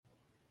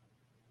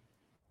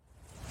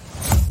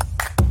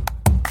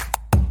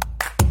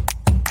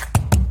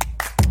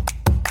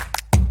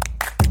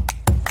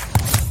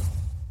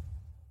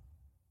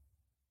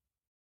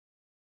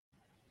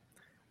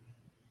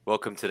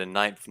Welcome to the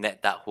 9th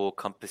Net That Hall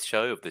Compass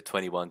show of the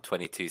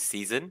 21-22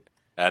 season.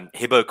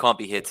 Hibbo can't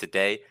be here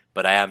today,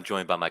 but I am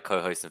joined by my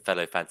co-host and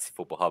fellow Fantasy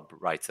Football Hub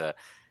writer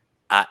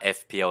at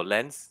FPL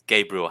Lens.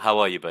 Gabriel, how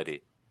are you,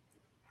 buddy?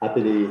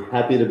 Happy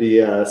to be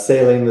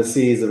sailing the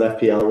seas of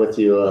FPL with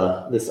you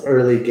this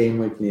early game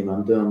week, Nima.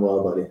 I'm doing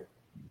well, buddy.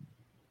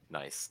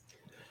 Nice.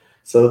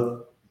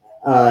 So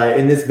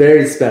in this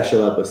very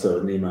special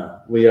episode,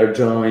 Nima, we are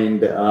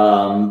joined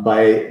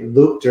by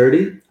Luke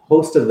Dirty,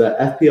 host of the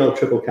FPL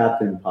Triple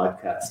Captain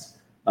podcast.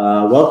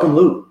 Welcome,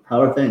 Luke.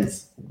 How are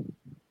things?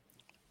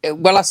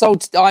 Well, I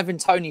sold Ivan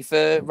Toney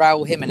for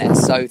Raul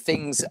Jimenez, so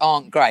things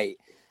aren't great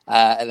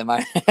at the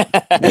moment.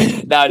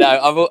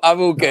 No,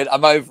 I'm all good.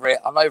 I'm over it.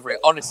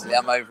 Honestly,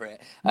 I'm over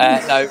it.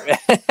 No,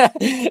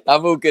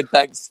 I'm all good.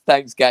 Thanks,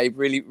 Gabe.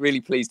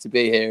 Really pleased to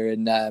be here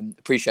and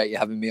appreciate you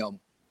having me on.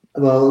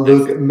 Well,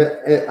 Luke,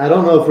 I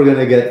don't know if we're going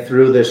to get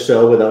through this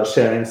show without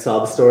sharing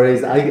sob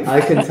stories.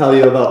 I can tell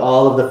you about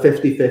all of the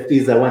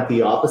 50-50s that went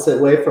the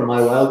opposite way from my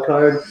wild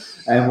card,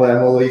 and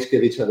we'll each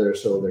give each other a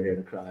shoulder here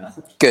to cry on.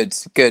 Good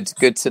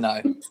to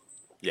know.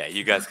 Yeah,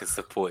 you guys can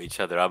support each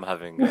other. I'm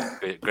having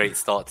a great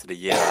start to the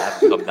year. I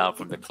haven't come down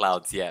from the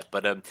clouds yet.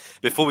 But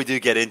before we do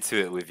get into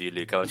it with you,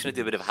 Luke, I'm just going to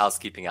do a bit of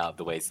housekeeping out of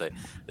the way. So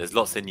there's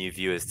lots of new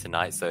viewers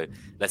tonight. So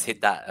let's hit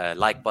that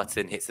like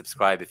button, hit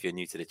subscribe if you're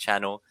new to the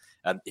channel.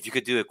 If you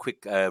could do a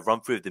quick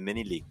run through of the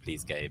mini league,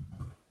 please, Gabe.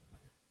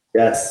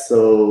 Yes.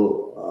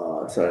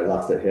 So, sorry, I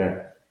lost it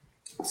here.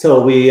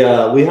 So we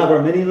have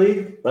our mini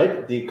league,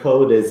 right? The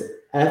code is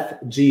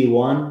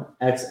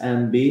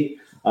FG1XMB. We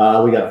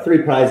got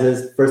 3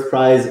 prizes. First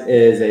prize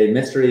is a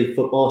mystery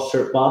football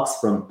shirt box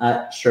from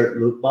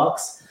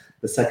 @ShirtLootBox.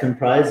 The second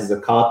prize is a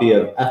copy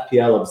of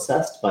FPL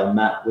Obsessed by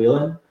Matt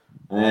Whelan.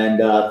 And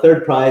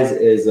third prize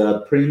is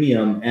a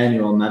premium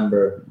annual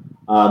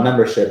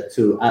membership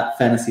to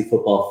 @Fantasy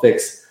Football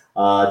Fix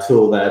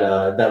tool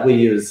that we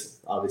use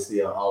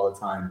obviously all the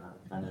time,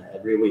 kind of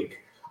every week.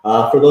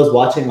 For those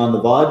watching on the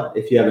VOD,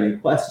 if you have any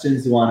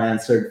questions you want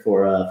answered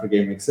for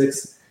Game Week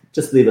 6,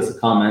 just leave us a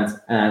comment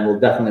and we'll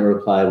definitely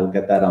reply. We'll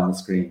get that on the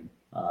screen.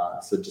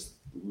 So just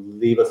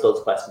leave us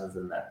those questions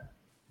in there.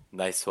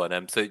 Nice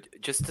one. So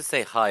just to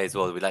say hi as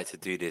well, we like to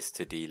do this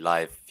to the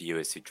live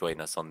viewers who join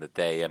us on the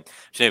day.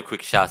 Just a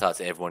quick shout out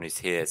to everyone who's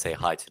here. Say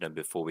hi to them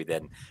before we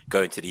then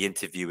go into the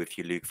interview with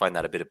you, Luke. Find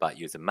out a bit about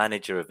you as a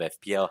manager of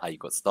FPL, how you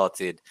got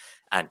started,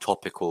 and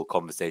topical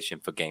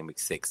conversation for Game Week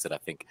 6 that I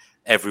think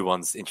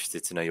everyone's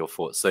interested to know your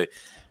thoughts. So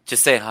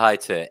just say hi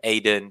to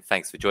Aiden.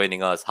 Thanks for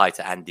joining us. Hi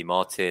to Andy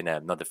Martin,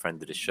 another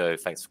friend of the show.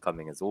 Thanks for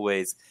coming as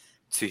always.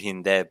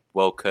 Tuhin Deb,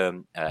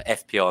 welcome.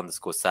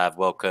 FPL_Sav,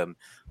 welcome.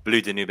 Blue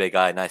Danube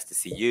guy, nice to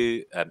see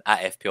you.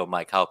 At FPL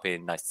Mike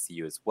Halpin, nice to see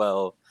you as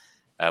well.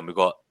 We've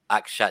got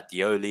Akshat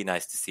Dioli,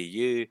 nice to see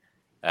you.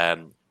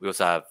 We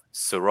also have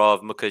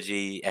Surav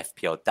Mukherjee,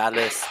 FPL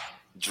Dallas.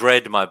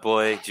 Dread, my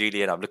boy,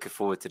 Julian. I'm looking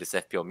forward to this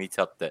FPL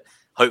meetup that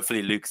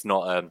hopefully Luke's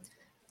not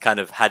kind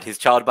of had his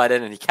child by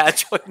then and he can't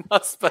join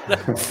us. But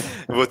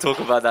we'll talk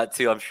about that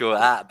too, I'm sure.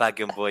 At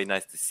Bagan Boy,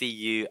 nice to see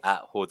you.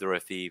 At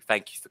Hordorofi,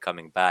 thank you for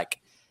coming back.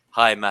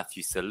 Hi,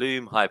 Matthew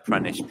Saloom. Hi,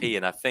 Pranesh P.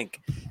 And I think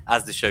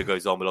as the show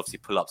goes on, we'll obviously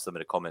pull up some of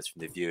the comments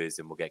from the viewers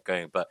and we'll get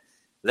going. But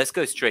let's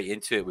go straight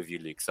into it with you,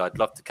 Luke. So I'd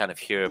love to kind of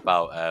hear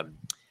about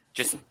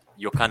just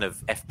your kind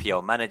of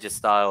FPL manager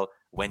style,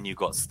 when you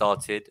got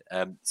started.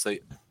 So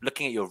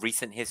looking at your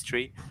recent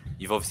history,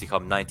 you've obviously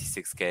come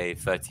 96K,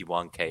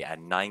 31K,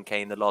 and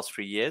 9K in the last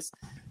 3 years.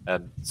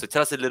 So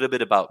tell us a little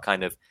bit about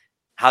kind of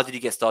how did you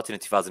get started in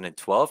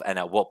 2012, and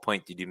at what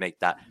point did you make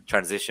that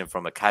transition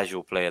from a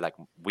casual player like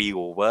we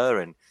all were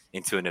and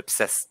into an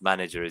obsessed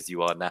manager as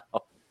you are now?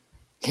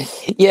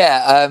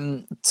 Yeah,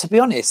 to be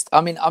honest, I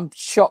mean, I'm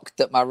shocked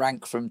that my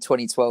rank from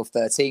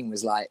 2012-13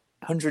 was like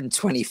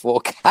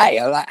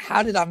 124K. I'm like,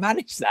 how did I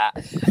manage that?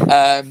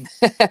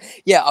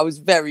 Yeah, I was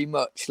very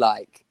much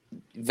like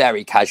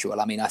very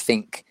casual. I mean, I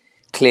think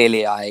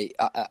clearly I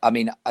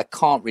mean, I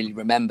can't really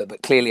remember,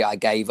 but clearly I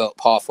gave up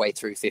halfway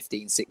through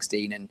 15,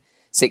 16 and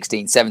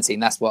 16, 17.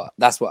 That's what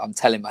I'm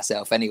telling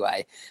myself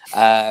anyway.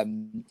 Yeah,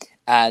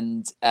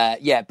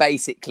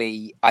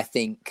 basically, I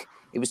think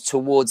it was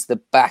towards the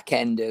back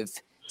end of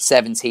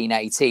 17,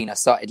 18. I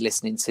started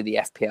listening to the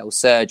FPL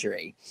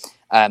surgery.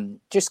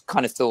 Just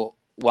kind of thought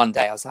one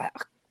day I was like,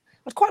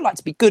 I'd quite like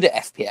to be good at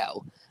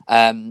FPL.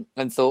 And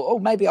thought, oh,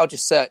 maybe I'll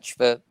just search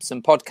for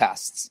some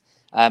podcasts.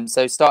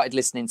 So started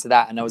listening to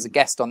that, and I was a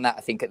guest on that,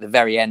 I think, at the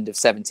very end of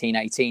 17,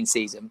 18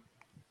 season.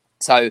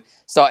 So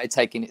started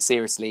taking it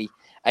seriously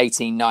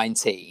 18,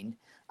 19,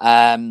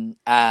 and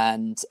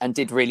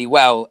did really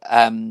well.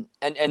 And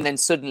then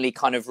suddenly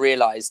kind of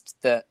realized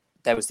that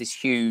there was this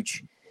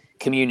huge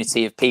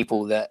community of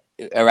people that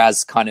are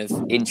as kind of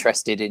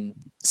interested in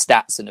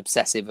stats and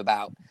obsessive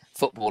about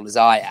football as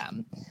I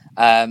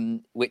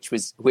am, which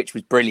was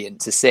brilliant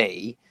to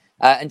see.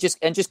 And just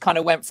kind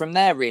of went from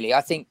there, really.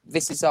 I think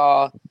this is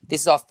our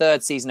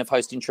third season of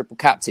hosting Triple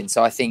Captain.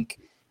 So I think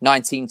start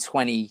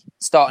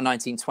of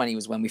 1920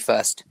 was when we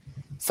first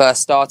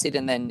first started,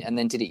 and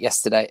then did it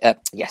yesterday.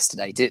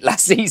 Did it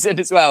last season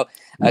as well.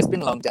 It's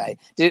been a long day.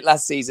 Did it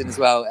last season as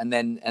well, and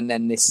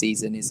then this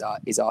season is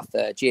our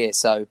third year.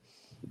 So,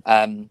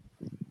 I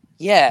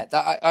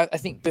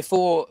think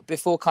before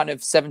kind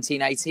of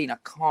 17, 18, I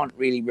can't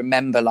really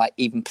remember like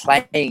even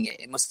playing it.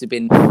 It must have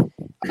been.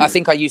 I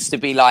think I used to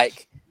be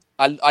like.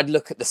 I'd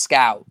look at the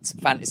Scout,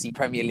 Fantasy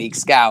Premier League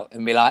Scout,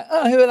 and be like,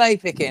 "Oh, who are they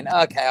picking?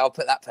 Okay, I'll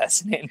put that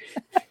person in,"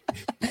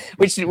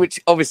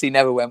 which obviously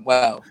never went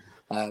well.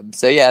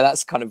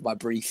 That's kind of my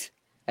brief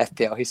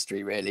FPL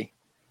history, really.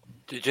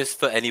 Just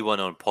for anyone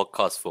on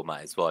podcast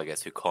format as well, I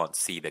guess, who can't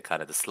see the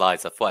kind of the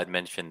slides, I thought I'd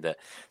mention that.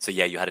 So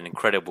yeah, you had an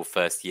incredible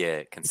first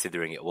year,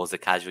 considering it was a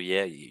casual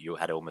year. You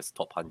had almost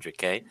top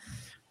 100k.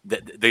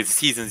 The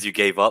seasons you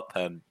gave up.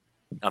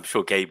 I'm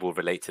sure Gabe will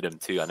relate to them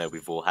too. I know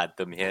we've all had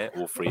them here,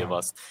 all three of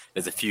us.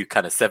 There's a few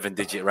kind of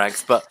 7-digit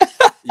ranks, but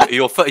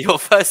your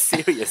first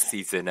serious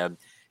season,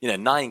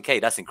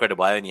 9k, that's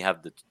incredible. I only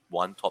have the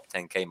one top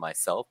 10k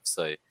myself,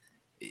 so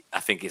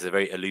I think it's a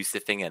very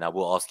elusive thing, and I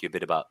will ask you a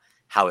bit about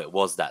how it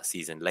was that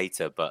season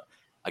later. But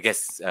I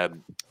guess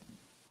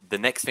the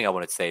next thing I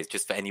wanted to say is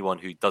just for anyone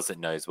who doesn't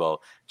know as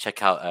well,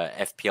 check out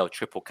FPL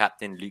Triple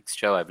Captain, Luke's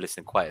show. I've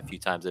listened quite a few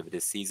times over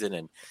this season,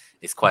 and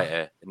it's quite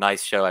a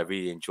nice show. I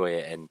really enjoy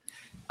it, and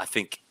I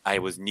think I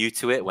was new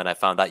to it when I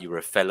found out you were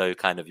a fellow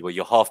kind of, well,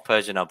 you're half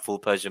Persian, I'm full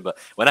Persian, but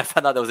when I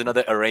found out there was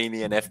another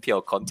Iranian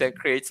FPL content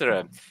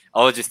creator,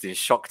 I was just in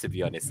shock, to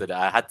be honest, that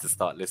I had to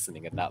start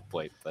listening at that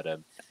point. But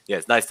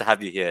it's nice to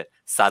have you here.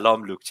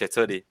 Salam, Luke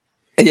Chetori.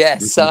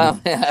 Yes,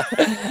 salam.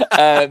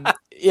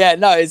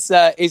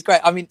 It's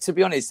great. I mean, to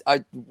be honest,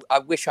 I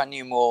wish I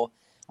knew more.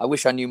 I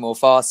wish I knew more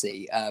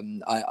Farsi.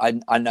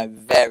 I know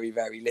very,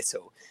 very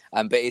little,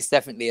 but it's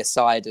definitely a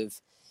side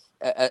of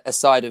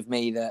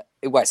me that,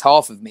 well, it's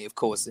half of me, of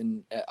course,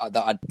 and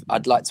that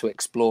I'd like to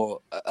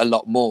explore a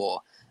lot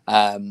more.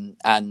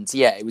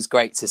 It was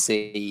great to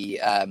see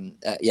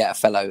a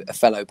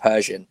fellow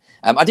Persian.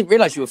 I didn't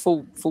realize you were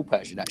full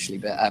Persian actually,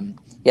 but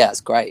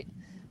it's great.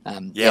 I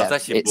was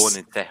actually born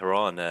in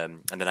Tehran,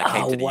 and then I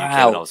came to the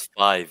UK when I was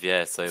 5.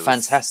 Yeah, so it was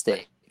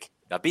fantastic.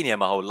 I've been here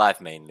my whole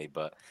life mainly,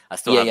 but I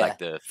still have like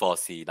the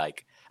Farsi,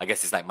 like I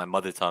guess it's like my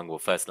mother tongue or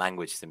first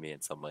language to me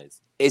in some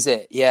ways. Is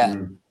it? Yeah.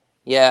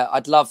 Yeah,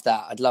 I'd love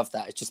that.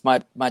 It's just my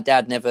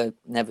dad never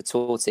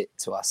taught it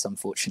to us,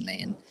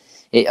 unfortunately, and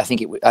I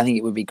think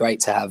it would be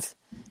great to have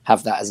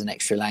that as an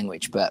extra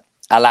language. But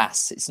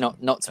alas, it's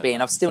not to be.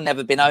 And I've still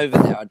never been over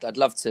there. I'd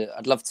love to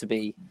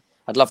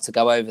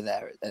go over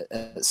there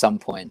at some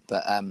point.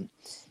 But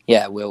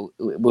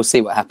we'll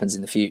see what happens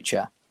in the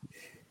future.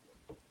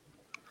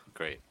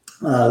 Great.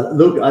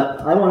 Luke,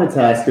 I wanted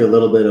to ask you a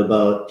little bit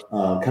about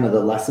kind of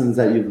the lessons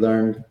that you've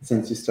learned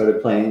since you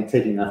started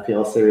taking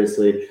FPL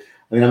seriously.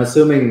 I mean, I'm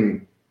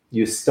assuming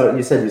you said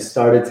you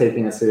started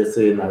taking it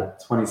seriously in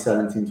that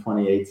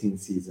 2017-2018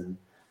 season.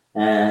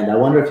 And I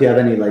wonder if you have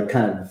any like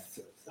kind of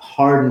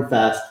hard and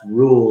fast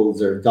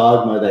rules or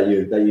dogma that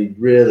you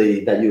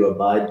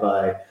abide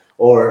by,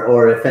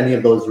 or if any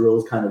of those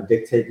rules kind of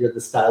dictate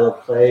the style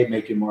of play,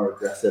 make you more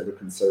aggressive or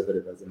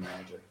conservative as a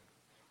manager.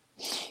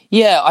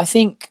 Yeah, I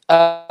think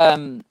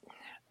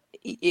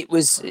it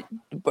was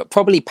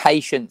probably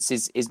patience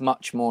is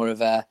much more of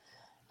a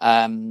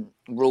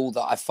rule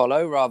that I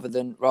follow rather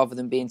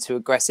than being too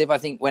aggressive. I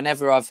think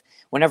whenever I've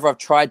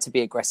tried to be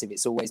aggressive,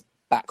 it's always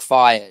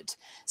backfired.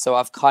 So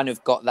I've kind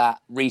of got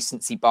that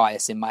recency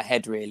bias in my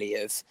head, really,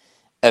 of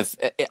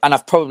and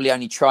I've probably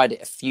only tried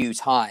it a few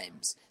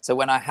times. So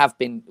when I have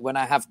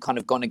kind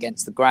of gone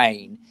against the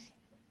grain,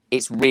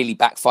 it's really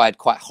backfired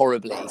quite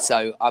horribly.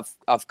 So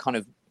I've kind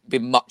of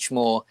been much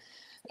more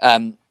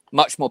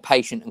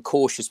patient and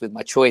cautious with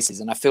my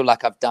choices, and I feel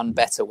like I've done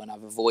better when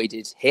I've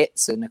avoided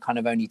hits and I kind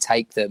of only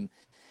take them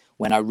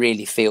when I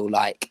really feel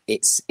like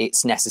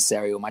it's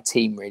necessary or my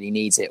team really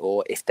needs it,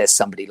 or if there's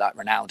somebody like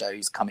Ronaldo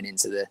who's coming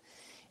into the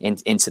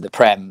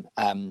Prem,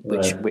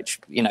 which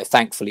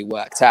thankfully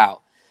worked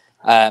out.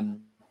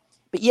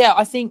 But yeah,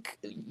 I think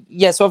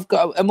so I've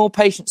got a more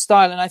patient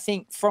style, and I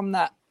think from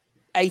that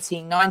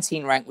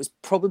 18-19 rank was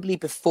probably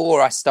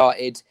before I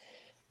started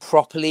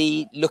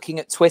properly looking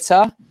at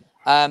Twitter.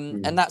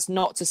 And that's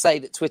not to say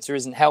that Twitter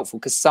isn't helpful,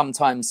 because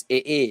sometimes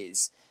it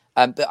is.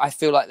 But I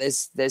feel like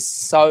there's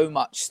so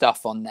much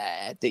stuff on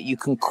there that you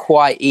can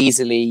quite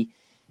easily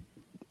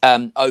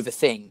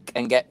overthink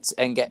and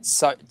get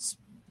so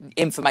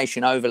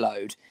information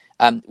overload,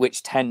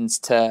 which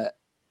I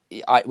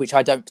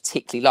don't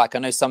particularly like. I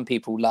know some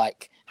people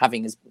like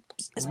having as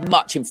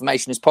much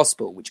information as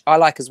possible, which I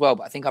like as well.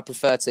 But I think I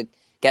prefer to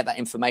get that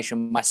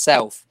information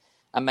myself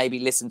and maybe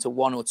listen to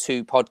one or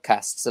two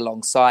podcasts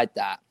alongside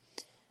that.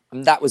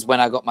 And that was when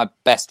I got my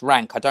best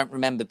rank. I don't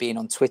remember being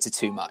on Twitter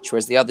too much,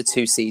 whereas the other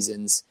 2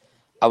 seasons,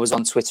 I was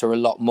on Twitter a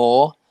lot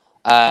more.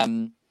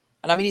 And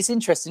I mean, it's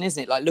interesting,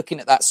 isn't it? Like looking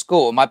at that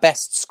score, my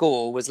best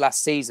score was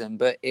last season,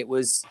 but it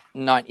was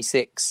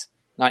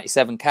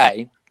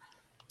 97k.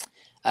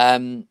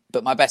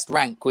 But my best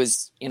rank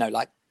was,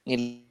 like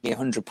nearly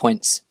 100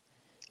 points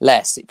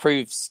less. It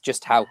proves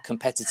just how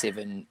competitive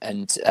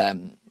and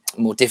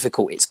more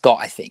difficult it's got,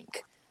 I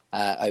think.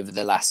 over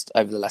the last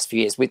few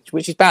years,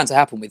 which is bound to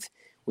happen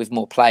with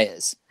more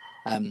players.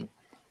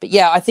 But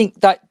yeah, I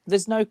think that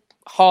there's no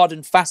hard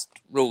and fast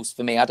rules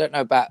for me. I don't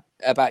know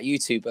about you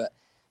two, but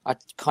I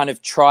kind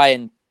of try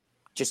and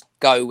just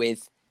go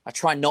with. I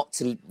try not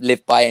to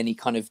live by any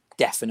kind of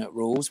definite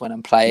rules when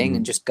I'm playing,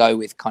 and just go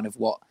with kind of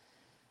what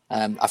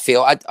I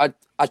feel.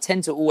 I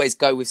tend to always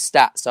go with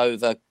stats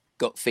over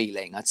gut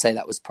feeling. I'd say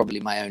that was probably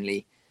my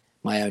only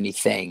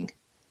thing.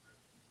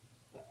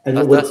 And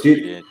that's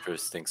really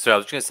interesting. So I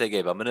was going to say,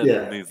 Gabe, I'm going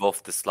to move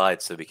off the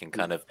slide so we can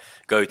kind of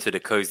go to the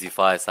cozy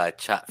fireside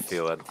chat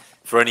feel. And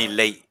for any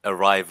late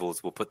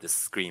arrivals, we'll put the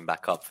screen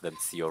back up for them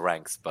to see your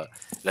ranks. But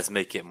let's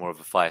make it more of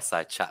a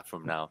fireside chat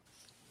from now.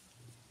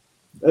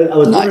 I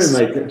was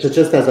wondering, like,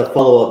 just as a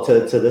follow-up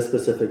to this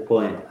specific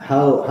point,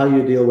 how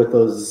you deal with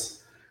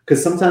those,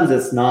 because sometimes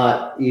it's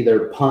not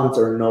either punt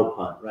or no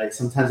punt, right?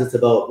 Sometimes it's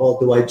about, well,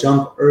 do I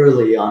jump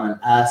early on an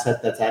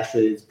asset that's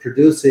actually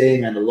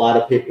producing and a lot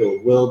of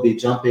people will be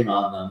jumping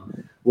on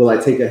them? Will I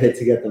take a hit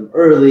to get them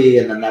early?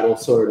 And then that'll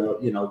sort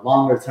of,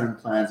 longer term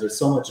plans. There's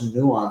so much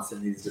nuance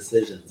in these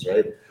decisions,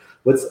 right?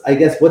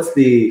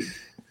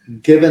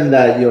 Given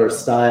that your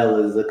style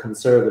is a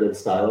conservative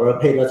style, or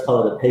let's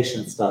call it a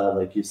patient style,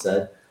 like you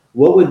said,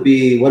 what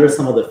are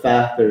some of the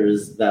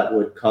factors that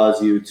would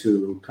cause you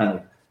to kind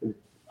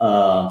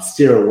of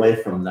steer away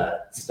from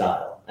that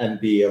style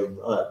and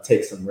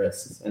take some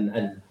risks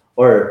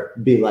or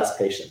be less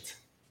patient?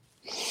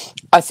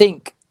 I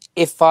think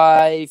if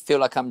I feel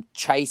like I'm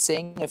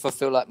chasing, if I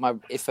feel like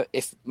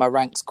if my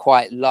rank's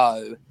quite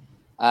low,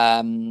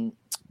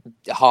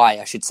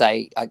 high, I should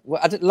say.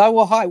 Low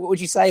or high? What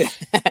would you say?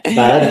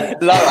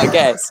 Bad. Low, I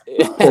guess.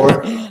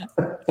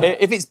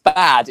 If it's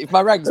bad, if my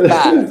rank's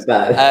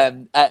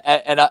bad,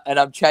 and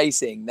I'm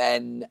chasing,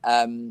 then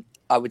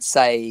I would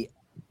say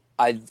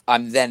I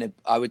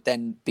would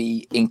then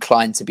be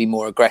inclined to be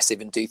more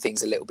aggressive and do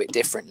things a little bit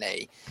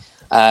differently.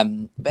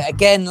 But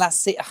again,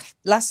 last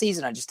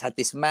season I just had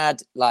this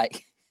mad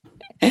week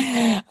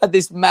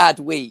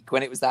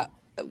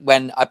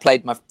when I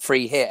played my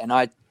free hit, and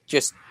I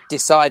just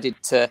decided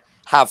to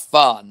have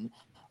fun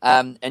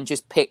and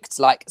just picked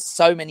like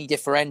so many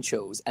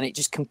differentials, and it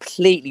just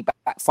completely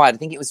backfired. I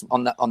think it was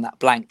on that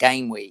blank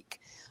game week.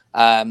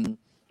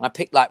 I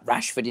picked like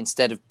Rashford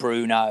instead of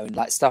Bruno, and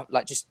like stuff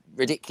like just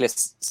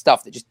ridiculous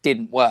stuff that just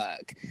didn't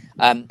work,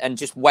 and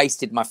just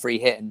wasted my free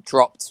hit and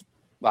dropped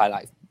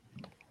by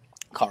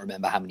can't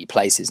remember how many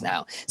places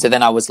now. So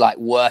then I was like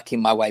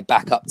working my way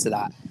back up to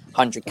that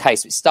 100k.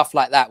 So it's stuff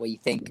like that where you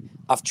think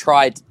I've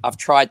tried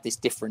this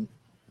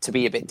to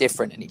be a bit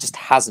different, and it just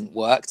hasn't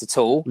worked at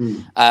all.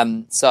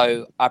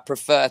 So I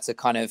prefer to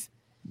kind of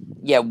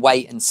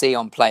wait and see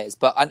on players.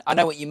 But I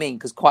know what you mean,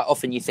 because quite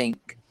often you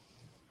think,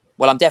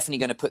 well, I'm definitely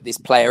going to put this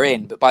player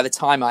in, but by the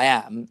time I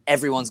am,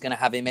 everyone's going to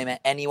have him in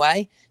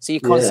anyway. So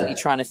you're constantly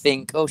trying to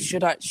think, oh,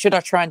 should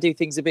I try and do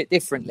things a bit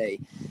differently?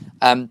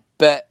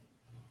 But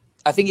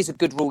I think it's a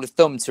good rule of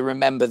thumb to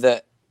remember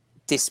that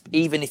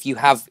even if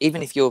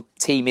your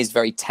team is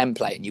very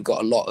template and you've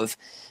got a lot of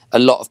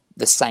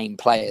the same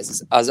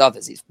players as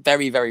others, it's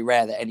very, very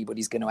rare that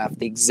anybody's going to have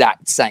the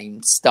exact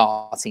same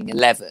starting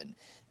 11.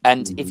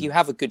 And if you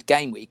have a good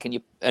game week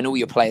and all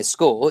your players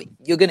score,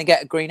 you're going to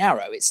get a green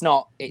arrow. It's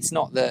not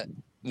that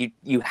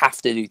you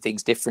have to do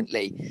things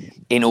differently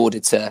in order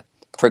to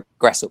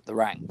progress up the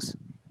ranks.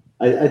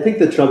 I think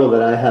the trouble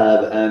that I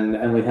have,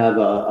 and we have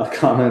a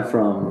comment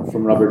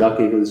from Rubber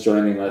Ducky who's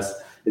joining us,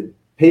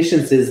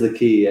 patience is the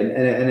key, and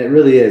it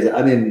really is.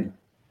 I mean,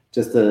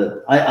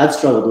 I've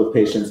struggled with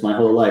patience my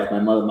whole life. My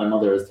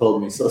mother has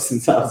told me so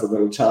since I was a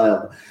little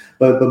child.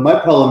 But my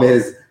problem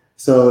is,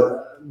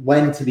 so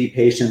when to be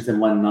patient and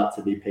when not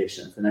to be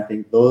patient. And I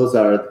think those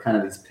are kind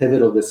of these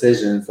pivotal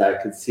decisions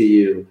that could see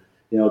you,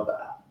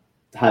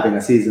 having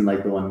a season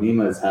like the one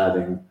Nima is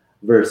having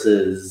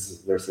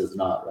versus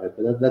not, right?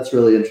 But that's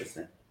really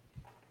interesting.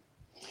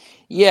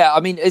 Yeah, I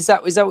mean, is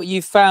that what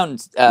you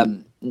found,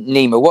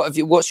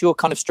 Nima? What's your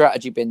kind of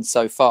strategy been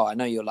so far? I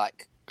know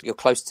you're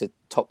close to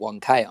top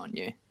 1K, aren't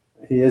you?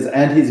 He is,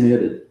 and he's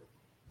muted.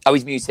 Oh,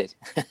 he's muted.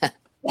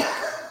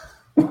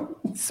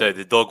 So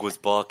the dog was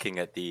barking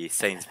at the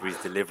Sainsbury's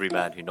delivery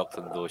man who knocked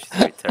on the door. She's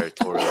very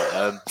territorial.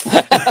 I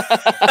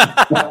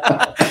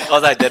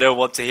was like, they don't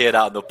want to hear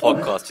that on the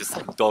podcast, just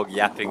like dog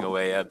yapping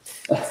away.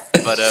 So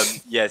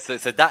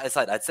that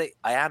aside, I'd say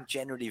I am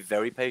generally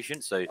very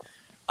patient. So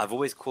I've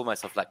always called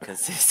myself like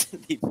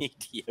consistently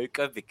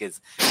mediocre, because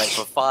like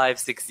for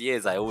 5-6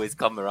 years, I always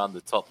come around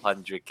the top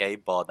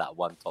 100k bar that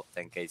one top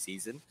 10k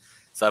season.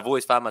 So I've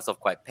always found myself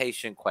quite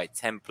patient, quite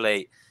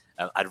template.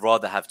 I'd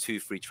rather have 2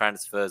 free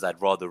transfers.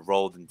 I'd rather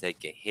roll than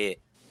take a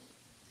hit.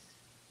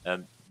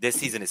 This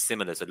season is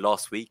similar. So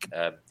last week,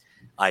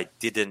 I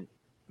didn't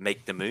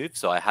make the move.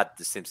 So I had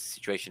the same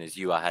situation as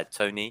you. I had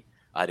Tony.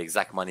 I had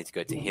exact money to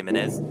go to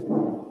Jimenez.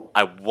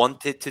 I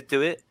wanted to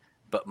do it,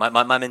 but my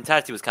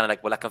mentality was kind of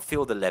like, well, I can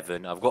field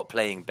 11. I've got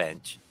playing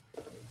bench.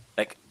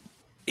 Like,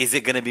 is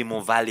it going to be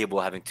more valuable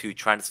having 2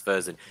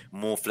 transfers and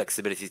more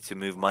flexibility to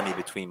move money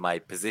between my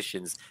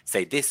positions,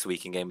 say this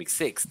week in game week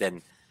 6,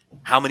 than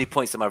how many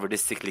points am I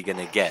realistically going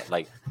to get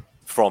like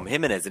from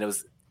Jimenez? And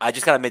I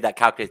just kind of made that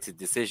calculated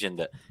decision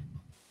that,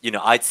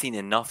 I'd seen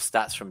enough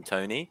stats from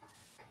Tony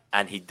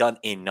and he'd done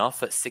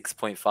enough at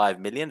 6.5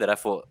 million that I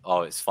thought,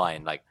 oh, it's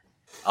fine. Like,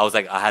 I was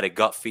like, I had a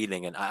gut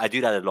feeling, and I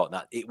do that a lot.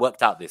 Now, it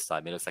worked out this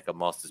time. It looks like a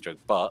masterstroke,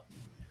 but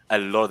a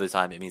lot of the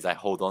time it means I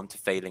hold on to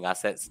failing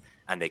assets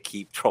and they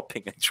keep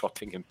dropping and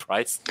dropping in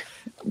price,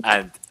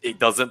 and it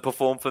doesn't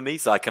perform for me.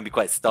 So I can be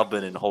quite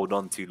stubborn and hold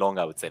on too long.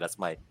 I would say that's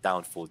my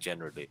downfall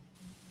generally.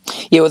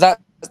 Yeah, well,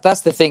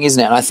 that's the thing,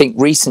 isn't it? And I think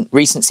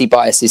recency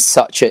bias is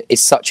such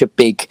a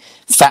big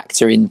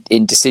factor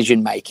in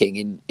decision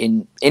making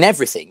in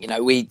everything.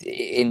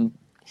 In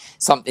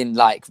something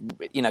like,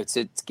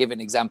 to give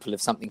an example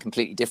of something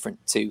completely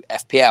different to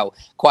FPL,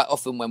 quite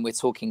often when we're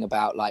talking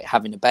about like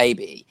having a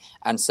baby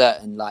and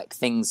certain like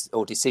things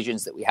or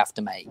decisions that we have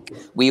to make,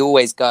 we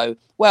always go,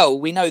 well,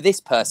 we know this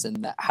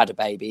person that had a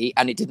baby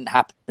and it didn't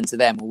happen to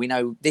them, or we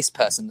know this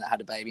person that had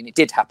a baby and it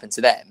did happen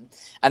to them,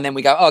 and then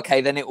we go,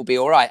 okay, then it will be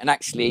all right. And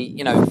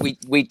actually,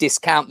 we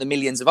discount the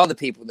millions of other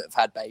people that have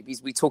had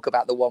babies. We talk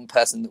about the one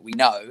person that we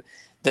know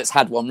that's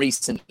had one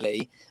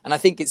recently, and I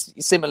think it's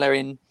similar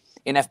in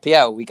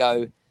FPL. We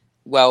go,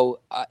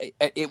 well,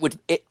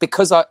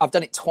 because I've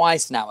done it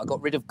twice now. I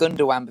got rid of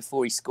Gundogan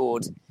before he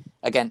scored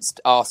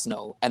against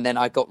Arsenal, and then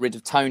I got rid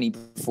of Tony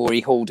before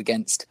he hauled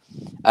against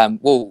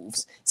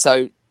Wolves.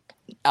 So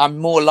I'm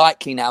more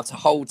likely now to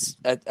hold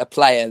a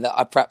player that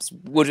I perhaps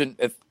wouldn't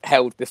have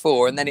held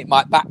before, and then it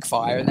might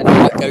backfire, and then it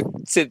might go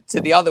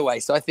to the other way.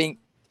 So I think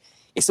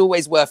it's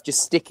always worth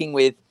just sticking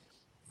with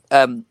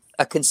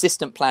a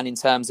consistent plan in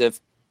terms of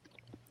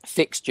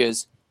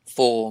fixtures,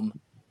 form,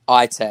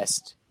 eye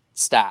test,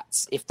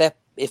 stats. If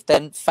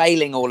they're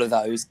failing all of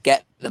those,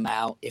 get them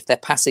out. If they're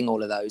passing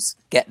all of those,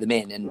 get them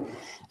in.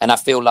 And I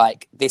feel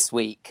like this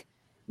week,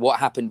 what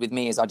happened with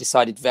me is I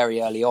decided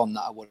very early on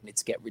that I wanted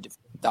to get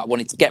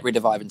rid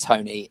of Ivan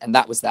Toney, and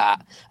that was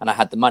that. And I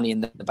had the money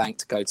in the bank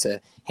to go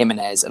to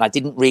Jimenez, and I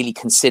didn't really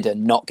consider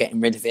not getting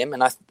rid of him.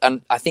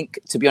 And I think,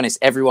 to be honest,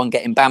 everyone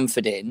getting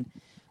Bamford in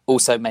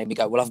also made me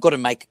go, well, I've got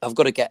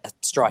to get a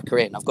striker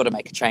in. I've got to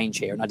make a change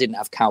here. And I didn't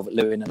have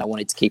Calvert-Lewin, and I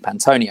wanted to keep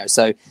Antonio.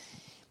 So,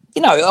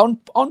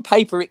 on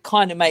paper, it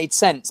kind of made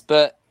sense,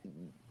 but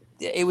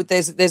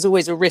there's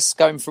always a risk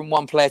going from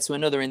one player to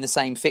another in the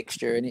same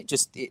fixture, and it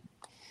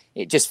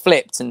just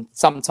flipped. And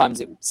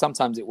sometimes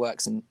it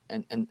works, and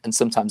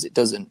sometimes it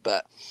doesn't.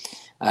 But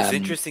it's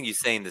interesting you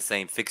saying the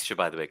same fixture,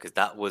 by the way, because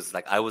that was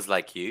like, I was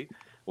like you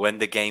when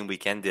the game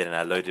week ended and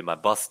I loaded my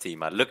bus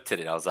team. I looked at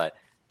it, and I was like,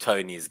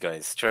 Tony is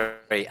going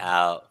straight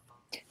out.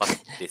 Fuck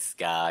this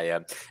guy.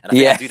 And I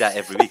think I do that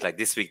every week. Like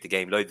this week, the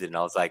game loaded and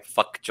I was like,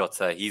 fuck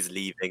Jota, he's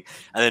leaving.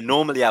 And then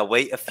normally I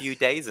wait a few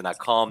days and I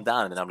calm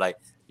down. And then I'm like,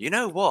 you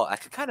know what? I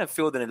could kind of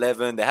field an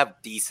 11. They have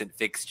decent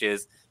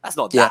fixtures. That's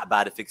not that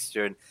bad a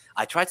fixture. And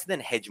I try to then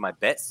hedge my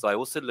bets. So I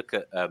also look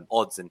at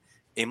odds. And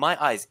in my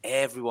eyes,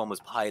 everyone was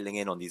piling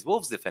in on these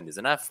Wolves defenders.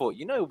 And I thought,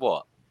 you know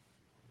what?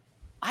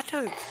 I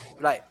don't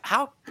like,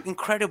 how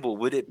incredible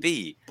would it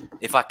be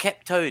if I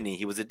kept Tony?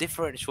 He was a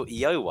differential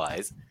EO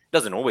wise,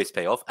 doesn't always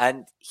pay off,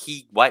 and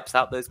he wipes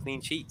out those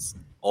clean sheets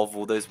of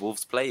all those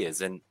Wolves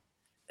players. And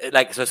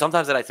like, so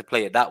sometimes I like to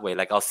play it that way.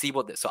 Like, I'll see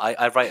so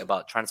I write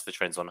about transfer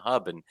trends on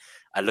Hub, and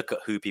I look at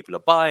who people are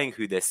buying,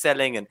 who they're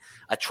selling, and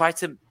I try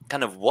to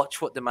kind of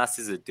watch what the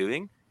masses are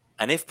doing.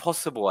 And if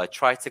possible, I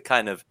try to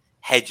kind of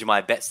hedge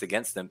my bets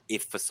against them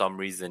if for some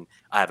reason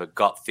I have a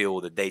gut feel,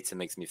 the data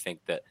makes me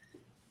think that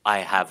I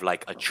have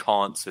like a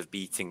chance of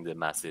beating the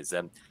masses.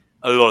 And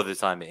a lot of the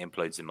time it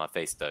implodes in my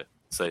face though.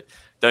 So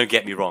don't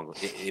get me wrong.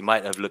 It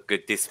might have looked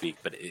good this week,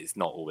 but it's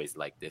not always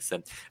like this.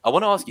 And I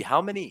want to ask you,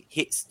 how many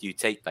hits do you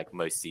take like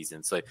most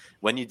seasons? So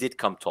when you did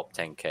come top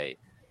 10K,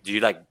 do you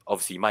like,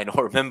 obviously you might not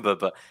remember,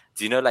 but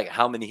do you know like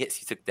how many hits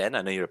you took then?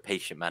 I know you're a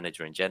patient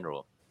manager in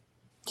general.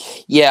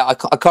 Yeah,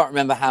 I can't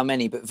remember how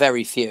many, but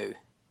very few.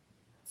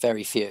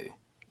 Very few.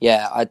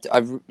 Yeah,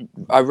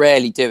 I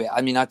rarely do it.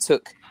 I mean, I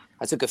took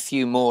a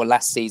few more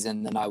last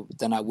season than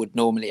I would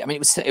normally. I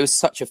mean, it was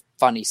such a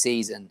funny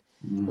season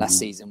last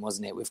season,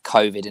 wasn't it, with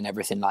COVID and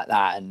everything like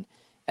that,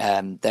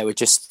 and there were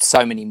just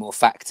so many more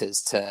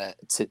factors to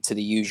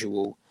the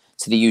usual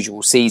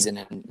season.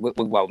 And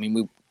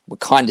we're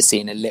kind of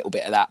seeing a little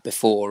bit of that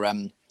before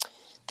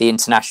the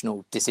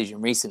international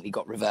decision recently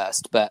got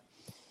reversed. But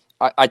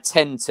I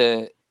tend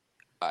to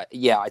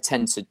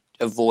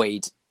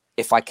avoid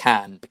if I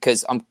can,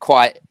 because I'm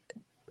quite.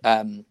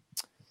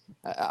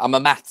 I'm a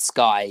maths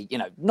guy,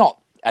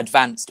 not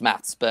advanced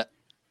maths, but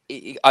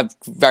I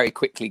very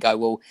quickly go,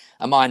 well,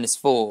 a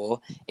 -4,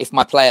 if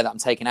my player that I'm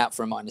taking out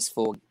for a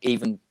 -4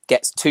 even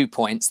gets 2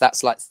 points,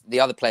 that's like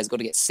the other player's got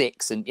to get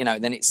 6. And,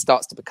 then it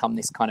starts to become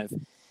this kind of,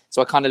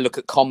 so I kind of look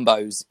at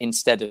combos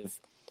instead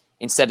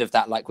of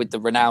that, like with the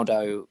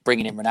Ronaldo,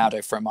 bringing in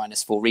Ronaldo for a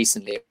 -4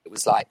 recently, it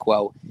was like,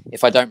 well,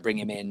 if I don't bring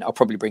him in, I'll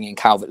probably bring in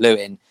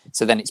Calvert-Lewin.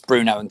 So then it's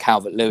Bruno and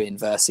Calvert-Lewin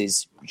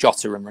versus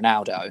Jota and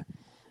Ronaldo.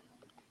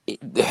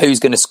 who's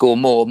going to score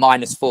more,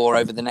 -4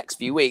 over the next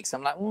few weeks.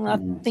 I'm like, well, I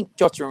think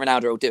Jota and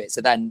Ronaldo will do it.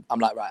 So then I'm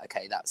like, right,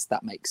 okay,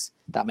 that makes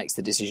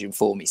the decision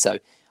for me. So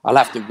I'll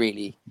have to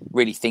really,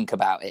 really think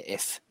about it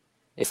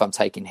if I'm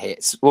taking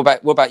hits. What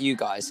about you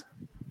guys?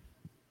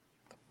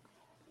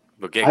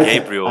 Well,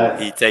 Gabriel,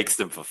 he takes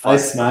them for fun. I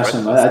smash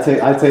them. I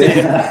take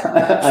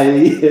I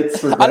eat hits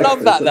for breakfast. I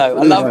love that though.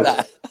 I love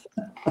that.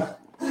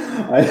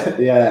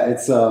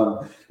 It's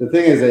the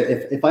thing is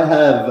that if I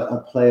have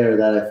a player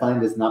that I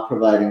find is not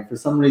providing for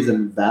some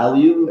reason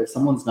value, if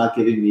someone's not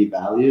giving me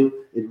value,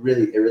 it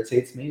really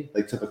irritates me,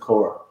 like to the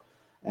core,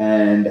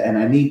 and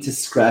I need to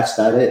scratch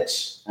that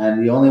itch,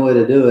 and the only way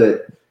to do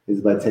it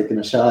is by taking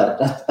a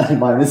shot at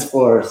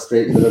 -4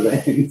 straight into the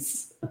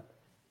veins.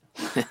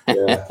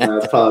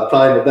 That's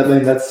probably. I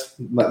mean, that's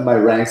my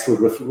ranks would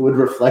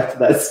reflect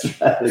that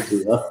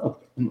strategy. Though,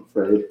 I'm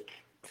afraid.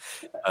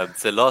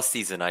 So last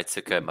season I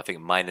took I think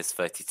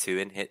 -32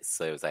 in hits,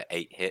 so it was like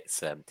 8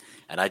 hits, and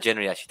I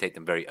generally actually take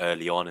them very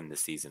early on in the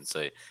season.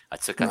 So I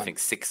took I think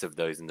 6 of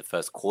those in the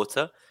first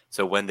quarter.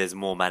 So when there's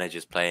more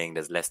managers playing,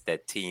 there's less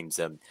dead teams,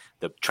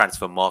 the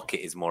transfer market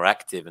is more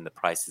active, and the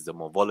prices are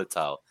more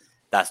volatile.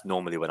 That's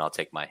normally when I'll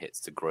take my hits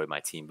to grow my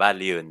team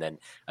value, and then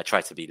I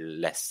try to be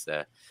less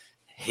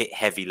hit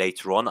heavy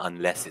later on,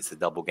 unless it's a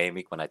double game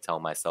week when I tell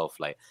myself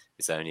like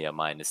it's only a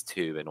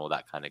 -2 and all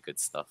that kind of good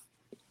stuff.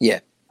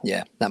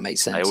 Yeah, that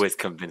makes sense. I always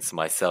convince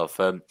myself.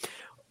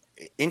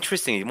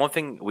 Interestingly, one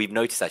thing we've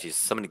noticed actually is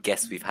some of the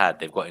guests we've had,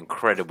 they've got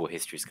incredible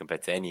histories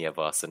compared to any of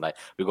us. And like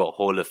we've got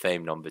Hall of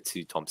Fame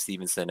 #2, Tom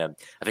Stevenson.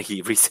 I think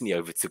he recently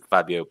overtook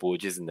Fabio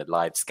Borges in the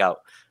live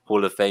scout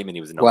Hall of Fame, and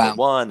he was number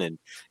 1. And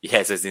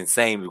yeah, so it's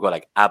insane. We've got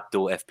like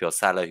Abdul FPL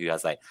Salah, who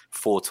has like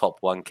 4 top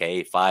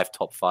 1K, 5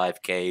 top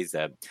 5Ks.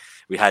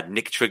 We had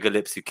Nick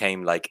Triggerlips, who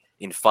came like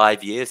in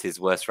 5 years, his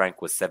worst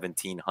rank was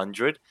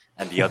 1700,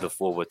 and the other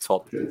 4 were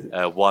top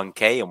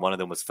 1K, and one of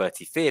them was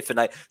 35th. And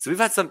so we've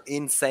had some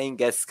insane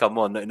guests come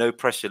on. No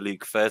pressure,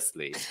 Luke.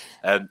 Firstly,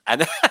 and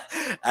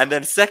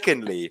then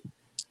secondly,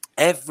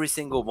 every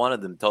single one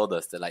of them told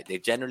us that like they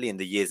generally in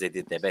the years they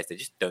did their best, they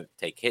just don't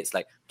take hits.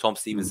 Like Tom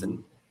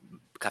Stevenson,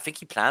 I think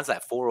he plans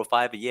like 4 or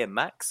 5 a year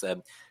max.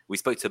 We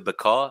spoke to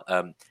Bakar.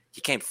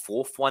 He came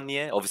 4th one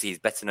year. Obviously, he's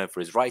better known for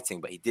his writing,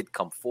 but he did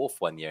come 4th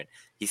one year. And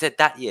he said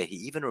that year he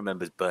even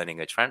remembers burning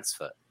a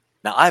transfer.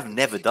 Now, I've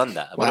never done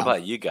that. What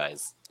about you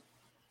guys?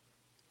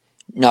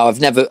 No, I've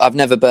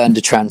never burned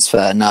a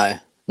transfer. No,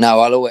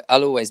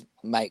 I'll always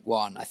make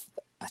one.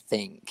 I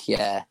think,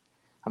 yeah.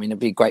 I mean, it'd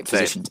be a great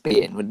position to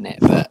be in, wouldn't it?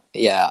 But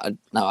yeah,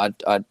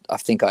 I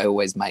think I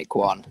always make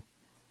one.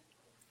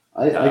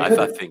 I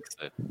think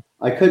so.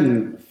 I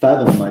couldn't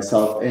fathom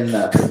myself in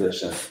that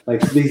position.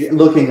 Like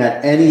looking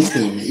at any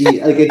team,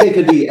 like it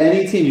could be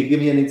any team. You give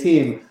me any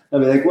team, I'd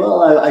be like,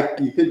 well,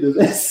 you could do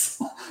this,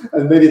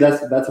 and maybe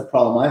that's a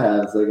problem I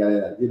have. It's like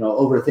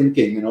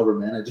overthinking and over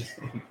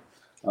managing.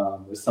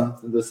 There's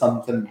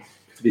something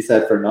to be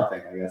said for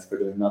nothing, I guess, for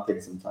doing nothing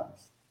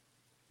sometimes.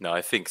 No,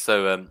 I think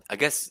so. I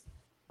guess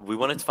we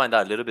wanted to find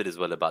out a little bit as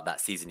well about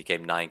that season you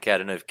came 9K. I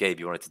don't know if Gabe,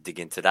 you wanted to dig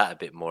into that a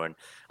bit more, and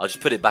I'll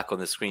just put it back on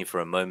the screen for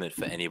a moment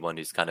for anyone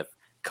who's kind of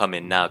come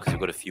in now because we've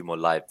got a few more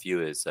live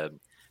viewers. I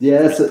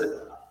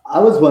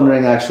was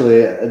wondering actually.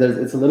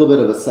 It's a little bit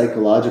of a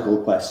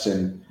psychological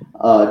question.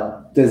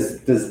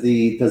 Does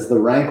the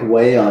rank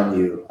weigh on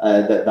you?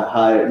 The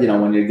higher,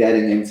 when you're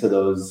getting into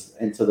those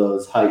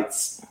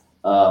heights,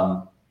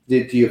 do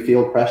you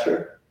feel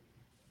pressure?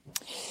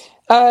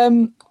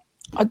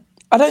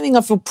 I don't think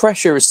I feel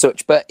pressure as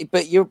such, but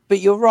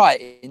you're right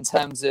in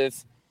terms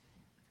of.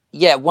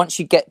 Yeah, once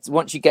you get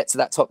to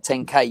that top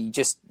 10K,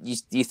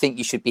 you think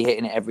you should be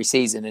hitting it every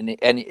season, and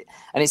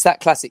it's that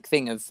classic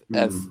thing of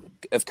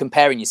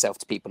comparing yourself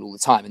to people all the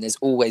time, and there's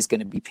always going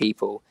to be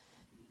people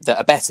that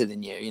are better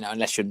than you,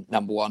 unless you're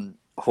 #1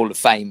 Hall of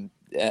Fame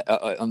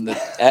on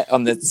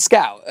the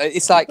scout.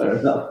 It's like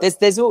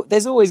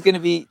there's always going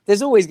to be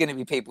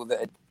people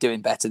that are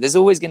doing better. There's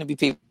always going to be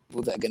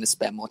people that are going to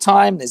spend more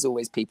time. There's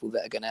always people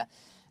that are going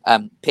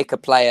to pick a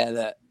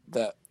player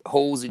that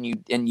hauls and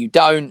you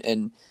don't.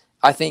 And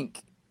I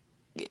think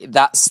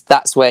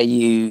that's where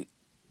you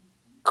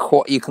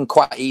can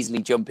quite easily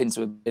jump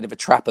into a bit of a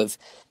trap of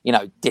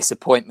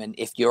disappointment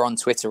if you're on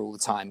Twitter all the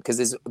time,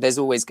 because there's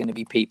always going to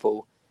be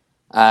people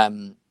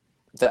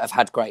that have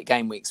had great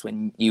game weeks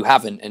when you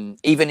haven't, and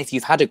even if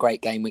you've had a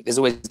great game week, there's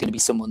always going to be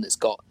someone that's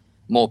got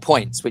more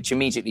points, which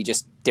immediately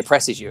just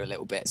depresses you a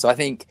little bit. So I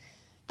think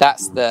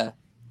that's the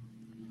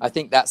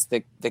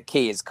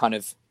key, is kind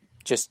of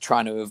just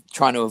trying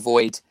to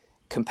avoid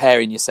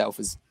comparing yourself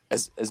as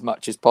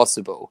much as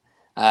possible,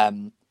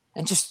 and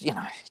just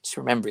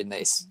remembering that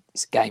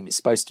this game is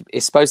supposed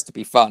to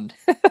be fun.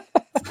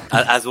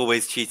 As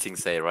always, cheating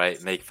say,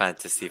 right? Make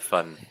fantasy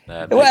fun.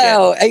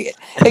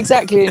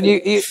 Exactly, and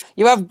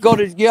you have got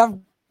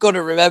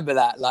to remember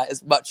that, like,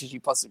 as much as you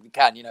possibly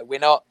can.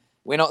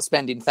 We're not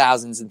spending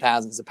thousands and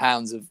thousands of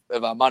pounds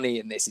of our money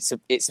in this.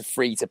 It's a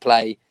free to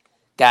play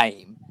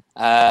game,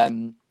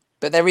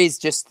 but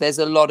there's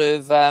a lot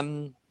of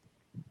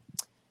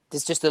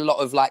there's just a lot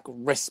of like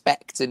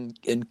respect and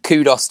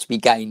kudos to be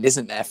gained,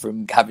 isn't there,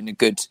 from having a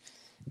good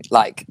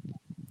like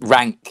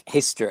rank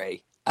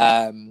history.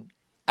 And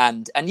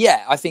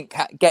yeah, I think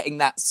getting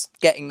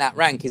that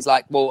rank is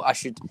like, well, I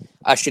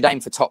should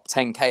aim for top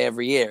 10k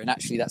every year, and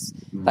actually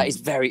that is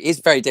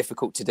very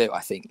difficult to do,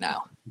 I think,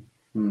 now.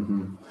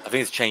 Mm-hmm. I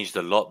think it's changed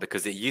a lot,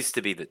 because it used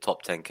to be that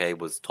top 10k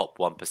was top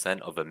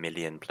 1% of 1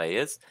 million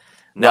players.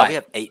 Now we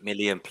have 8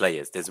 million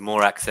players. There's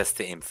more access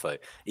to info.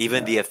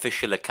 Even the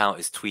official account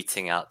is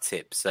tweeting out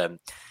tips. Their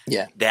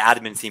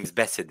admin seems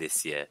better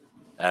this year.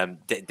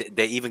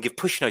 They even give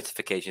push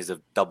notifications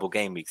of double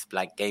game weeks,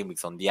 blank game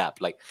weeks on the app.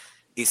 Like,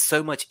 it's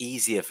so much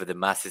easier for the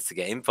masses to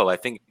get info. I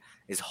think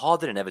it's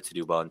harder than ever to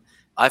do well. And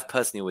I've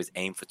personally always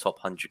aimed for top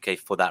 100k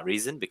for that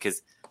reason,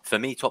 because for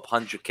me, top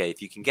 100k,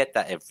 if you can get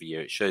that every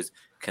year, it shows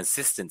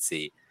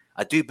consistency.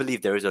 I do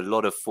believe there is a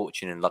lot of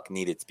fortune and luck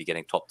needed to be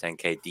getting top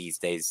 10k these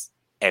days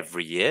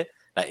every year.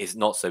 That is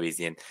not so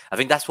easy. And I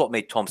think that's what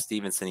made Tom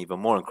Stevenson even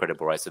more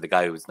incredible, right? So the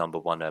guy who was number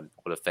one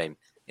Hall of Fame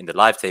in the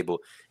live table,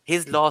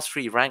 his last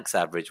 3 ranks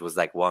average was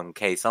like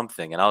 1k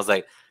something. And I was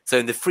like, so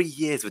in the 3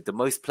 years with the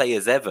most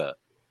players ever,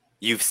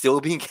 you've still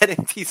been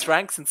getting these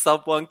ranks and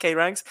sub 1k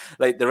ranks?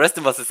 Like, the rest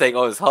of us are saying,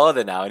 oh, it's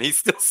harder now. And he's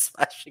still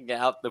smashing it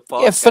out the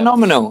park. Yeah,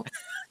 phenomenal.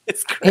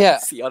 It's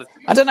crazy. Yeah.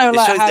 I don't know. It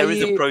like, shows how there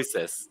is a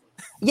process.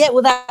 Yeah,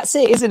 well, that's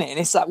it, isn't it? And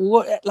it's like,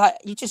 what? Like,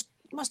 you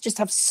must just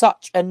have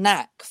such a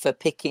knack for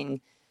picking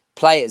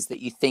players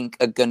that you think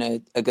are gonna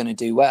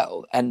do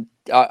well. And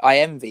I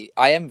envy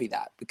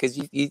that, because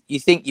you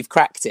think you've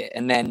cracked it,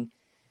 and then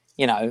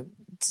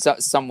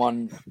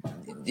someone,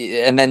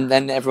 and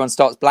then everyone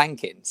starts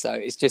blanking. So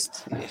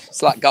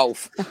it's like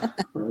golf.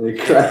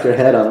 You crack your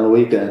head on the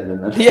weekend,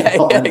 and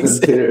then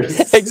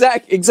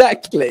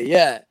exactly,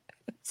 yeah.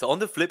 So on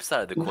the flip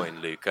side of the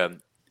coin, Luke,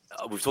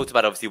 we've talked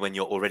about obviously when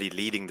you're already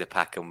leading the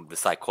pack and the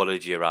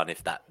psychology around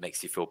if that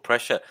makes you feel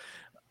pressure.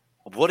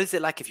 What is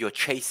it like if you're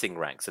chasing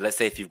rank? So let's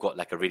say if you've got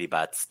like a really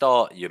bad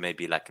start, you're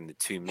maybe like in the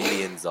 2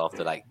 millions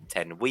after like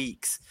 10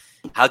 weeks.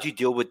 How do you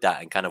deal with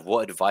that? And kind of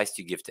what advice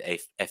do you give to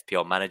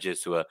FPL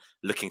managers who are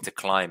looking to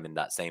climb in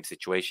that same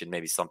situation?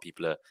 Maybe some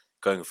people are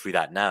going through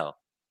that now.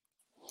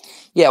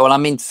 Yeah, well, I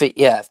mean,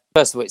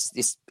 first of all,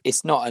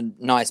 it's not a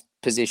nice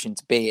position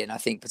to be in. I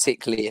think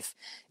particularly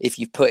if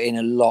you've put in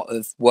a lot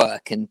of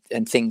work and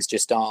things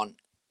just aren't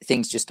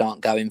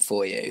going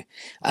for you,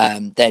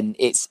 then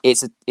it's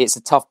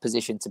a tough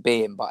position to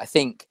be in. But I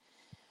think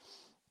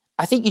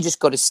you just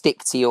got to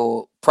stick to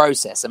your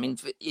process. I mean,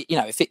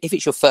 if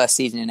it's your first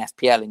season in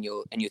FPL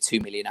and you're 2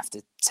 million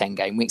after 10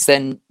 game weeks,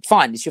 then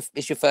fine.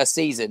 It's your first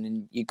season,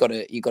 and you got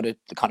to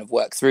kind of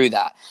work through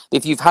that. But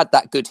if you've had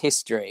that good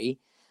history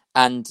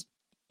and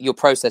your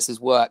process has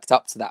worked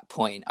up to that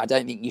point, I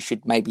don't think you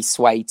should maybe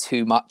sway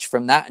too much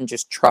from that, and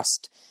just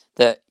trust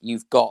that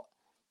you've got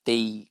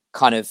the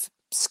kind of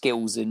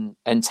skills and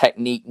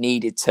technique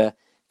needed to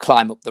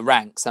climb up the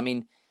ranks. I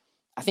mean,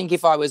 I think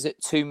if I was at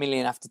 2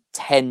 million after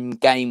 10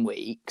 game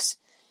weeks,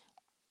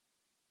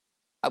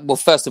 well,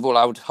 first of all,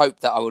 I would hope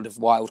that I would have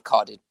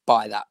wildcarded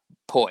by that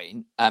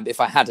point.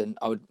 If I hadn't,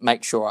 I would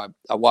make sure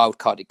I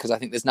wildcarded, because I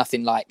think there's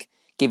nothing like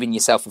giving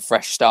yourself a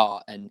fresh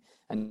start and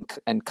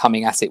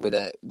coming at it with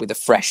a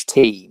fresh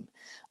team.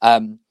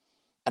 And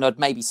I'd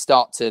maybe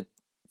start to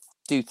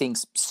do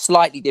things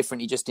slightly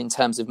differently, just in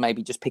terms of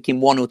maybe just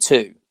picking 1 or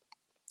 2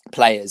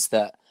 players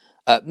that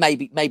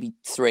maybe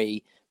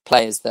 3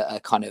 players that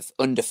are kind of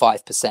under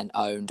 5%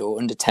 owned or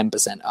under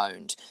 10%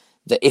 owned,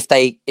 that if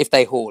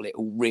they haul, it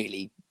will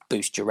really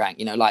boost your rank.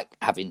 Like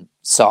having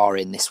Saar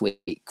in this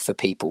week for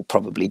people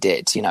probably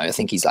did. I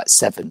think he's like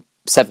 7%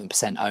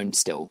 owned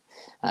still,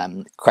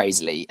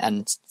 crazily.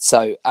 And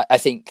so I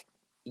think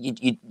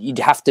you'd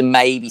have to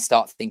maybe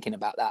start thinking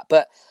about that.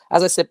 But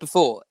as I said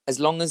before, as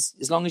long as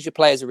your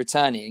players are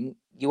returning,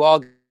 you are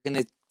going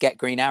to get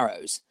green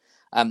arrows.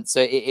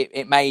 So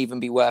it may even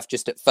be worth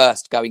just at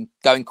first going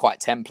quite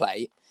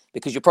template,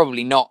 because you've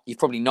probably not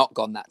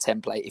gone that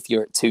template if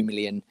you're at 2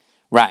 million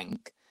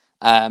rank,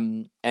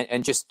 and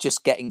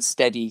just getting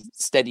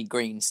steady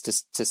greens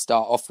to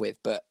start off with.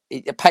 But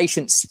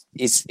patience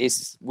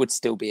would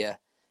still be a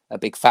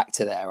big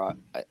factor there,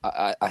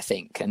 I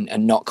think,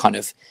 and not kind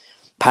of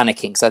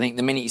panicking. So I think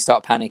the minute you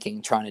start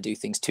panicking, trying to do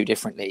things too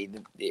differently,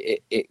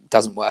 it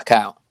doesn't work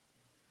out.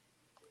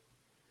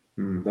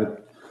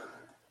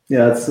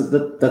 Yeah,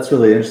 that's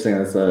really interesting.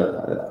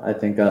 I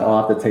think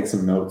I'll have to take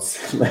some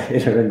notes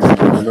later and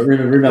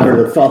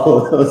remember to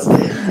follow those.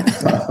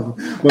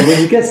 But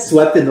when you get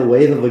swept in the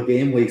wave of a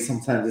game week,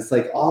 sometimes it's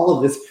like all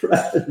of this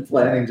prep and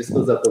planning just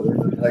goes out the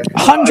window. Like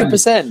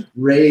 100%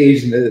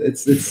 rage, and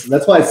it's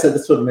that's why I said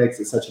this is what makes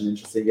it such an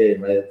interesting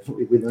game, right?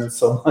 We learn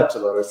so much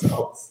about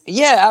ourselves.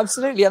 Yeah,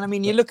 absolutely. And I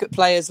mean, you look at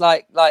players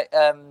like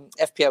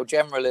FPL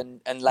General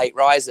and Late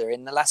Riser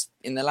in the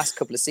last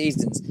couple of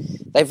seasons.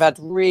 They've had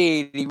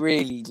really,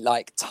 really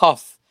like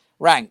tough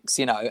ranks,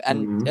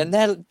 and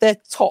they're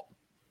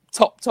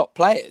top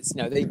players.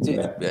 They do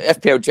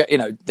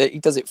FPL. He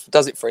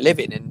does it for a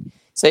living, and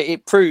so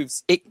it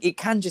proves it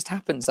can just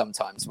happen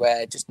sometimes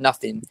where just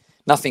nothing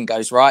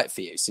goes right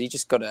for you. So you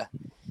just gotta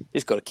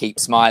just got to keep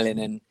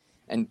smiling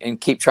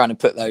and keep trying to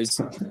put those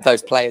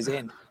players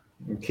in.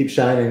 Keep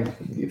shining,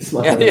 keep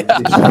smiling. Yeah.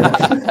 Keep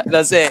shining.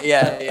 That's it.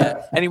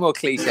 Yeah. Any more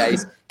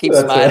cliches? Keep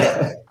That's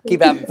smiling. right.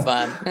 Keep having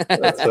fun.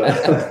 That's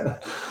right.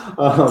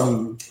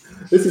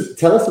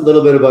 Tell us a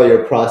little bit about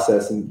your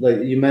process. And like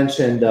you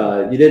mentioned,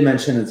 you did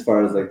mention as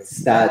far as like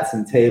stats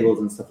and tables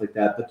and stuff like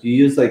that. But do you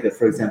use like,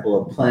 for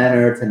example, a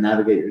planner to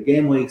navigate your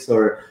game weeks,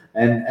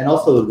 and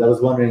also I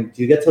was wondering,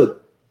 do you have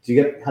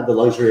the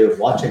luxury of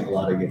watching a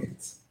lot of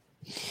games?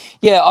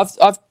 Yeah,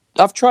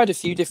 I've tried a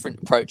few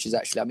different approaches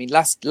actually. I mean,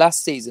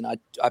 last season I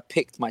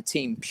picked my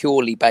team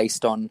purely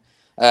based on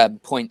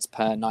points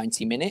per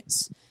 90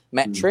 minutes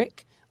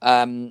metric,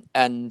 and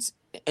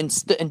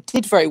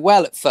did very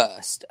well at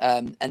first,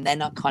 and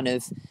then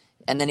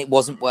it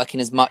wasn't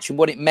working as much. And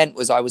what it meant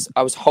was I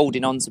was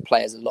holding on to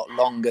players a lot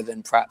longer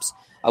than perhaps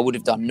I would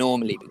have done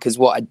normally, because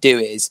what I'd do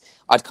is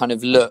I'd kind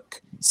of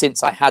look,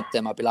 since I had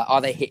them, I'd be like,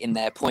 are they hitting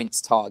their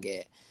points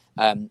target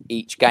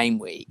each game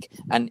week,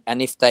 and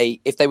if they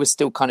were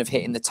still kind of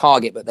hitting the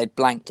target but they'd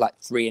blanked like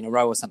 3 in a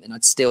row or something,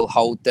 I'd still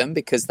hold them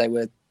because they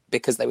were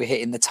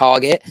hitting the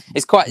target.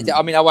 It's quite,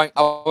 I mean, I won't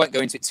go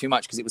into it too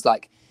much because it was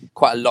like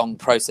quite a long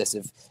process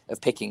of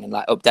picking and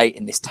like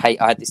updating this I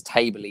had this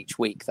table each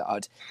week that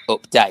I'd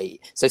update.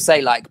 So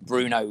say like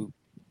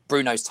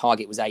Bruno's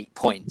target was 8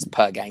 points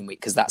per game week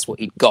because that's what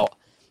he'd got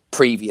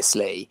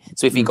previously.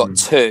 So if he got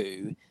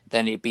 2,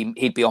 then he'd be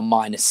on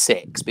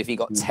 -6. But if he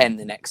got 10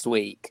 the next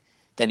week,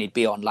 then he'd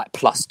be on like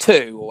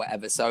 +2 or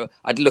whatever. So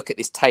I'd look at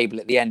this table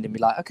at the end and be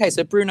like, okay,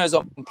 so Bruno's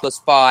on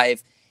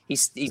 +5.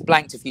 He's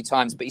blanked a few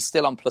times, but he's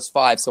still on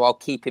 +5. So I'll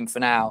keep him for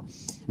now.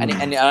 And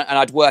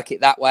I'd work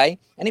it that way.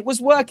 And it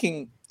was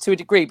working to a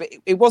degree, but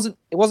it wasn't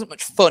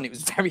much fun. It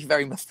was very,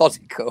 very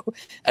methodical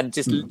and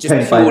just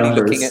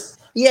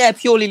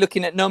purely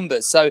looking at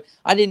numbers. So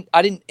I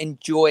didn't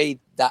enjoy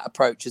that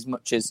approach as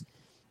much as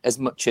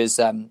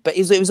but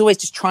it was always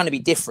just trying to be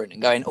different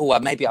and going, oh,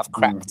 maybe I've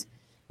cracked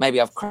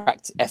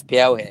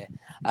FPL here.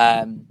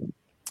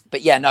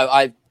 But yeah, no,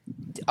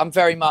 I'm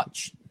very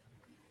much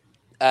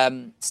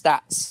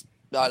stats.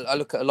 I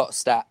look at a lot of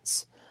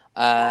stats,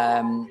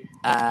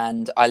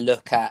 and I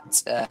look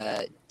at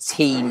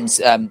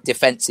teams'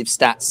 defensive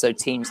stats, so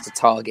teams to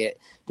target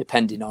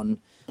depending on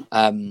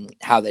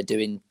how they're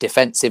doing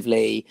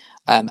defensively,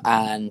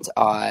 and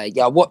I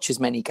watch as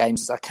many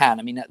games as I can.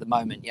 I mean, at the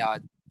moment,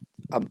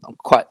 I'm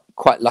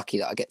quite lucky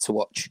that I get to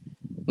watch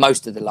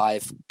most of the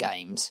live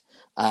games.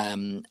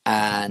 And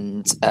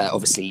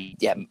obviously,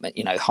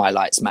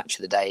 highlights, match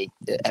of the day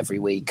every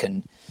week,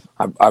 and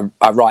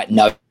I write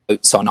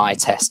notes on eye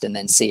test and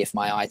then see if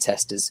my eye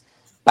test is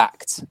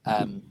backed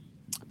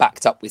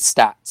up with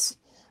stats.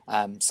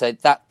 So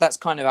that's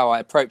kind of how I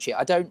approach it.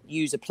 I don't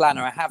use a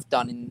planner. I have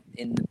done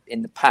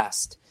in the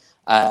past,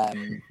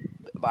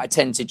 but I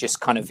tend to just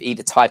kind of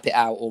either type it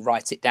out or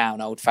write it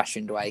down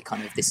old-fashioned way.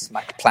 Kind of, this is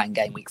my plan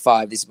game week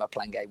 5. This is my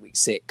plan game week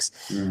 6.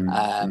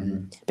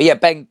 But yeah,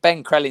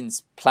 Ben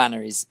Crellin's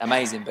planner is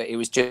amazing, but it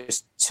was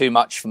just too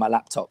much for my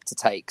laptop to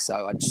take,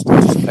 so I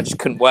just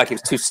couldn't work. It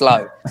was too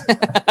slow.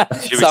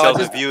 Should we tell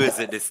the viewers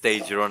at this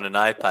stage you're on an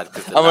iPad?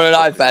 I'm on an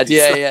iPad.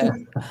 Yeah.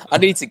 I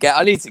need to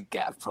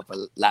get a proper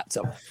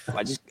laptop.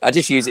 I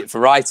just use it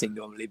for writing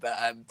normally, but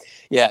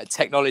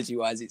technology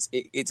wise,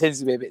 it tends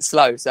to be a bit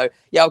slow. So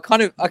yeah, I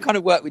kind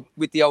of work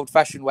with the old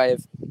fashioned way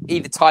of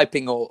either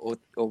typing or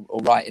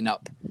writing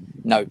up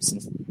notes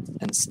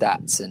and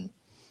stats. And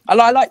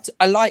I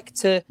like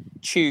to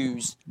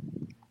choose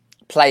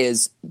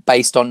players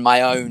based on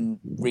my own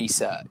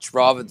research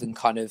rather than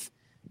kind of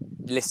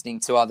listening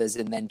to others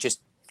and then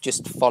just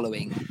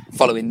following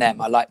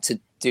them. I like to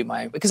do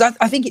my own, because I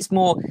think it's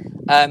more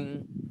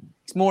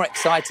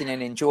exciting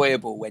and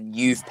enjoyable when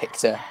you've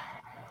picked a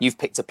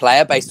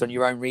player based on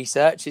your own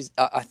research.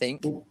 I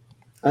think.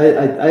 I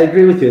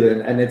agree with you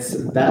then, and it's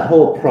that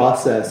whole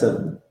process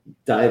of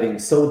diving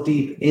so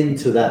deep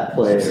into that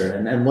player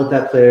and what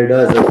that player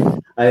does.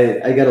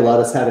 I get a lot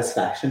of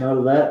satisfaction out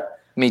of that.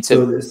 Me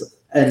too.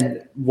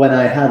 And when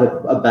I have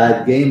a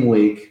bad game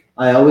week,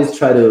 I always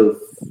try to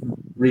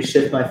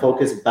reshift my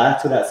focus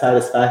back to that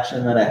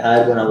satisfaction that I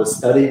had when I was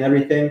studying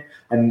everything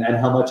and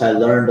how much I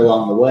learned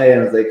along the way. And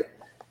I was like,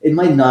 it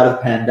might not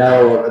have panned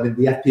out. I mean,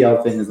 the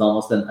FPL thing is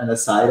almost an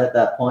aside at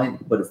that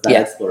point, but it's that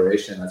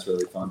exploration that's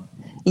really fun.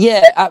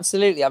 Yeah,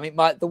 absolutely. I mean,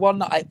 the one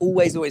that I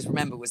always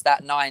remember was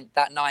that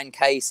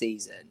 9K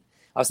season.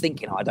 I was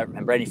thinking, I don't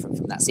remember anything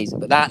from that season,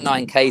 but that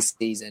 9K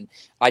season,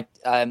 I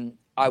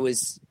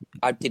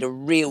did a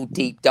real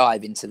deep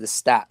dive into the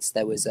stats.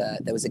 There was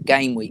a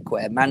game week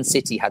where Man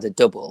City had a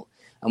double,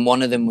 and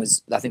one of them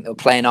was, I think they were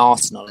playing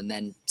Arsenal and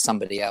then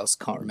somebody else,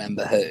 can't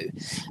remember who.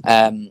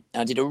 And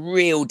I did a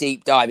real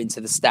deep dive into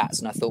the stats,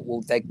 and I thought,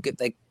 well, they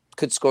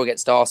could score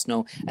against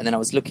Arsenal. And then I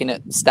was looking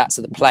at the stats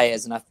of the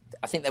players, and I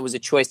think there was a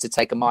choice to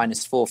take a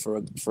 -4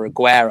 for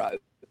Aguero,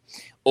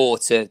 or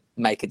to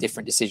make a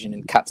different decision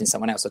and captain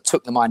someone else. I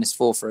took the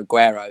 -4 for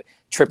Aguero,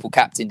 triple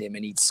captained him,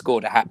 and he'd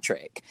scored a hat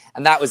trick.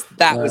 And that was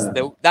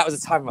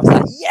the time I was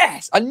like,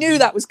 yes, I knew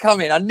that was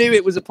coming. I knew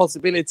it was a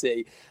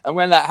possibility. And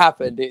when that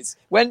happened, it's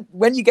when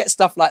you get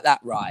stuff like that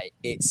right,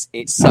 it's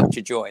such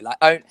a joy.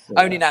 Like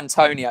owning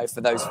Antonio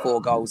for those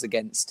 4 goals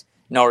against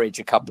Norwich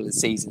a couple of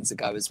seasons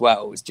ago as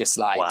well was just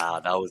like, wow,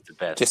 that was the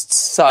best.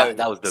 Just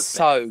that was the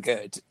so best.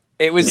 Good.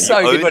 It was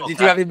so good. Did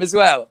you have him as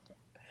well?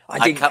 I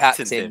didn't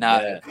captain him.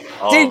 No.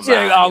 Yeah. Did you?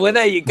 Man. Oh, well,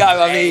 there you go.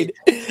 I mean,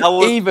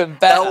 even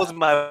better. That was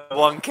my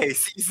 1K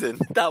season.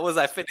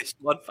 I finished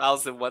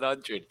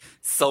 1,100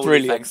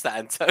 solely thanks to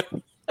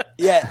Antonio.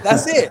 Yeah,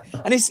 that's it.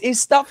 And it's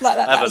stuff like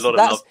that. I have a lot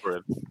of love for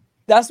him.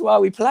 That's why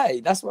we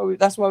play. That's why we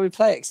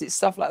play it. Because it's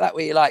stuff like that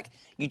where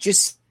you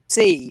just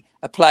see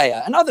a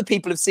player, and other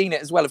people have seen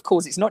it as well. Of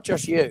course, it's not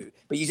just you,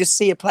 but you just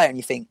see a player and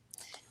you think,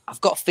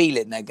 I've got a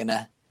feeling they're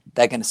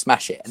gonna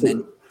smash it, and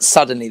then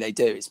suddenly they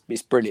do.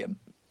 It's brilliant.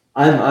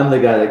 I'm the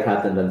guy that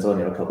captained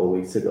Antonio a couple of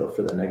weeks ago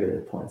for the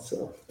negative points.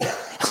 So.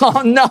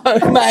 Oh no,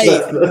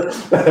 mate!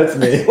 that's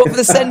me. What for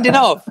the sending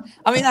off?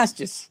 I mean, that's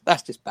just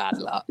bad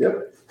luck.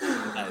 Yep.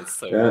 That is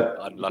so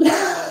unlucky.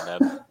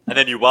 And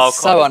then you wild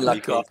card. So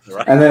unlucky. After,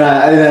 right? And then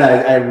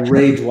I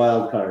rage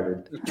wild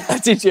carded.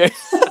 Did you?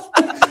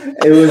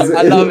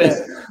 I love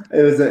it.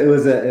 It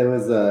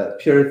was a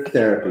pure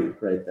therapy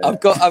right there.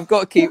 I've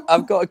got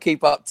to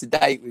keep up to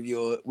date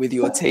with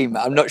your team.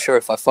 I'm not sure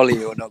if I follow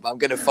you or not, but I'm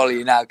going to follow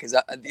you now because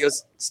your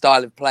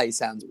style of play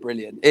sounds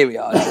brilliant. Here we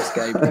are. I just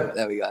gave you it.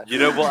 There we go. You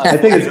know what? I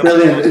think it's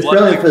brilliant. It's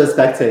brilliant for the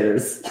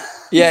spectators.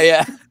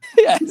 Yeah,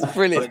 it's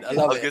brilliant. I love it.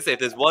 I was going to say, if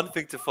there's one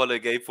thing to follow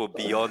Gabe for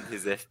beyond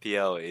his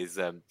FPL is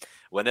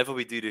whenever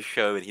we do the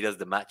show and he does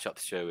the matchup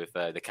show with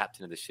the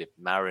captain of the ship,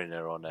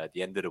 Mariner, on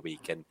the end of the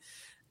week, and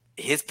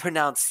his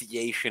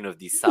pronunciation of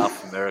these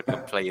South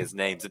American players'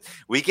 names.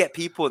 We get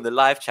people in the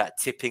live chat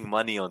tipping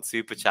money on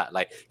Super Chat.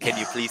 Like, can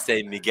you please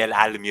say Miguel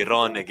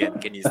Almiron again?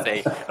 Can you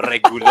say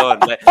Regulon?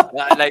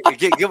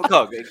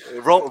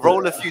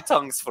 Roll a few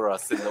tongues for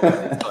us.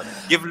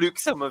 Give Luke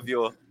some of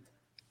your...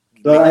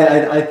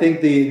 Well, I think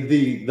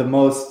the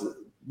most...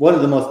 One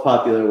of the most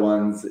popular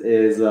ones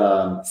is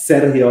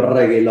Sergio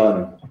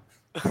Reguilon.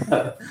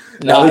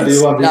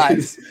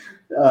 Nice.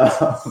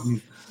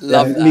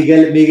 Love that.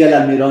 Miguel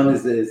Almiron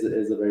is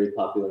a very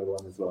popular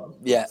one as well.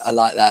 Yeah, I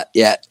like that.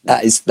 Yeah,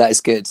 that is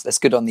good. That's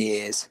good on the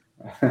ears.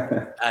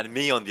 And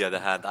me, on the other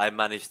hand, I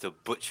managed to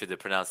butcher the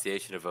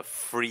pronunciation of a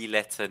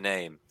 3-letter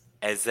name.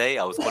 Eze,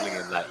 I was calling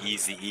him like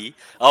Easy E.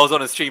 I was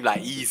on a stream like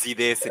Easy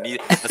this and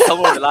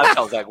someone in the live chat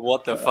was like,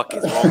 "What the fuck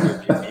is wrong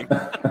with you?"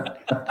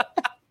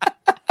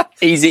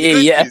 Easy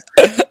E, yeah.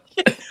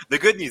 The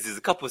good news is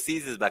a couple of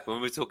seasons back when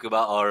we were talking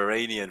about our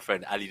Iranian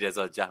friend Ali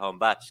Reza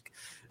Jahanbakhsh,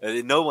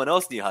 no one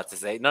else knew how to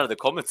say it. None of the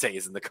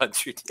commentators in the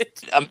country did.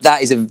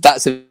 That's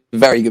a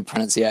very good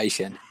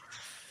pronunciation.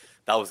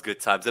 That was good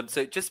times.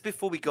 So just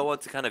before we go on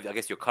to kind of, I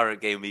guess, your current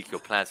game week,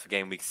 your plans for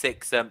game week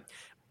 6,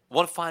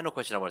 one final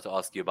question I wanted to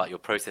ask you about your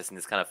process in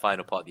this kind of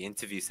final part of the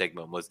interview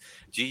segment was,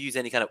 do you use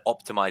any kind of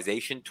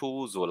optimization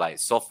tools or like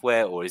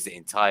software, or is it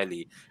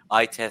entirely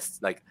eye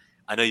test? Like,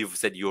 I know you've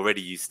said you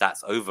already use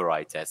stats over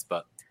eye test,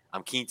 but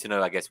I'm keen to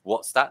know, I guess,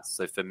 what stats.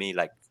 So for me,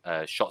 like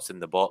shots in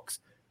the box,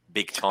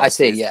 big chances. I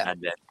see, yeah.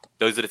 And then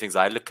those are the things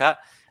I look at.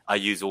 I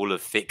use all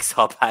of Fix,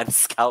 Hub, and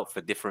Scout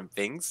for different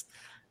things.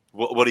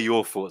 What are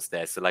your thoughts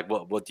there? So, like,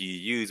 what do you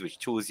use? Which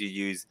tools do you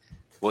use?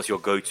 What's your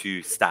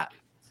go-to stat?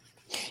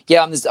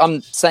 Yeah,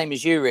 I'm same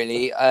as you,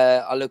 really.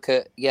 I look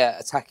at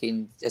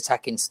attacking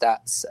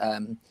stats.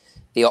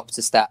 The Opta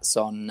stats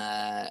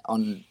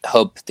on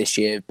Hub this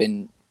year have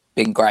been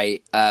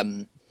great.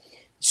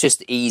 It's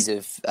just ease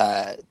of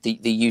the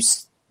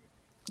use.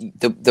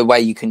 The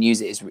way you can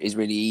use it is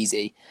really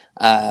easy.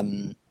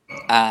 And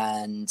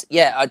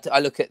I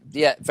look at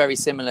very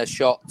similar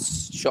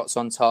shots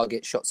on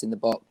target, shots in the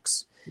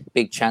box,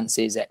 big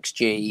chances,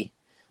 XG,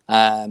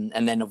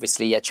 and then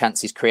obviously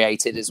chances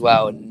created as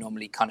well. And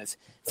normally, kind of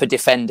for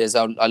defenders,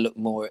 I look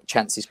more at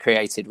chances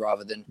created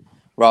rather than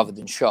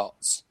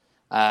shots.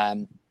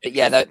 But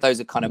yeah, those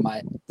are kind of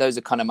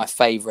my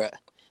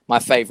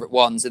favorite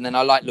ones. And then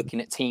I like looking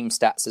at team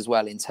stats as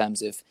well in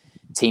terms of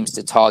teams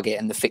to target,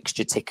 and the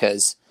fixture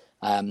tickers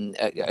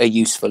are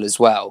useful as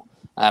well.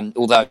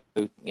 Although,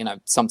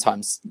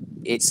 sometimes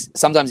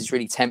it's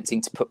really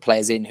tempting to put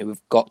players in who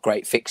have got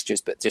great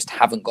fixtures but just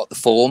haven't got the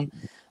form,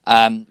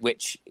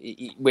 which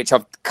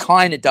I've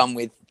kind of done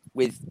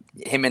with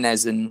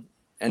Jimenez and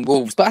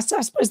Wolves. But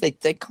I suppose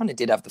they kind of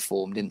did have the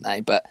form, didn't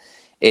they? But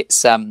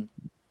it's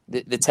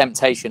the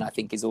temptation, I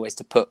think, is always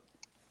to put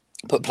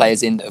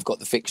players in that have got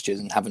the fixtures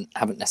and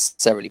haven't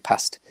necessarily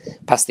passed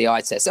the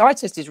eye test. The eye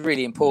test is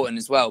really important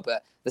as well,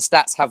 but the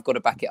stats have got to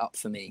back it up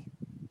for me,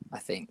 I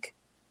think.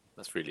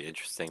 That's really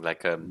interesting.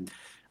 Like,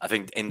 I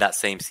think in that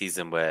same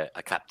season where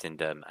I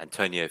captained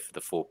Antonio for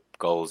the 4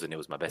 goals, and it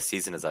was my best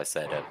season, as I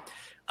said,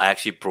 I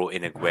actually brought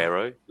in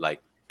Aguero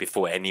like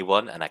before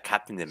anyone, and I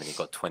captained him, and he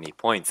got 20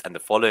 points. And the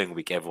following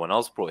week, everyone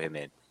else brought him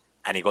in,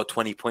 and he got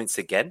 20 points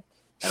again.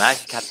 and I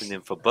actually captained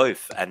him for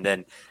both. And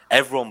then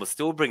everyone was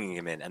still bringing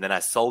him in, and then I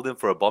sold him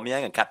for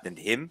Aubameyang and captained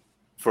him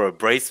for a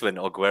brace when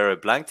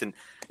Aguero blanked, and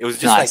it was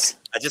just Nice.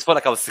 I just felt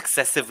like I was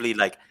successively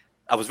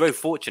I was very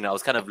fortunate. I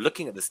was kind of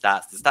looking at the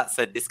stats. The stats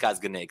said this guy's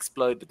going to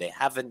explode, but they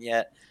haven't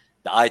yet.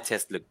 The eye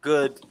test looked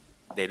good.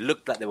 They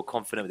looked like they were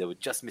confident. They were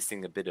just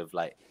missing a bit of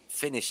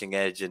finishing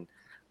edge, and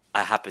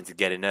I happened to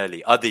get in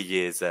early. Other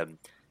years,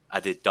 I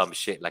did dumb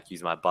shit like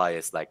use my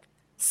bias, like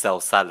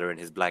sell Salah in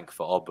his blank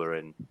for Oba,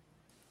 and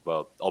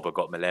well, Oba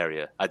got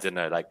malaria. I don't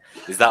know.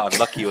 Is that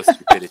unlucky or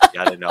stupidity?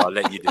 I don't know. I'll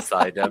let you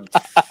decide.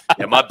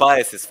 Yeah, my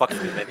bias is fucking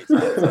me many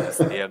times.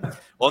 Honestly.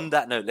 On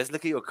that note, let's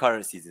look at your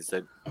current season.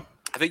 So,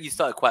 I think you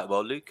started quite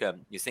well, Luke.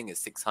 You're saying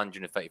it's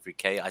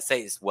 633k. I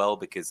say it's well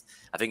because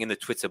I think in the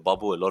Twitter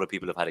bubble, a lot of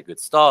people have had a good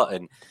start,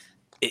 and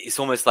it's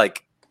almost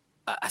like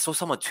I saw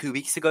someone 2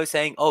 weeks ago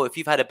saying, "Oh, if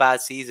you've had a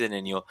bad season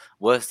and you're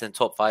worse than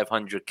top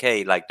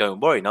 500k, don't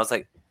worry." And I was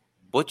like,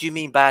 "What do you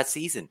mean bad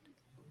season?"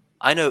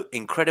 I know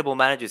incredible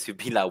managers who've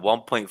been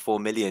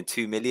 1.4 million,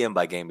 2 million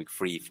by game week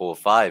 3, 4,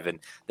 5, and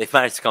they've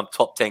managed to come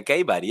top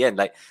 10k by the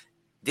end.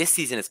 This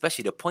season,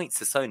 especially, the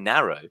points are so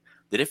narrow.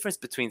 The difference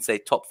between, say,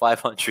 top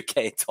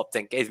 500k and top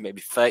 10k is maybe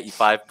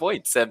 35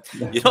 points.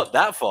 You're not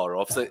that far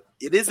off. So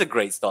it is a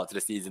great start to the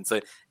season. So,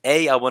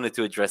 I wanted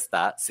to address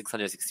that.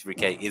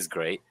 663k is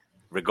great,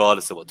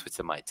 regardless of what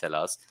Twitter might tell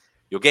us.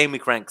 Your game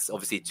week ranks,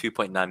 obviously,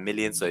 2.9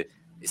 million. So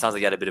it sounds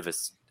like you had a bit of a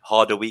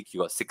harder week.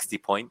 You got 60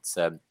 points.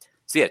 So,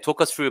 yeah,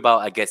 talk us through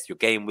about, I guess, your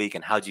game week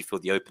and how do you feel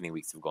the opening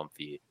weeks have gone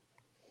for you?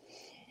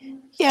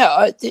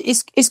 Yeah,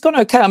 it's gone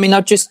okay. I mean,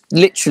 I've just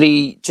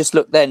literally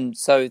looked then.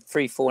 So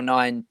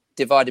 349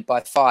 divided by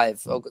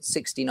 5, I've got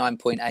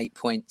 69.8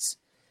 points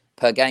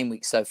per game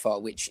week so far,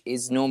 which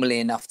is normally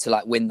enough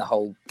to win the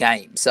whole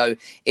game. So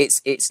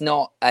it's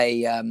not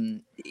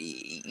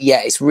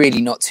it's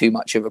really not too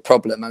much of a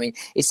problem. I mean,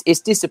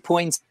 it's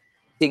disappointing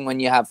when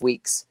you have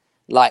weeks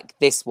like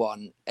this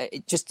one.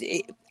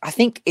 I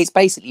think it's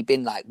basically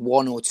been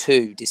one or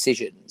two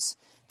decisions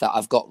that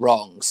I've got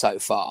wrong so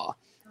far.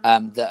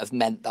 That have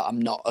meant that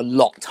I'm not a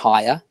lot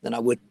higher than I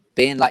would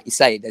be. And like you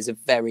say, there's a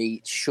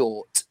very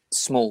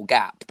small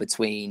gap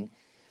between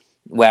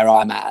where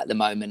I'm at the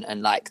moment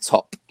and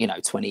top,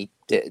 20,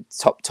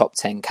 top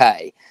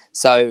 10k.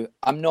 So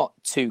I'm not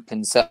too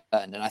concerned.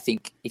 And I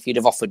think if you'd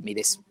have offered me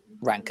this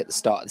rank at the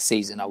start of the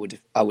season, I would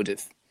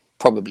have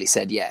probably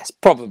said yes.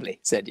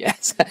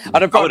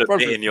 I'd have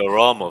bit in your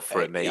arm off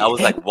for it, mate. I was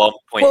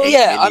 1.8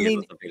 million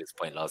or something at this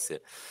point last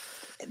year.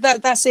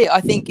 That's it.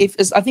 I think if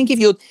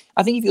you're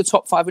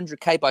top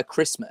 500k by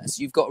Christmas,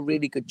 you've got a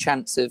really good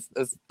chance of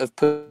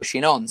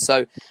pushing on.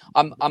 So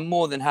I'm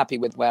more than happy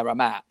with where I'm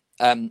at.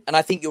 And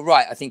I think you're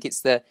right. I think it's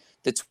the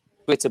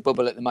Twitter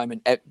bubble at the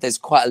moment. There's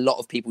quite a lot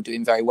of people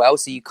doing very well.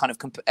 So you kind of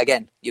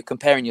you're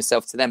comparing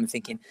yourself to them and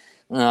thinking,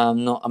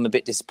 I'm a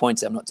bit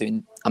disappointed. I'm not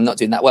doing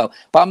that well.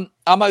 But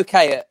I'm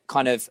okay at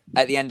kind of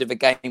at the end of a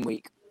game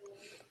week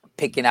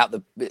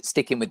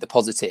sticking with the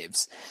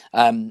positives.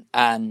 And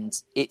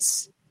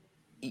it's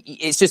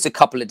just a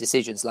couple of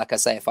decisions. Like I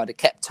say, if I'd have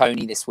kept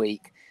Tony this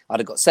week, I'd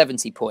have got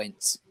 70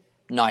 points.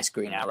 Nice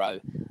green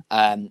arrow.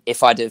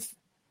 If I'd have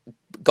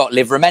got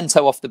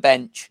Livramento off the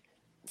bench,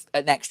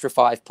 an extra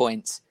 5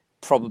 points,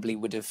 probably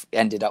would have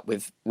ended up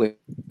with a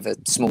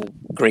small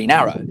green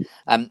arrow.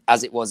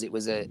 As it was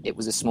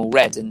a small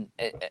red, and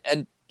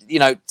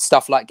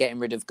stuff like getting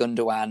rid of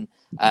Gundogan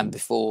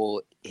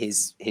before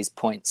his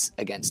points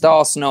against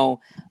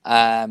Arsenal,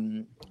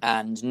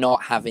 and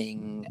not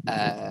having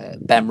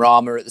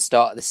Benrahma at the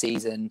start of the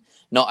season,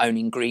 not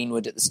owning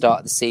Greenwood at the start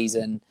of the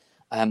season.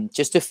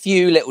 Just a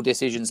few little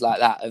decisions like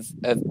that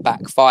have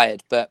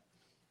backfired, but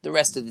the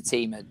rest of the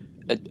team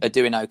are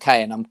doing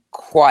okay, and I'm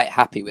quite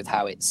happy with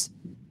how it's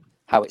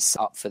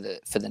up for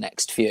the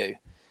next few.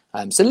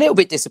 So a little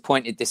bit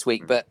disappointed this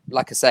week, but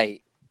like I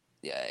say,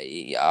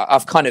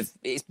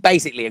 it's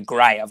basically a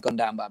grey. I've gone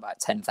down by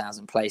about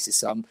 10,000 places,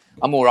 so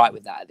I'm all right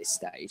with that at this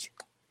stage.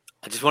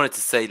 I just wanted to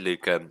say,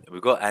 Luke,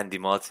 we've got Andy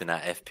Martin, our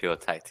FPL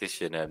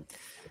tactician.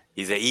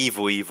 He's an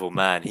evil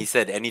man. He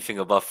said anything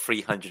above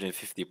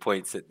 350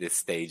 points at this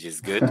stage is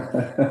good. For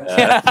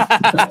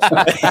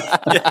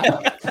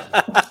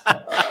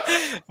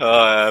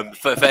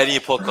any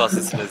podcast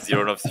listeners,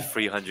 you're on obviously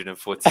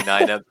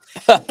 349.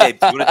 Gabe,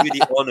 do you want to do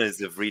the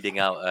honours of reading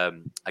out,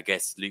 I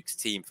guess, Luke's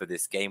team for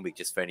this game week,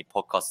 just for any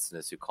podcast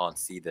listeners who can't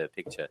see the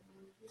picture?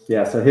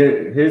 Yeah, so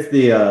here's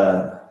the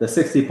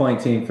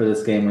 60-point team for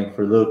this game week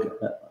for Luke.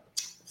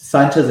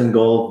 Sanchez in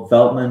goal,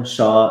 Veltman,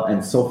 Shaw,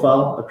 and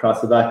Sofal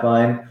across the back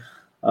line.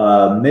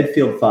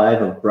 Midfield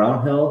 5 of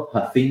Brownhill,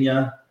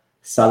 Rafinha,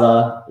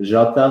 Salah,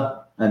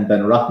 Jota, and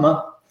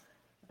Benrahma.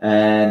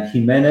 And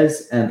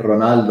Jimenez and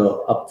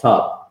Ronaldo up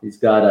top. He's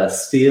got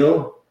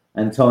Steele,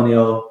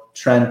 Antonio,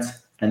 Trent,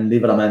 and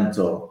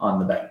Livramento on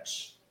the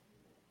bench.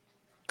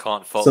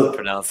 Can't fault the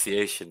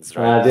pronunciations,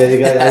 right? There you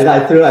go.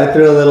 I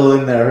threw a little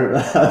in there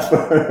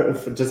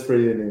just for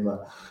you,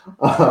 Nima.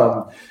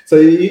 So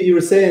you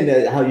were saying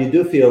that how you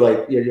do feel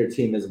like your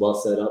team is well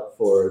set up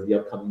for the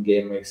upcoming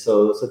game week.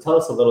 So tell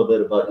us a little bit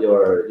about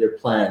your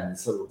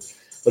plans. So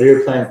What are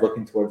your plans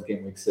looking towards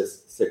game week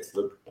 6,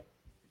 Luke?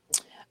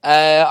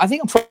 I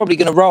think I'm probably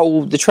going to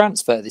roll the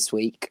transfer this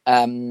week.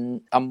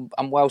 I'm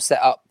well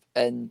set up,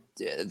 and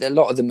a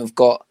lot of them have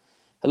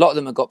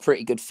got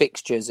pretty good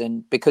fixtures.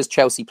 And because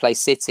Chelsea play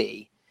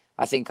City,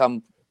 I think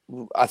I'm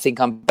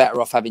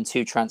better off having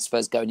 2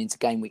 transfers going into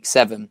game week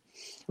 7.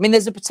 I mean,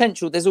 there's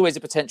always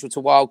a potential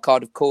to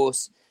wildcard, of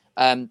course.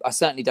 I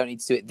certainly don't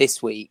need to do it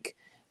this week.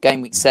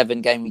 Game week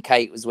 7, game week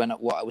 8 was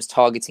what I was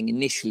targeting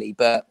initially,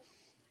 but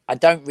I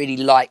don't really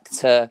like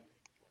to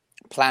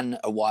plan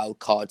a wild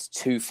card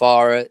too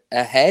far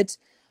ahead,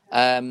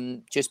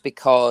 just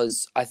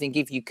because I think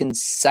if you can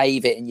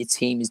save it and your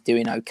team is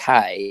doing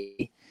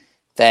okay,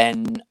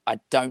 then I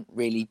don't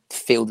really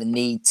feel the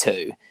need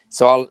to.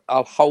 So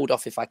I'll hold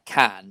off if I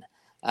can,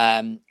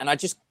 and I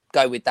just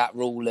go with that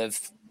rule of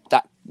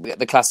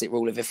the classic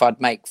rule of if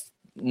I'd make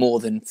more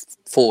than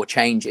 4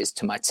 changes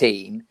to my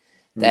team,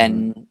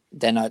 then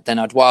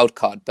I'd wild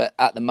card. But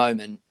at the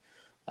moment,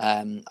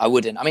 I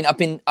wouldn't. I mean,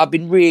 I've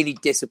been really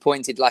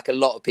disappointed, like a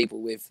lot of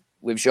people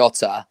with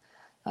Jota.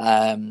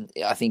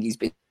 I think he's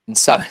been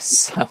so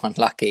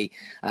unlucky,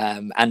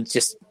 and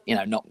just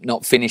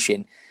not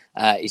finishing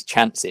his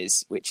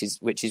chances, which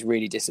is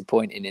really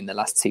disappointing in the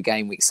last 2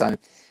 game weeks. So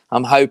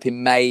I'm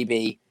hoping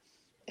maybe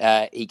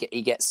he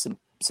gets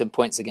some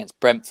points against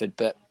Brentford,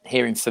 but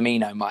hearing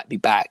Firmino might be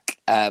back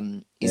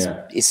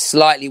is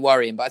slightly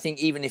worrying. But I think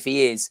even if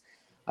he is,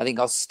 I think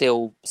I'll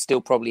still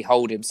probably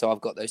hold him. So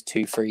I've got those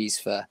 2 frees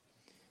for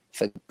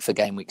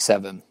game week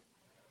 7.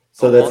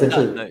 So that's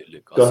interesting. That note,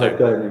 Luke, go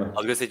ahead, I was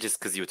going to say, just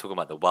because you were talking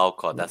about the wild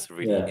card, that's a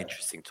really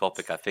interesting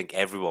topic. I think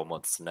everyone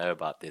wants to know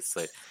about this.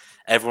 So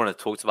everyone had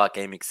talked about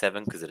game week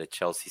 7 because of the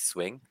Chelsea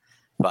swing.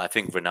 But I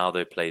think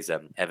Ronaldo plays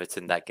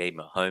Everton that game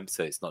at home,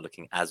 so it's not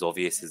looking as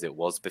obvious as it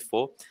was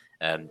before.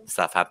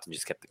 Southampton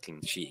just kept the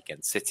clean sheet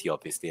against City,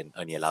 obviously, and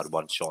only allowed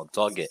 1 shot on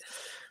target.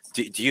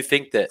 Do you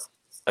think that,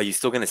 are you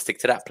still going to stick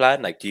to that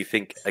plan? Like, do you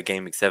think a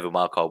game week 7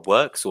 wildcard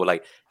works? Or,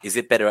 like, is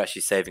it better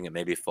actually saving it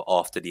maybe for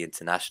after the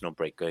international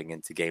break going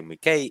into game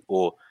week 8?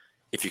 Or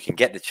if you can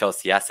get the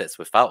Chelsea assets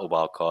without a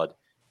wildcard,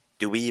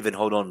 do we even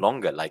hold on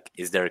longer? Like,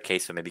 is there a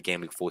case for maybe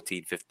game week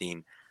 14,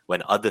 15,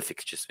 when other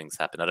fixture swings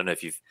happen? I don't know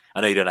if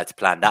I know you don't like to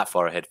plan that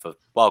far ahead for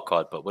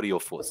wildcard, but what are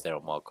your thoughts there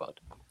on wildcard?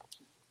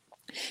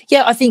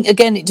 Yeah, I think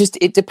again,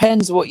 it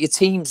depends what your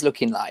team's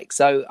looking like.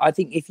 So I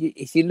think if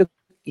you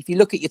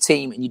look at your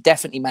team and you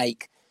definitely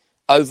make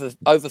over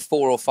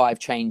 4 or 5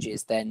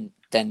 changes, then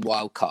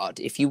wild card.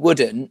 If you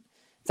wouldn't,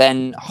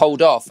 then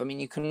hold off. I mean,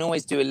 you can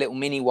always do a little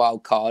mini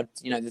wild card.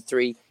 The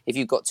 3. If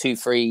you've got 2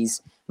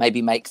 frees,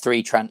 maybe make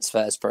 3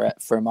 transfers for a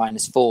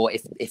 -4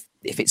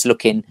 if it's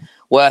looking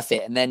worth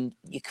it, and then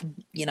you can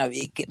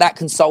that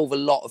can solve a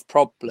lot of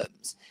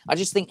problems. I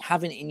just think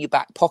having it in your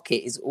back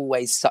pocket is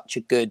always such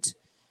a good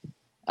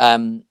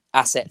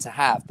asset to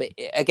have. But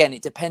again,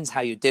 it depends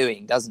how you're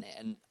doing, doesn't it?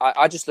 And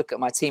I just look at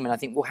my team and I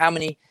think, well, how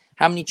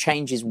many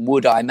changes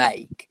would I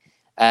make?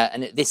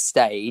 And at this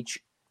stage,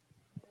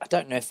 I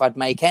don't know if I'd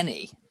make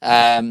any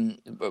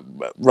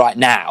right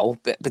now,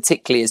 but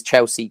particularly as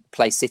Chelsea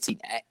play City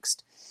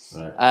next.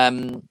 Right.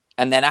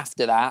 And then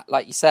after that,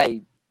 like you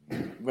say,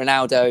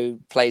 Ronaldo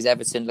plays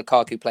Everton,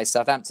 Lukaku plays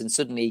Southampton.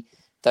 Suddenly,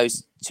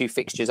 those 2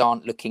 fixtures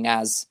aren't looking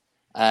as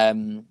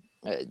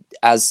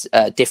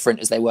different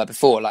as they were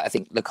before. Like, I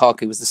think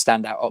Lukaku was the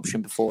standout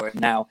option before, and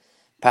now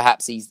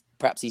perhaps he's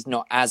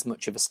not as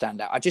much of a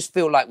standout. I just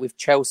feel like with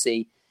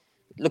Chelsea,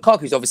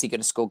 Lukaku's obviously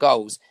going to score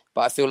goals,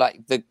 but I feel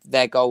like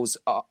their goals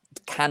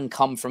can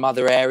come from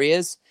other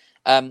areas,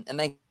 and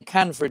they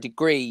can to a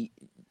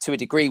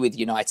degree with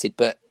United.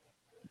 But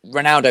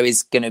Ronaldo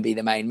is going to be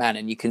the main man,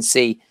 and you can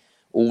see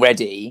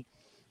already,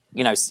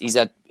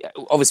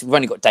 obviously we've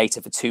only got data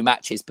for 2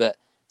 matches, but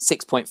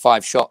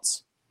 6.5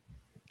 shots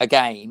a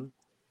game.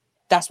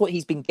 That's what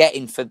he's been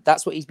getting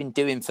that's what he's been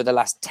doing for the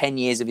last 10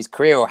 years of his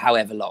career, or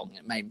however long.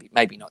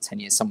 Maybe not 10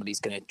 years.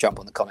 Somebody's going to jump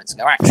on the comments and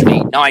go,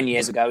 actually 9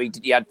 years ago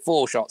he had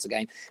 4 shots a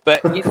game.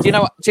 But do you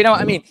know what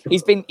I mean?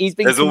 He's been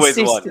There's always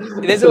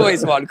one. There's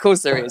always one. Of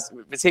course there is,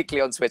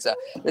 particularly on Twitter.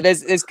 But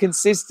there's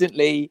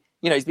consistently,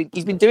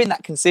 he's been doing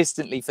that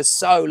consistently for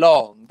so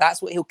long.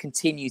 That's what he'll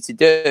continue to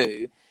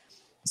do.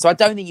 So I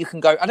don't think you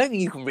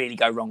can really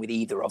go wrong with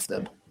either of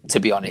them, to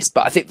be honest.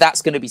 But I think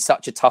that's going to be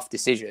such a tough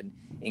decision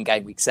in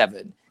game week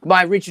 7.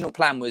 My original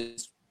plan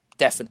was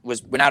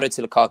Ronaldo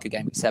to Lukaku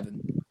game week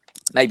 7,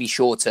 maybe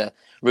Shaw to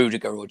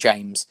Rudiger or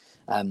James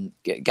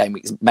game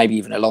week, maybe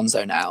even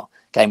Alonso now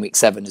game week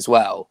 7 as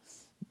well.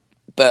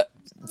 But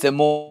the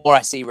more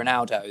I see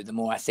Ronaldo, the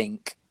more I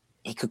think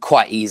he could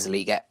quite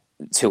easily get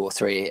 2 or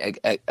 3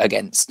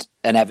 against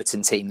an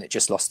Everton team that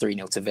just lost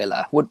 3-0 to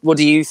Villa. What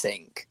do you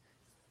think?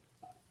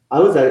 I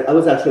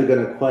was actually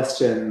going to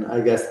question,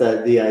 I guess,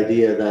 that the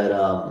idea that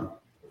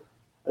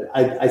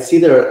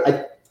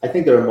I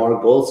think there are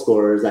more goal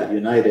scorers at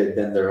United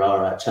than there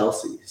are at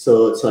Chelsea.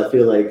 So I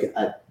feel like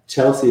at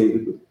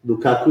Chelsea,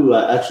 Lukaku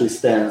actually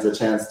stands a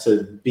chance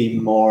to be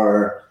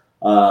more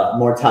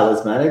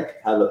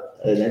talismanic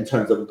in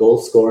terms of goal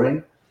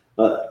scoring.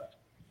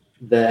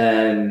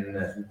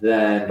 than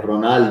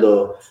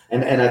Ronaldo,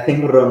 and I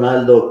think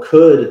Ronaldo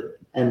could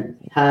and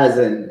has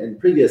in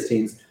previous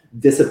teams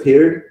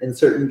disappeared in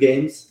certain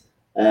games,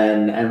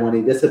 and when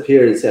he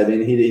disappears, I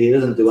mean he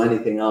doesn't do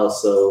anything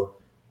else. So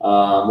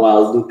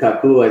while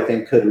Lukaku, I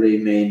think, could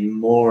remain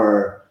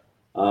more,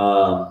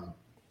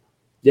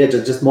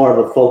 just more of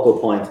a focal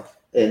point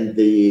in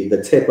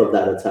the tip of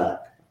that attack.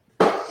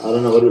 I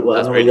don't know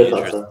That's what really your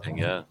thoughts are. interesting.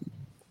 Yeah.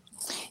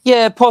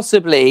 Yeah,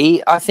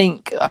 possibly. I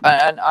think,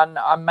 and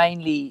I'm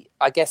mainly,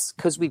 I guess,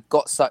 because we've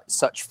got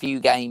such few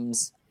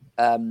games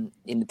in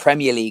the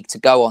Premier League to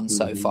go on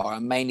so far.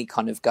 I'm mainly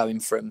kind of going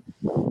from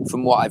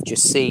what I've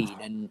just seen,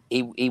 and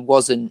he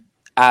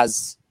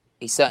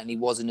certainly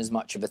wasn't as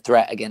much of a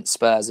threat against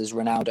Spurs as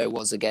Ronaldo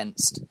was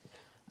against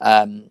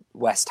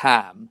West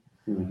Ham,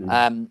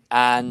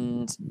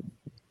 and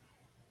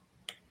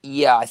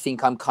yeah, I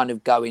think I'm kind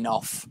of going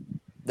off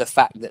the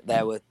fact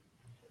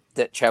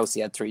that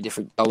Chelsea had 3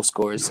 different goal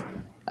scorers.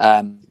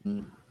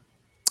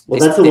 Well,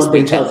 that's the one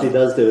thing Chelsea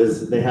does do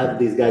is they have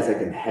these guys that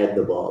can head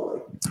the ball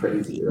like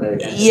crazy, right?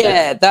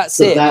 Yeah, that's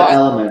it. That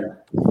element.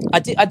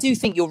 I do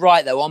think you're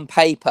right, though. On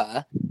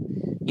paper,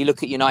 you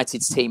look at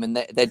United's team, and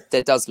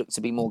there does look to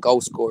be more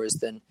goal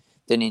scorers than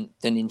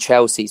in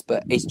Chelsea's.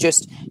 But it's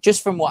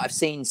just from what I've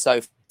seen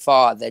so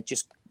far,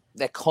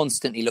 they're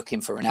constantly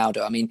looking for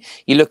Ronaldo. I mean,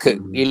 you look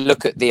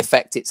at the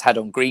effect it's had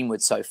on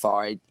Greenwood so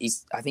far.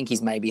 I think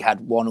he's maybe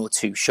had 1 or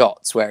 2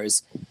 shots,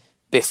 whereas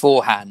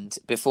before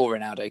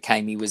Ronaldo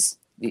came, he was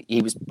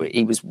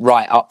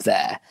right up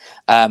there.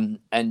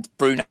 And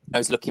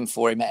Bruno's looking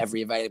for him at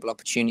every available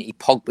opportunity.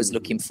 Pogba's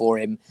looking for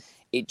him.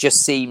 It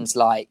just seems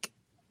like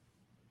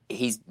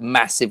he's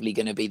massively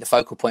going to be the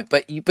focal point.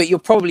 But you're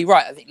probably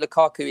right. I think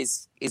Lukaku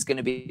is going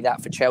to be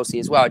that for Chelsea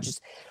as well. I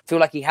just feel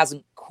like he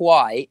hasn't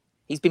quite.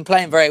 He's been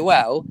playing very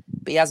well,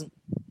 but he hasn't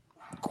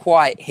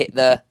quite hit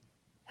the.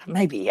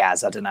 Maybe he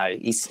has. I don't know.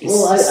 He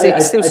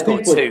still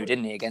scored 2,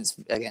 didn't he, against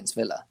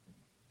Villa?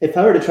 If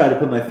I were to try to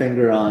put my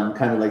finger on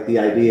kind of like the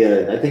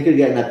idea, I think you're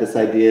getting at this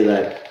idea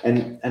that,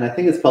 and I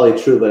think it's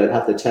probably true, but I'd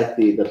have to check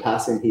the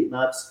passing heat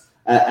maps.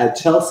 At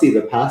Chelsea,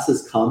 the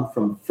passes come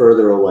from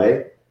further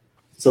away,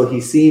 so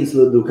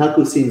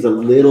Lukaku seems a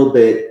little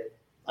bit,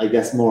 I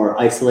guess, more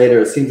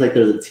isolated. It seems like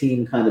there's a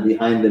team kind of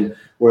behind him.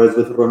 Whereas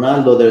with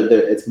Ronaldo,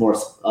 it's more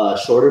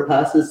shorter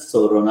passes,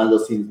 so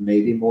Ronaldo seems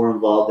maybe more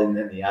involved in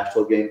the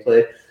actual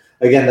gameplay.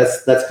 Again,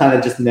 that's kind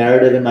of just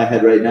narrative in my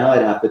head right now.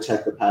 I'd have to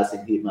check the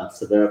passing heat maps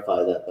to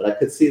verify that, but I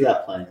could see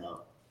that playing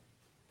out.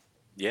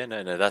 Yeah,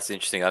 no, that's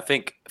interesting. I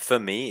think for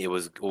me, it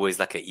was always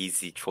like an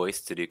easy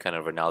choice to do kind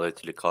of Ronaldo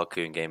to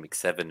Lukaku in Game Week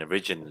 7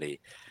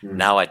 originally.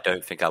 Now I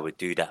don't think I would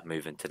do that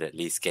move until at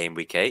least Game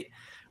Week 8.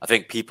 I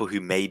think people who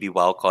may be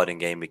wildcard in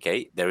Game Week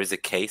 8, there is a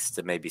case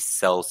to maybe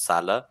sell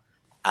Salah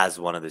as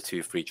one of the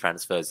 2 free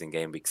transfers in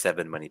Game Week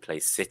 7 when he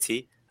plays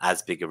City,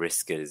 as big a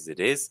risk as it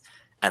is,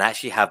 and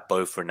actually have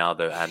both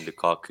Ronaldo and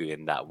Lukaku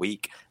in that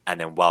week, and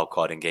then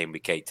wildcard in Game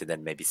Week 8 to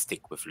then maybe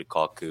stick with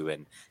Lukaku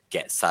and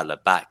get Salah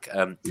back.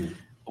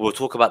 We'll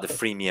talk about the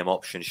freemium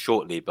option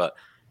shortly, but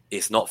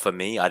it's not for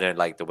me. I don't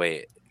like the way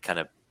it kind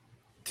of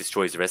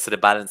destroys the rest of the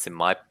balance in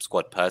my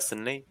squad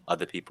personally.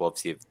 Other people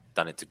obviously have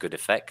done it to good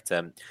effect.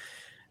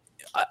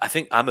 I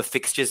think I'm a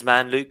fixtures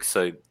man, Luke.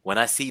 So when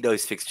I see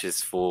those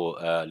fixtures for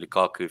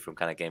Lukaku from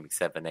kind of Game Week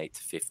 7, 8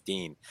 to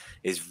 15,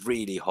 it's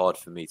really hard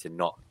for me to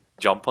not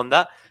jump on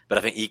that. But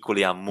I think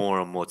equally, I'm more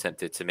and more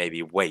tempted to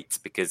maybe wait,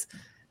 because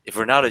if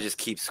Ronaldo just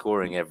keeps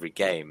scoring every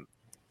game,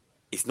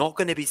 it's not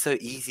going to be so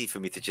easy for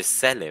me to just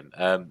sell him.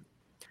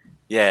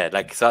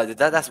 So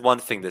that's one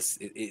thing that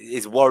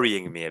is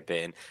worrying me a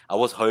bit. And I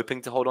was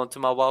hoping to hold on to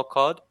my wild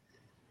card.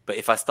 But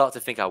if I start to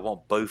think I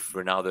want both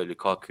Ronaldo,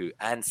 Lukaku,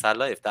 and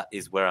Salah, if that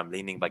is where I'm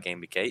leaning by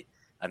Game Week 8,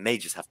 I may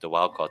just have to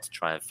wildcard to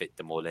try and fit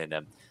them all in.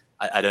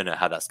 I don't know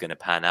how that's going to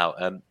pan out.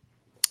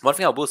 One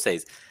thing I will say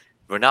is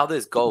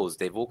Ronaldo's goals,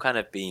 they've all kind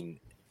of been,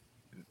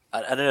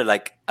 I don't know,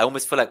 like I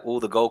almost feel like all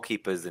the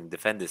goalkeepers and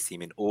defenders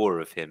seem in awe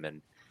of him,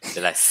 and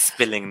they're like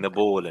spilling the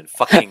ball and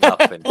fucking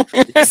up. And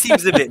it just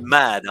seems a bit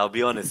mad, I'll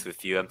be honest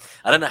with you.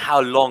 I don't know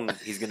how long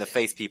he's going to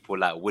face people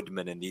like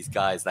Woodman and these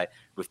guys like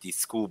with these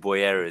schoolboy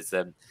errors.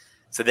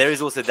 So there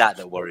is also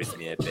that worries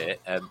me a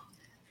bit.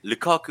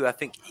 Lukaku, I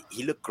think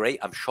he looked great.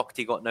 I'm shocked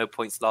he got no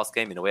points last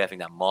game. In a way, I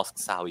think that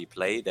masks how he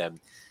played.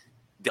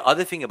 The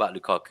other thing about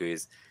Lukaku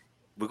is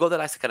we've got the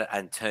likes of kind of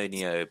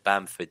Antonio,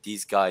 Bamford,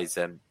 these guys,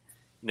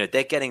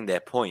 they're getting their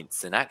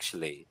points. And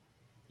actually,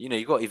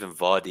 you've got even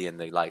Vardy and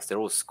the likes, they're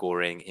all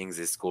scoring. Ings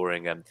is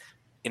scoring.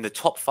 In the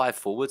top 5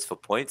 forwards for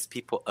points,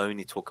 people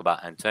only talk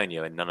about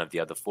Antonio and none of the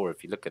other 4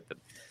 if you look at them.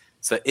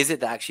 So is it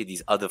that actually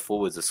these other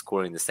forwards are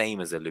scoring the same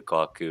as a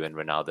Lukaku and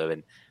Ronaldo?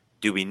 And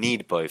do we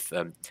need both?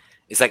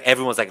 It's like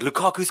everyone's like,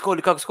 Lukaku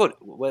scored.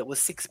 Well, it was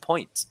 6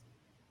 points.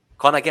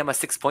 Can't I get my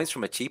 6 points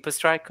from a cheaper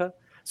striker?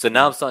 So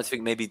now I'm starting to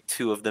think maybe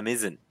 2 of them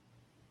isn't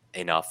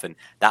enough. And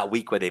that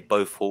week where they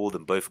both hauled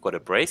and both got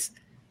a brace,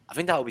 I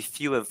think that will be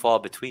few and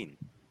far between.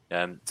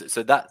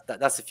 So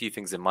that's a few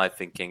things in my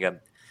thinking.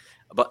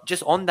 But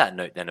just on that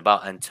note then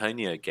about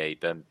Antonio,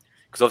 Gabe,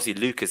 because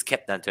obviously Luke has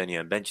kept Antonio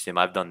and benched him.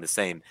 I've done the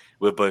same.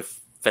 We're both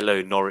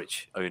fellow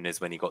Norwich owners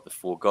when he got the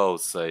 4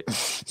 goals, so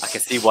I can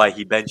see why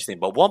he benched him.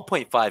 But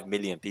 1.5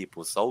 million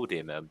people sold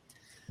him.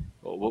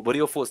 What are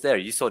your thoughts there?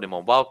 You sold him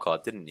on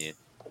Wildcard, didn't you?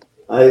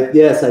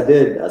 Yes, I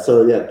did.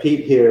 So yeah,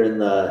 Pete here in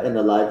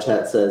the live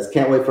chat says,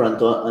 "Can't wait for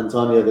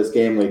Antonio this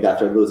game week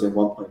after losing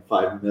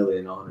 1.5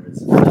 million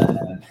owners."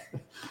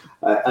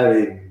 I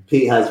mean,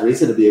 Pete has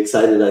reason to be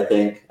excited, I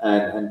think,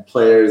 and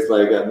players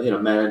like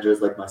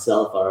managers like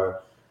myself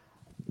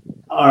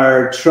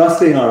are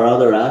trusting our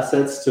other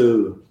assets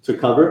to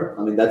cover.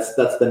 I mean, that's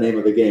the name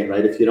of the game,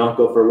 right? If you don't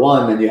go for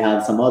one and you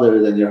have some other,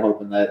 then you're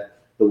hoping that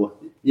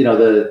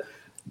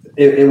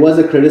it was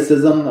a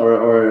criticism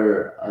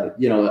or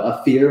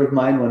a fear of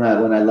mine when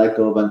I let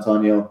go of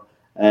Antonio,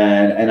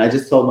 and I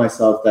just told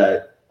myself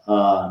that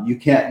you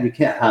can't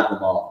have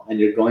them all, and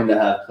you're going to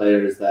have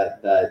players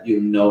that are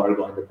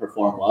going to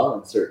perform well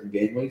in certain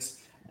game weeks,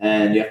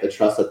 and you have to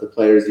trust that the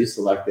players you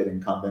selected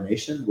in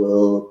combination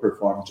will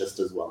perform just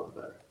as well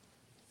or better.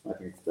 I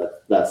think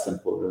that's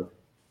simple,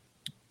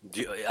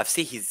 really. I've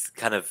seen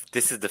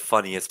this is the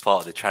funniest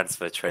part of the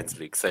transfer trends,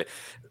 Luke. So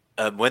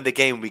when the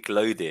game week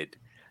loaded,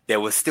 there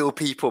were still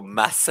people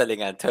mass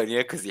selling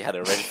Antonio because he had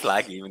a red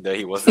flag, even though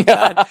he wasn't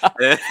banned.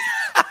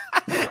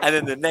 And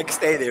then the next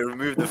day they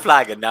removed the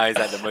flag, and now he's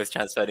like the most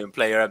transferred in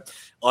player.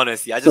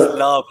 Honestly, I just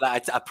love. I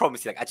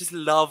promise you, I just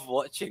love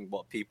watching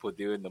what people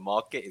do in the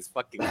market. It's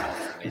fucking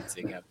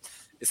fascinating.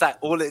 It's like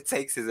all it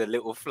takes is a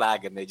little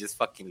flag, and they just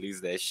fucking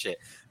lose their shit.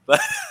 But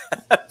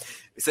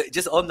so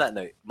just on that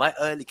note, my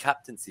early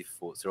captaincy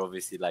thoughts are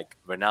obviously like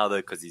Ronaldo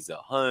because he's at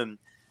home.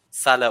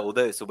 Salah,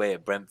 although it's away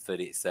at Brentford,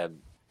 it's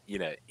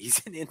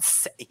he's in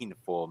insane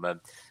form.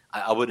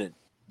 I wouldn't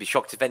be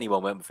shocked if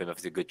anyone went with him if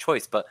it's a good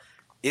choice. But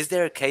is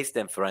there a case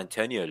then for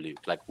Antonio,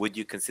 Luke? Like, would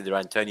you consider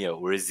Antonio,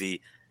 or is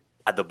he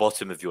at the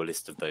bottom of your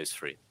list of those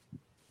 3?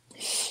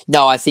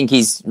 No, I think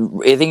he's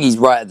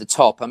right at the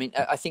top. I mean,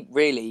 I think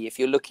really, if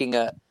you're looking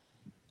at,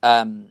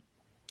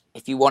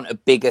 if you want a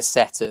bigger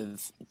set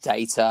of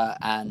data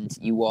and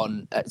you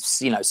want,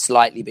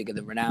 slightly bigger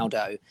than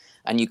Ronaldo,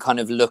 and you kind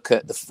of look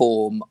at the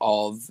form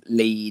of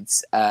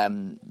Leeds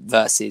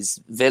versus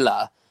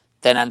Villa,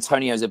 then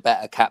Antonio's a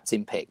better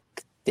captain pick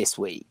this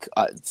week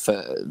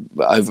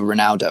over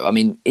Ronaldo. I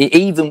mean,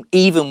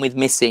 even with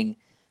missing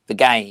the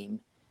game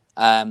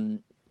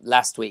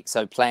last week,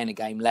 so playing a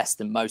game less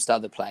than most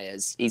other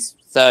players, he's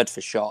third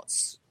for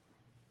shots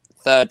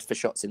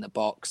in the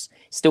box,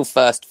 still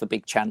first for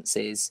big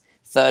chances,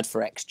 third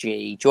for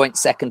XG, joint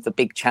second for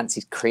big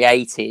chances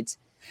created,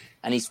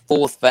 and he's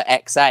fourth for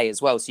XA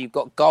as well. So you've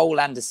got goal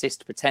and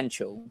assist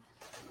potential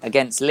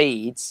against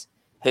Leeds,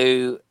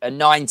 who are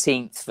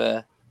 19th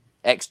for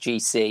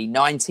XGC,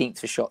 19th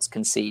for shots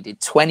conceded,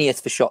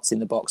 20th for shots in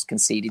the box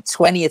conceded,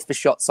 20th for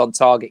shots on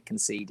target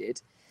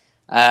conceded,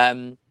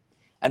 and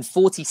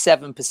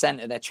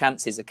 47% of their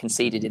chances are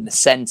conceded in the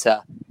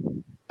centre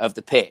of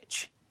the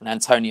pitch, and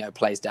Antonio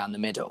plays down the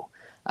middle.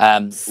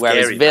 Whereas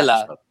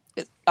Villa,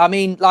 I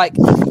mean, like,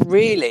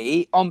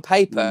 really, on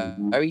paper,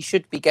 he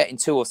should be getting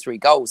 2 or 3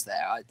 goals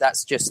there.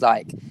 That's just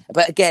like,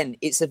 but again,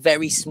 it's a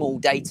very small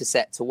data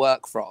set to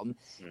work from.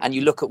 And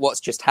you look at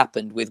what's just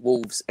happened with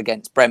Wolves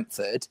against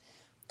Brentford.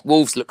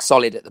 Wolves look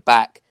solid at the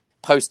back,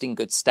 posting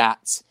good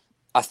stats.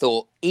 I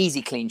thought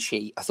easy clean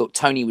sheet. I thought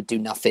Tony would do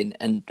nothing,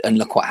 and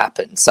look what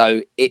happened.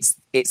 So it's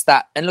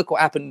that, and look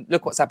what happened.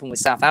 Look what's happened with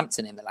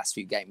Southampton in the last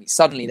few games.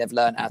 Suddenly they've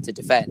learned how to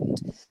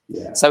defend.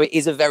 Yeah. So it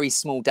is a very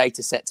small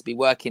data set to be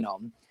working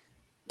on.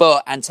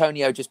 But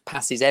Antonio just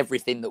passes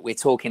everything that we're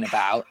talking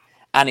about,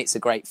 and it's a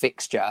great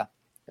fixture.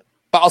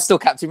 But I'll still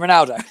captain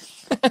Ronaldo.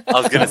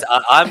 I was going to say,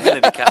 I'm going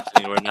to be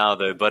captaining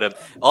Ronaldo, but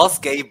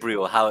ask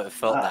Gabriel how it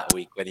felt that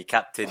week when he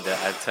captained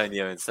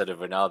Antonio instead of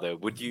Ronaldo.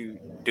 Would you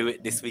do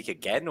it this week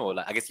again? Or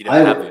I guess you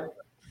don't have him.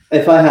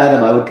 If I had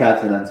him, I would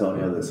captain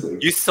Antonio this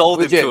week. You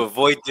sold him to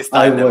avoid this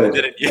time,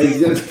 didn't you?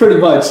 It's pretty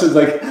much. It's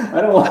like,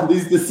 I don't want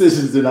these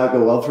decisions to not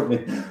go well for me.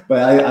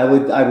 But I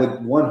would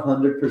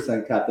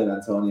 100% captain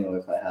Antonio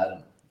if I had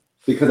him.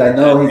 Because I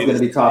know he's going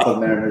to be top of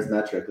Mariner's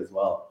metric as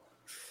well.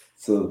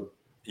 So...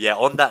 Yeah,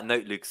 on that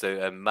note, Luke,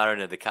 so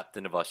Mariner, the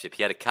captain of our ship,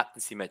 he had a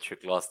captaincy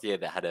metric last year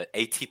that had an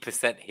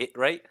 80% hit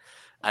rate.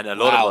 And a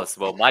lot of us,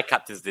 my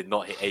captains did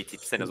not hit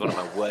 80%. It was one of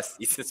my worst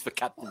seasons for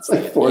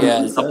captaincy.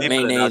 Yeah, some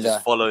people are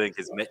just following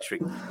his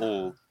metric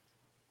all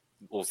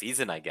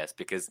season, I guess,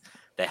 because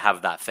they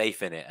have that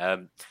faith in it.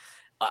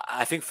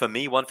 I think for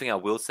me, one thing I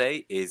will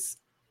say is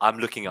I'm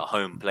looking at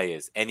home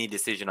players. Any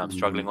decision I'm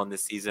struggling on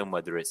this season,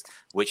 whether it's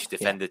which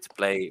defender to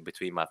play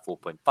between my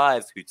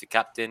 4.5s, who to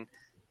captain,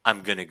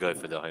 I'm going to go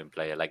for the home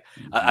player. Like,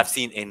 I've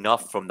seen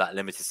enough from that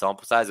limited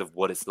sample size of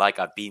what it's like.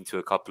 I've been to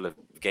a couple of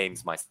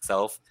games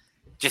myself.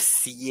 Just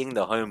seeing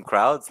the home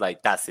crowds,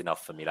 like, that's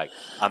enough for me. Like,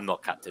 I'm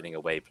not captaining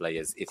away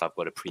players if I've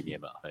got a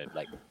premium at home.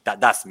 Like,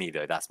 that's me,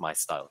 though. That's my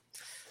style.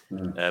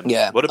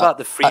 What about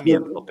the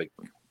freemium topic?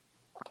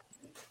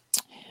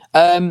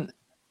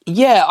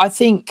 Yeah, I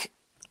think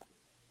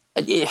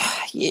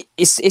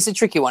it's a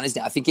tricky one,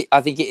 isn't it? I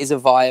think it is a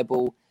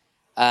viable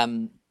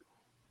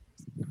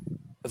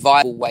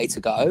viable way to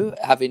go,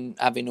 having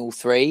all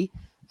three.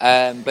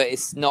 But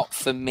it's not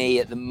for me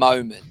at the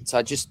moment.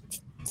 I just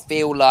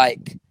feel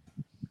like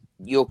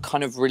you're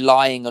kind of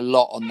relying a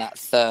lot on that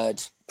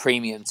third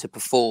premium to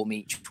perform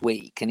each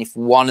week. And if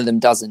one of them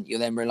doesn't, you're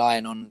then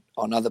relying on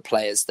other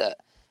players that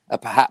are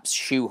perhaps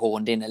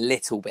shoehorned in a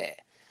little bit.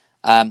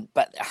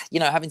 But,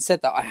 having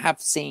said that, I have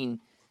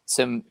seen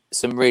some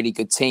really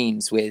good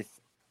teams with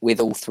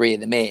all three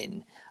of them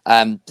in.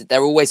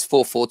 They're always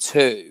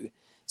 4-4-2.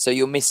 So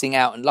you're missing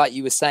out. And like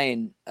you were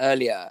saying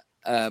earlier,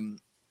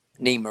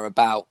 Nima,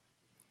 about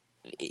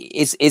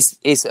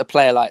is a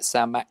player like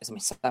Sam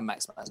Maximan. Sam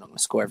Maximan's not going to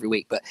score every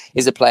week, but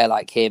is a player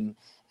like him,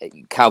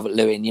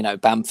 Calvert-Lewin,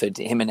 Bamford,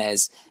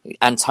 Jimenez,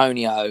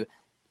 Antonio,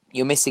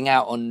 you're missing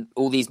out on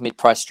all these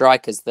mid-price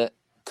strikers that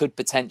could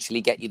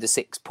potentially get you the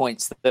 6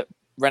 points that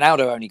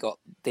Ronaldo only got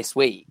this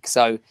week.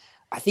 So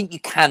I think you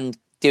can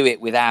do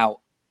it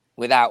without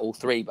all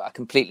three, but I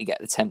completely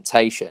get the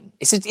temptation.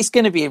 It's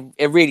going to be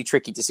a really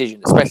tricky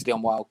decision, especially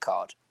on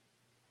wildcard.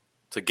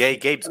 So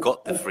Gabe's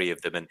got the three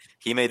of them, and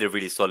he made a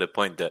really solid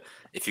point that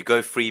if you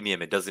go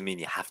freemium, it doesn't mean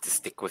you have to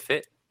stick with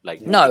it. It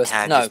can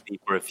just be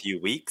for a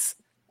few weeks.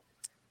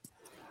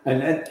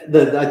 And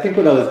I think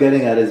what I was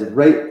getting at is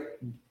right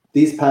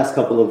these past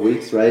couple of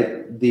weeks, right?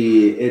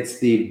 It's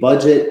the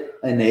budget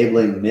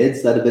enabling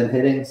mids that have been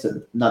hitting.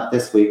 So not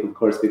this week, of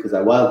course, because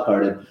I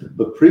wildcarded,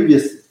 but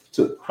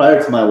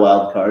prior to my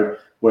wildcard,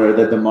 where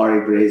the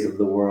Damari Grays of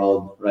the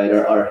world, right,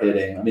 are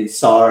hitting. I mean,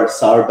 Sar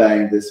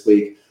banged this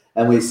week.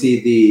 And we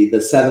see the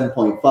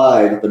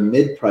 7.5, the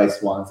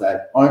mid-price ones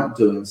that aren't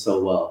doing so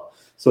well.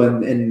 So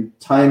in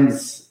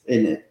times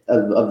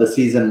of the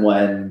season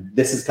when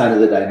this is kind of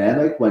the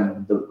dynamic,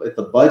 if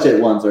the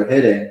budget ones are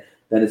hitting,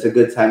 then it's a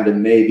good time to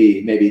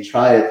maybe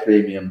try a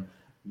premium.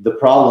 The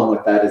problem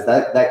with that is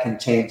that can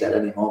change at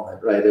any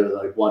moment, right? It was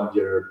like one of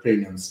your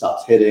premiums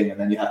stops hitting, and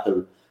then you have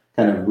to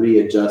kind of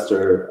readjust,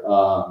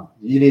 or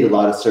you need a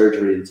lot of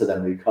surgery to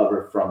then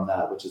recover from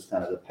that, which is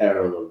kind of the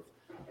peril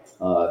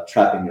of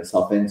trapping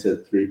yourself into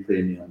three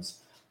premiums.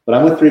 But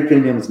I'm with three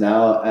premiums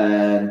now,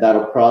 and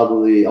I'll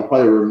probably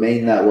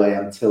remain that way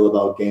until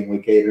about game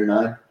week 8 or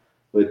 9,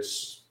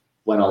 which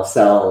when I'll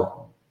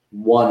sell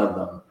one of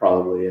them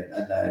probably,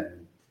 and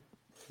then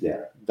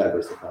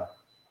diversify.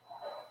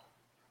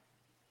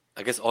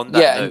 I guess on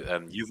that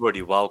note, you've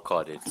already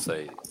wildcarded,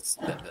 so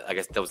I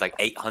guess there was like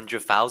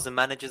 800,000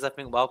 managers I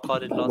think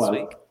wildcarded last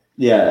week.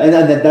 Yeah, and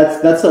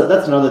that's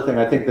another thing.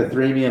 I think the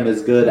threemium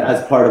is good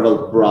as part of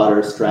a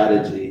broader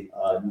strategy.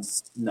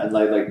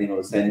 Like Nino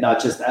was saying,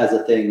 not just as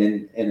a thing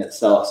in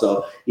itself.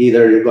 So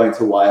either you're going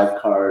to wild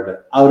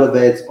card out of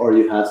it, or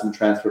you have some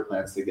transfer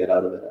plans to get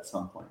out of it at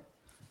some point.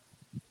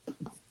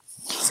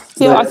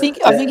 Yeah, I think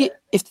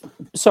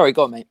sorry,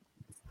 go on, mate.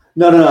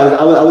 No.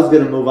 I was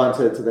going to move on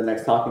to the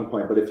next talking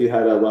point, but if you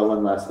had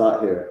one last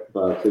thought here,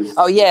 but please.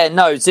 Oh yeah,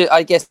 no. So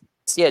I guess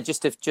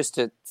just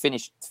to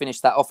finish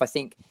that off, I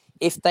think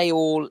if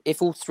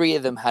all three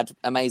of them had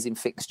amazing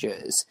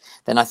fixtures,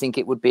 then I think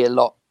it would be a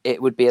lot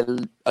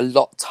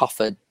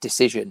tougher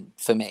decision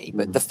for me.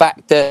 But the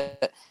fact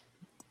that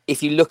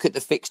if you look at the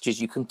fixtures,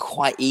 you can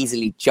quite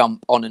easily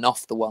jump on and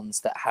off the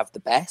ones that have the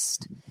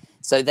best.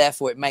 So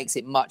therefore, it makes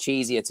it much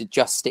easier to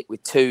just stick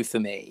with two for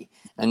me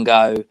and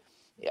go.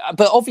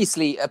 But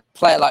obviously, a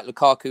player like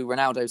Lukaku,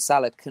 Ronaldo,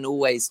 Salah can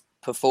always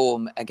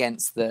perform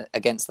against the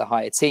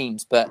higher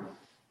teams, but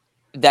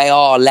they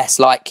are less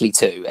likely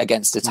to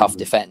against a tough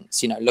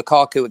defence.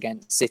 Lukaku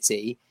against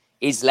City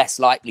is less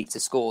likely to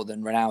score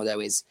than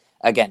Ronaldo is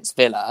against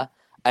Villa.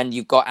 And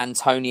you've got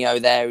Antonio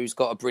there who's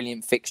got a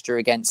brilliant fixture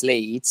against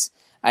Leeds.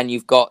 And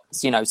you've got,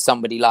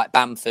 somebody like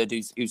Bamford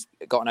who's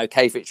got an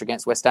okay fixture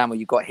against West Ham, or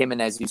you've got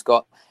Jimenez who's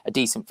got a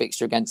decent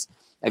fixture against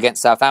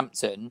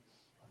Southampton.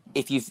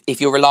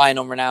 If you're relying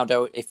on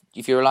Ronaldo,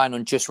 if you're relying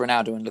on just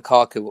Ronaldo and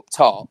Lukaku up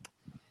top,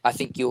 I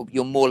think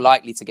you're more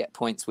likely to get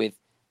points with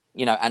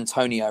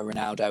Antonio,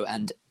 Ronaldo,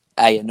 and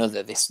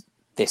another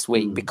this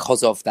week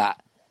because of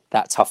that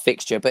tough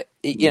fixture. But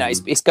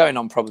it's going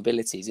on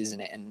probabilities,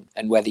 isn't it?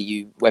 And whether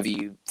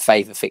you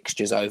favour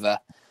fixtures over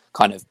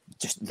kind of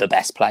just the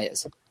best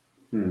players.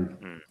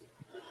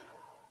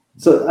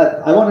 So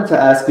I wanted to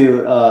ask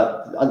you.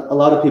 A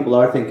lot of people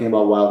are thinking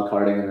about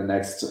wildcarding in the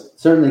next.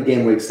 Certainly,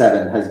 game week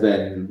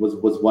 7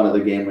 was one of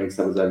the game weeks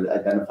that was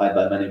identified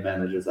by many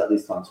managers, at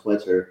least on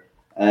Twitter.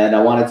 And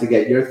I wanted to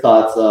get your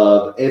thoughts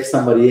of if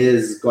somebody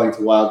is going to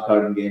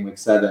wildcard in game week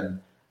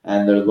 7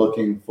 and they're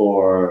looking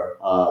for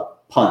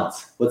punt.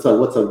 What's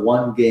a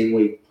 1 game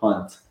week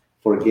punt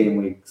for game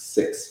week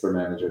 6 for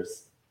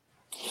managers?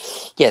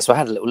 Yeah, so I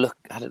had a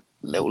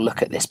little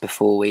look at this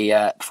before we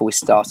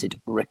started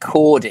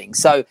recording.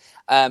 So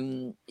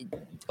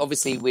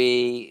obviously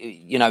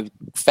we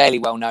fairly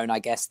well known, I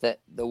guess, that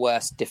the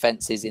worst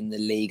defences in the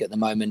league at the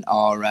moment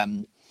are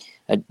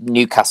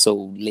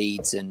Newcastle,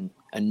 Leeds, and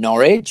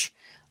Norwich.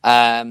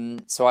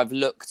 So I've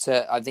looked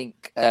at, I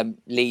think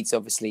Leeds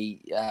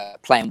obviously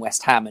playing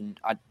West Ham, and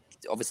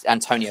obviously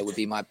Antonio would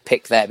be my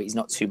pick there, but he's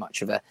not too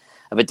much of a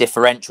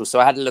differential. So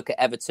I had a look at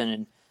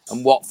Everton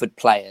and Watford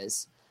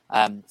players.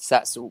 So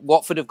that's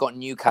Watford have got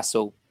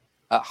Newcastle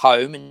at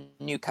home, and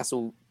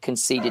Newcastle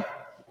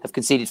have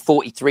conceded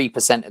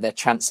 43% of their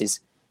chances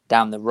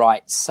down the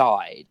right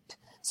side.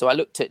 So I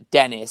looked at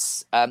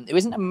Dennis. It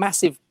wasn't a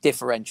massive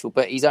differential,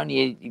 but he's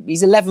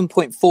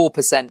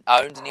 11.4%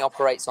 owned, and he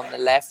operates on the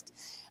left.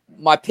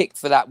 My pick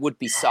for that would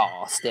be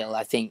Sarr. Still,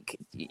 I think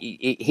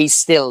he's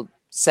still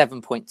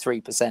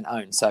 7.3%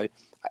 owned. So,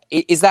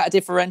 is that a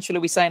differential? Are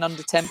we saying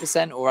under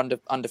 10% or under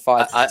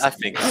 5%? I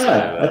think so.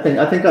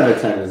 Yeah, I think under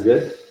 10 is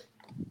good.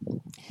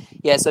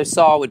 Yeah, so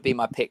Sarr would be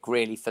my pick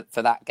really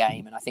for that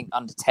game, and I think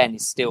under 10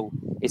 is still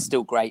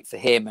great for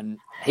him, and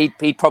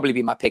he'd probably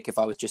be my pick if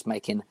I was just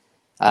making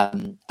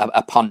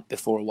a punt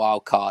before a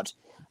wild card.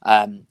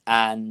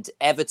 And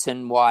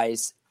Everton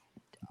wise,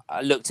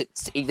 I looked at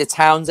either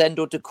Townsend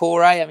or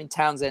Decore. I mean,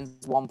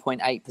 Townsend's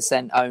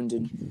 1.8% owned,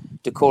 and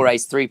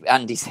Decore's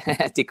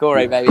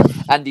Decore, baby.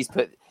 Andy's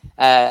put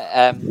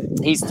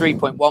he's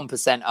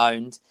 3.1%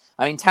 owned.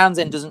 I mean,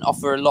 Townsend doesn't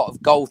offer a lot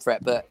of goal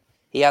threat, but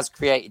he has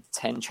created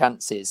 10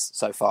 chances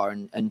so far,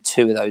 and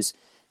 2 of those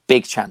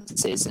big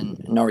chances.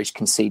 And Norwich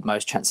concede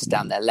most chances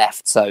down their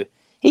left, so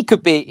he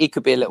could be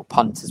a little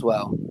punt as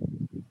well.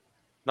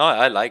 No,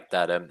 I like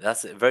that.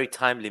 That's a very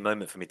timely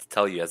moment for me to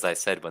tell you. As I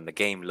said, when the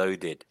game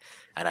loaded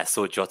and I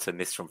saw Jota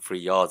miss from 3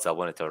 yards, I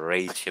wanted to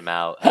rage him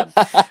out.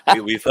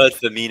 We've heard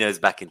Firmino's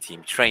back in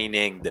team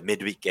training. The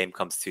midweek game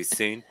comes too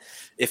soon.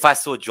 If I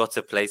saw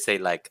Jota play, say,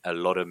 like a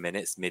lot of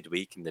minutes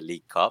midweek in the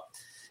League Cup,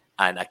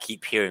 and I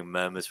keep hearing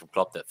murmurs from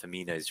Klopp that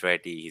Firmino's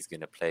ready, he's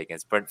going to play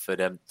against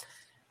Brentford,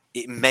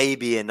 it may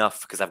be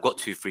enough because I've got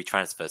 2 free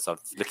transfers, so I'm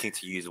looking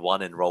to use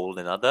one and roll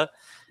another.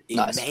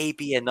 It may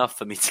be enough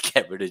for me to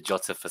get rid of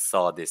Jota for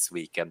Sarr this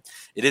week.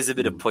 It is a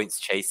bit of points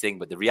chasing,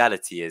 but the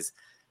reality is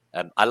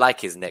I like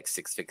his next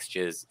 6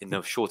 fixtures. In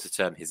the shorter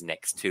term, his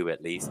next 2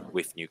 at least,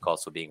 with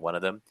Newcastle being one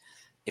of them.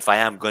 If I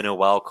am going to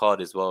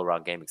wildcard as well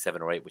around game week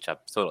 7 or 8, which I've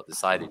still not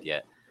decided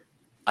yet,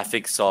 I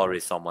think Sarr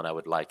is someone I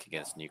would like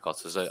against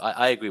Newcastle. So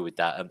I agree with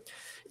that.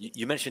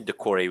 You mentioned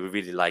Decore. We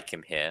really like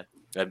him here.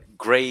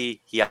 Gray,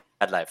 he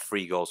had like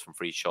 3 goals from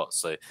 3 shots,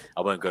 so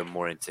I won't go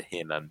more into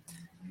him.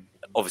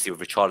 Obviously,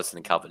 with Richarlison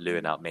and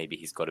Calvert-Lewin out, maybe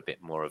he's got a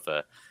bit more of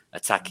a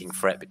attacking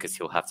threat because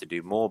he'll have to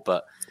do more.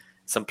 But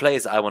some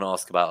players I want to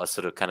ask about are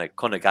sort of kind of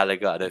Conor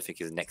Gallagher. I don't think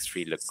his next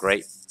 3 look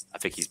great. I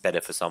think he's better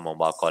for someone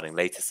wildcarding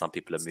later. Some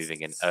people are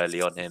moving in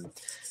early on him.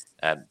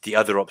 The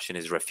other option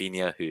is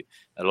Rafinha, who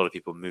a lot of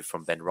people moved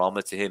from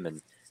Benrahma to him,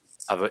 and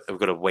I've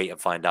got to wait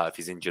and find out if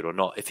he's injured or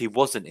not. If he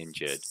wasn't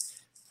injured,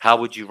 how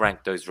would you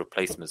rank those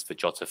replacements for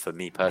Jota? For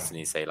me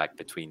personally, say like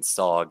between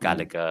Sarr,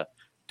 Gallagher,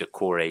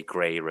 Decore,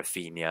 Gray,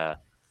 Rafinha.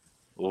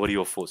 What are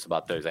your thoughts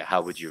about those? Like,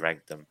 how would you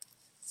rank them?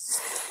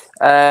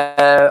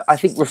 I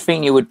think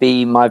Rafinha would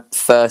be my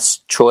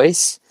first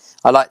choice.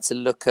 I like to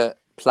look at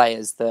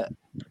players that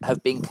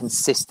have been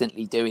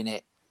consistently doing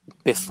it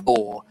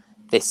before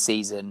this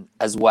season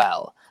as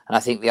well. And I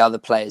think the other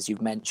players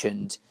you've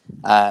mentioned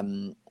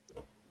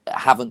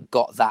haven't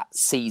got that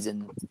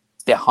season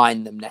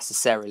behind them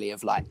necessarily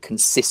of like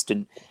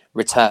consistent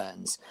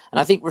returns.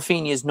 And I think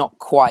Rafinha's not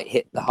quite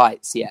hit the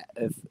heights yet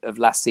of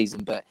last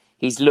season, but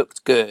he's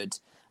looked good.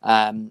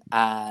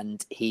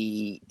 And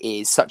he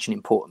is such an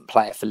important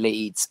player for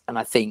Leeds, and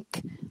I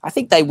think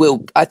they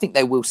will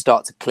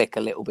start to click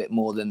a little bit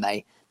more than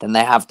they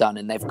have done,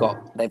 and they've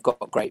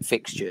got great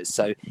fixtures.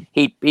 So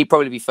he'd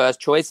probably be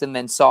first choice, and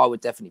then Sarr would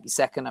definitely be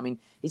second. I mean,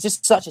 he's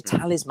just such a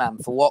talisman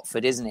for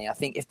Watford, isn't he? I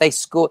think if they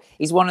score,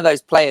 he's one of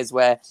those players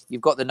where you've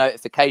got the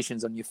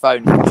notifications on your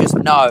phone, you just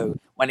know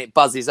when it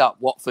buzzes up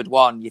Watford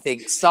won, you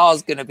think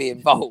Sarr's going to be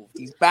involved.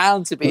 He's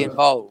bound to be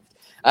involved.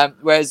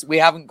 Whereas we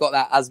haven't got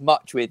that as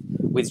much with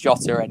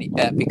Jota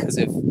because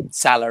of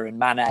Salah and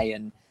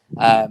Mane and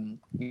a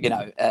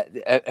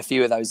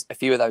few of those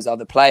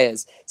other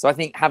players. So I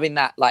think having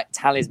that like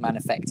talisman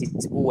effect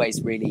is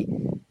always really,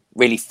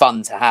 really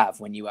fun to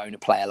have when you own a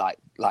player like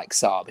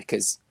Sarr,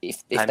 because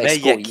if they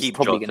score, he's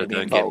probably going to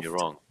be involved. Don't get me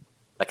wrong.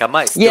 Like I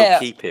might still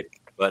keep him,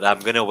 but I'm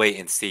going to wait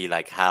and see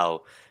like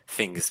how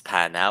things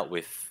pan out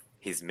with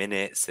his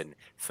minutes and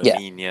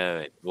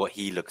Firmino and what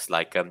he looks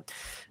like.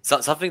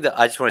 So something that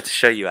I just wanted to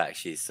show you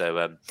actually.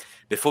 So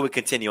before we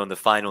continue on the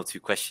final 2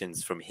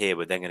 questions from here,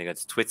 we're then going to go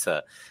to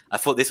Twitter. I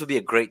thought this would be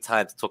a great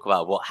time to talk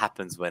about what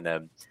happens when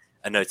a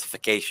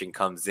notification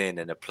comes in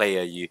and a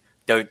player you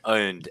don't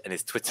own and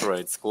his Twitter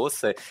owned scores.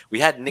 So we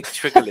had Nick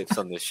Triggerlips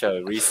on the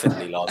show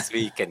recently last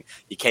week, and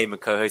he came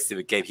and co-hosted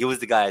with Gabe. He was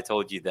the guy I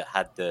told you that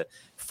had the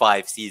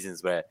 5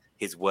 seasons where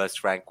his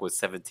worst rank was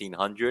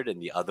 1,700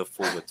 and the other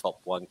 4 were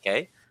top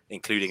 1K.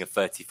 Including a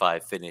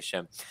 35 finish.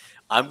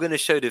 I'm going to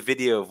show the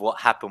video of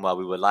what happened while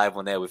we were live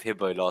on air with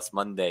Hibbo last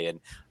Monday. And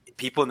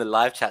people in the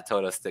live chat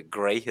told us that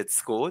Gray had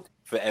scored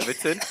for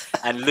Everton.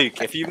 And Luke,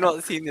 if you've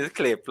not seen this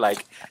clip,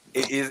 like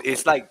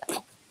it's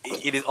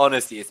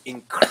honestly, it's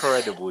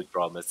incredible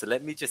drama. So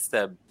let me just,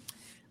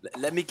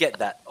 let me get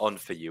that on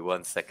for you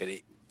 1 second.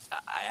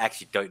 I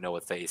actually don't know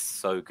what to say. It's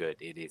so good.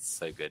 It is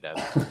so good.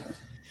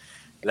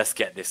 Let's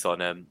get this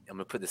on. I'm going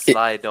to put the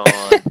slide on.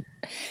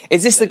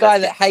 Is this the guy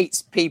that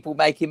hates people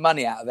making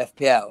money out of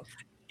FPL?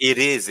 It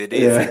is. Yeah.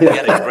 We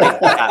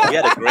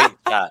had a great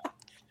chat.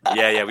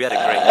 Yeah, we had a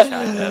great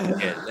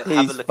chat.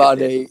 Have a look at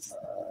this.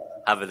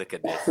 Have a look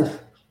at this.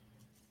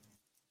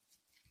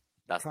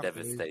 That's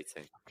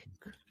devastating.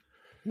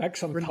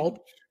 Next on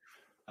pulp.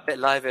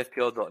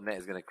 BetLiveFPL.net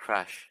is going to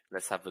crash.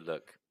 Let's have a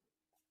look.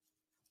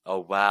 Oh,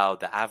 wow.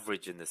 The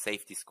average and the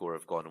safety score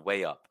have gone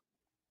way up.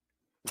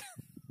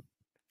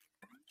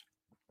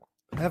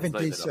 Having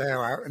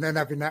DCL out and then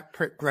having that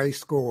prick grey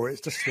score, it's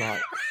just like...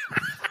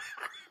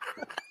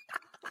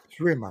 it's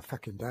ruined my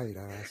fucking day,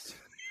 though.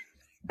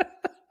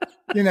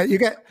 You know, you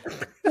get...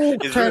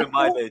 It's ruined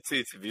my day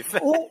too, to be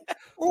fair.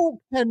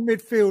 All 10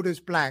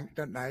 midfielders blank,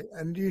 don't they?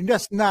 And you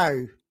just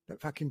know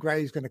that fucking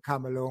Gray's going to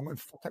come along and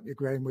fuck up your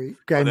game week.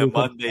 On a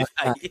Monday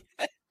night.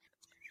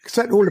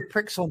 Except all the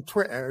pricks on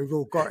Twitter who've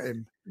all got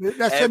him.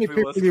 That's the only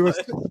people you were...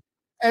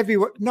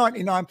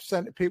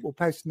 99% of people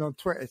posting on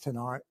Twitter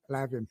tonight will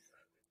have him.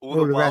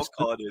 All the rest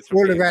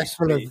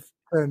will have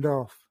turned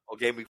off.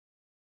 Okay,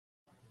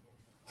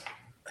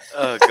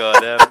 oh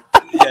god,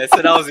 yeah.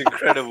 So that was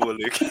incredible,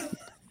 Luke.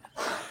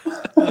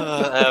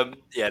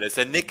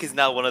 So Nick is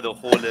now one of the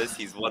haulers.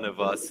 He's one of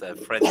us,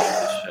 friends of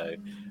the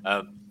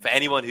show. For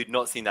anyone who'd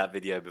not seen that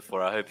video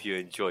before, I hope you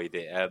enjoyed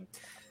it.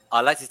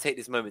 I'd like to take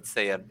this moment to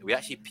say we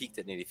actually peaked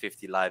at nearly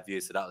 50 live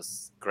views, so that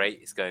was great.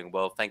 It's going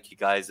well. Thank you,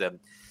 guys.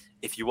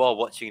 If you are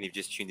watching and you've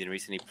just tuned in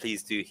recently,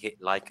 please do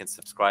hit like and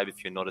subscribe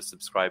if you're not a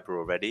subscriber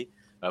already.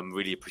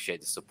 Really appreciate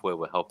the support. It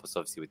will help us,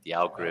 obviously, with the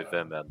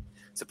algorithm.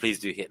 So please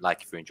do hit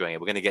like if you're enjoying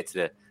it. We're going to get to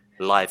the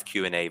live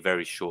Q&A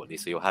very shortly,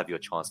 so you'll have your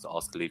chance to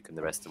ask Luke and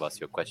the rest of us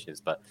your questions.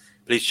 But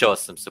please show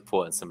us some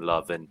support and some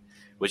love. And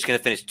we're just going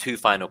to finish 2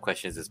 final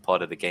questions as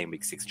part of the Game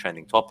Week 6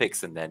 trending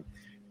topics, and then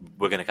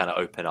we're going to kind of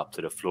open up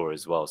to the floor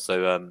as well.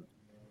 So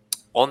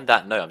on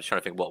that note, I'm just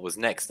trying to think what was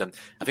next. I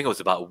think it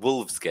was about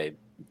Wolves game.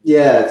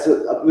 Yeah,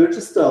 so we were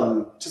just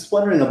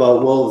wondering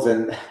about Wolves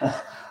and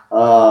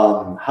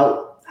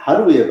how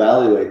do we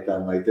evaluate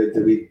them? Like,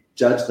 do we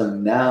judge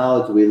them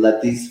now? Do we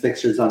let these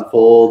fixtures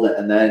unfold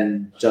and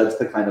then judge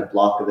the kind of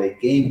block of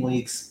 8 game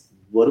weeks?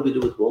 What do we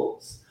do with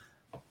Wolves?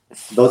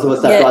 Those of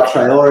us that brought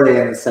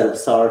Traore instead of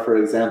Sarr, for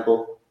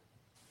example.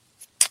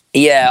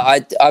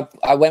 Yeah,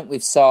 I went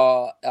with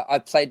Sarr. I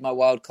played my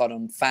wild card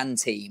on Fan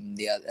Team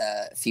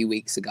a few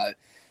weeks ago,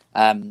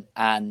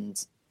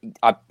 and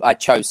I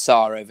chose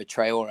Sarr over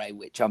Traore,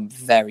 which I'm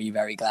very,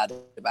 very glad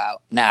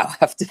about now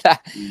after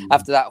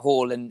that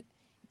haul. And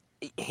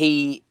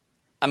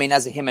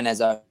as a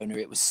Jimenez owner,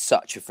 it was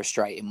such a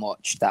frustrating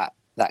watch that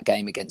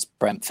game against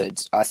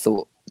Brentford. I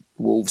thought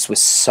Wolves were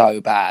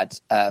so bad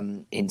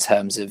in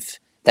terms of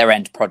their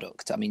end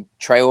product. I mean,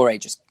 Traore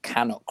just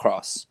cannot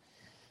cross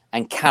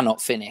and cannot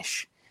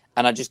finish,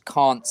 and I just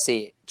can't see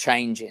it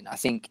changing. I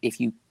think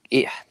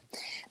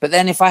but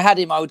then if I had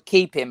him, I would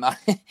keep him.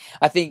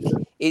 I think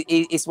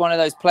it's one of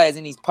those players,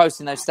 and he's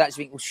posting those stats.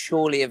 You think, well,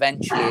 surely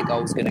eventually a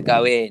goal's going to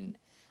go in.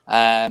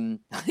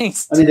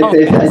 It's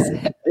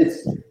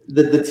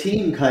the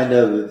team kind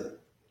of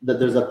that.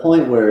 There's a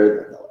point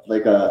where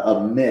like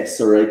a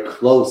miss or a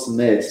close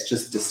miss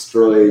just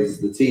destroys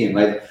the team.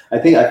 I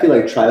feel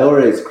like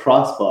Traore's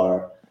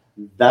crossbar,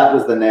 that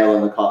was the nail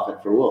in the coffin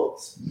for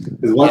Wolves.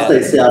 Because once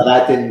they saw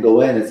that didn't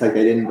go in, it's like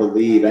they didn't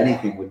believe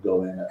anything would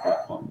go in at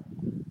that point.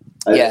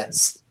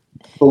 Yes.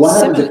 But what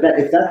happens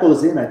if that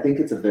goes in? I think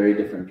it's a very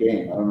different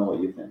game. I don't know what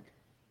you think.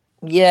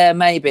 Yeah,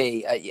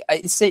 maybe.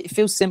 It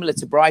feels similar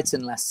to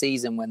Brighton last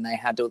season when they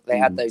had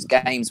those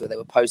games where they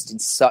were posting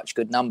such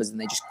good numbers and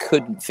they just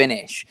couldn't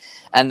finish.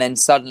 And then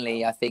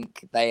suddenly, I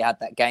think they had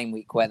that game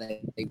week where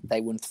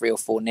they won 3 or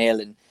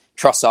 4-0 and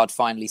Trossard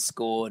finally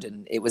scored,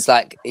 and it was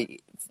like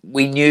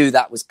we knew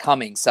that was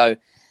coming. So,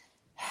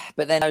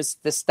 but then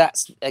the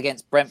stats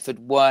against Brentford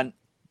weren't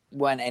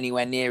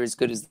anywhere near as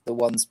good as the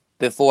ones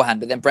beforehand.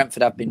 But then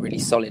Brentford have been really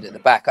solid at the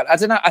back. I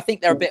don't know. I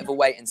think they're a bit of a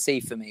wait and see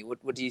for me.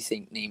 What do you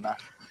think, Nima?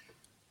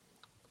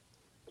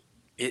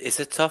 It's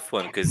a tough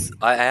one because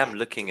I am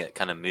looking at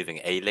kind of moving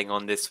Ayling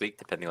on this week,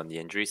 depending on the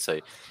injury. So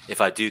if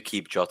I do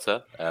keep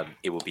Jota,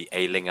 it will be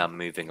Ayling I'm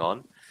moving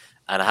on.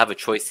 And I have a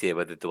choice here,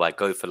 whether do I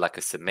go for like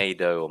a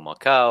Semedo or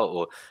Marcal,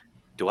 or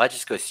do I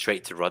just go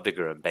straight to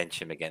Rudiger and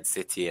bench him against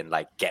City and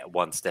like get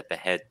one step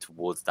ahead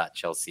towards that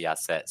Chelsea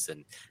assets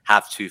and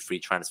have 2 free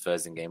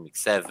transfers in game week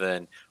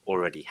 7,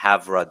 already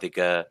have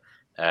Rudiger,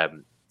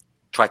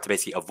 try to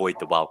basically avoid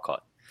the wild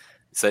card.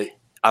 So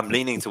I'm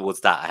leaning towards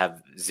that. I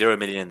have 0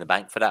 million in the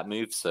bank for that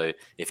move. So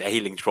if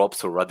Ayling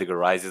drops or Rudiger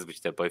rises,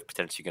 which they're both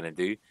potentially going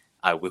to do,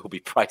 I will be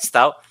priced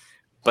out.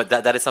 But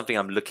that is something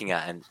I'm looking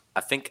at. And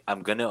I think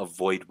I'm going to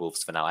avoid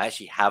Wolves for now. I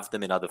actually have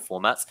them in other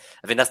formats.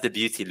 I think that's the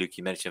beauty, Luke,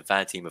 you mentioned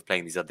Fan Team of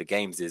playing these other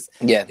games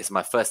it's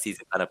my first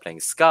season kind of playing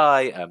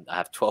Sky. I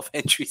have 12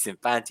 entries in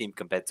Fan Team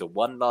compared to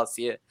 1 last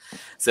year.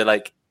 So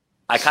like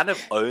I kind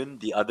of own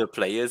the other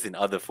players in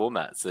other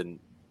formats. And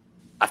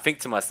I think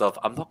to myself,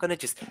 I'm not going to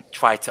just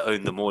try to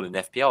own them all in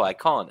FPL. I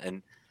can't.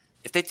 And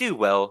if they do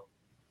well,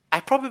 I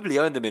probably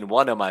own them in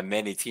one of my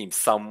many teams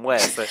somewhere.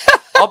 So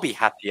I'll be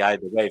happy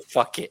either way.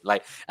 Fuck it.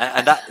 Like,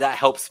 and that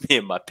helps me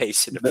in my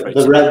patient approach.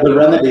 The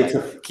remedy to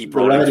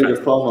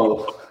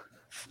FOMO.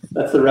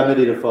 That's the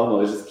remedy to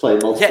FOMO, is just play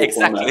multiple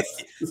exactly.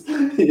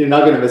 formats. You're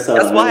not going to miss out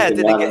That's on why I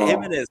anything. didn't get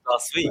Jimenez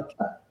last week.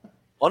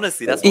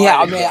 Honestly, that's why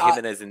I didn't get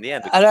Jimenez in the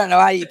end. I don't know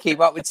how you keep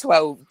up with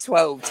 12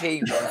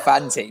 teams on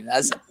fan team.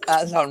 That's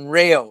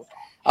unreal.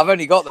 I've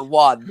only got the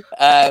one.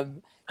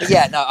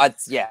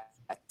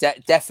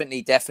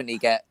 Definitely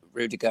get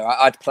Rudiger.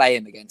 I'd play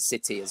him against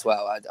City as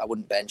well. I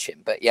wouldn't bench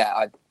him, but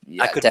I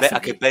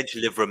could bench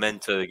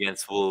Livramento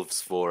against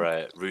Wolves for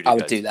Rudiger. I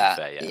would do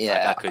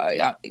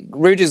that.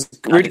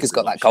 Rudiger's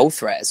got that goal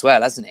threat as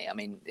well, hasn't he? I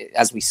mean,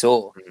 as we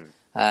saw. Mm-hmm.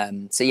 I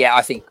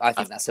think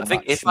that's a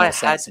much more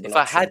sensible option. If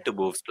I had the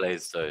Wolves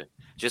players, though,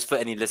 just for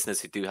any listeners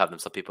who do have them,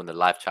 some people in the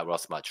live chat were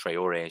asking about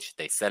Traore and should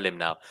they sell him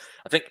now?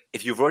 I think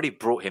if you've already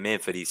brought him in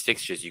for these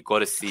fixtures, you've got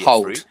to see it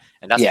through,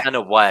 and that's kind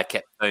of why I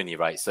kept Tony,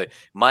 right? So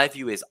my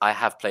view is I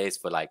have players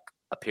for like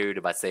a period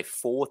of, I'd say,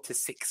 4 to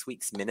 6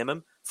 weeks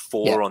minimum,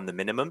 4 on the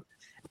minimum,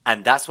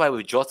 and that's why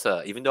with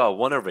Jota, even though I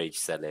want to rage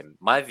sell him,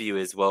 my view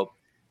is, well,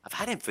 I've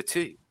had him for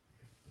 2.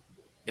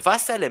 If I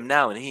sell him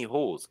now and he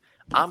hauls,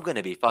 I'm going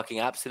to be fucking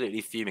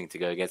absolutely fuming to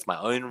go against my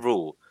own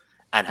rule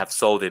and have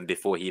sold him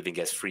before he even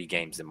gets 3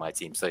 games in my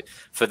team. So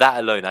for that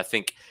alone, I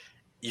think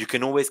you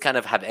can always kind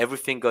of have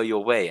everything go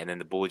your way and then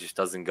the ball just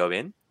doesn't go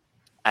in.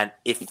 And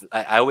if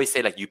I always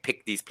say, like, you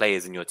pick these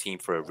players in your team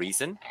for a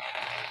reason.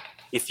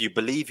 If you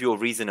believe your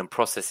reason and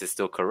process is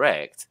still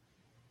correct,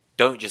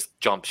 don't just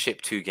jump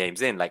ship 2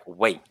 games in. Like,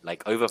 wait,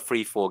 like over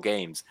 3-4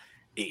 games,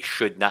 it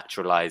should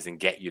naturalize and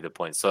get you the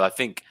points. So I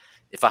think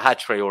if I had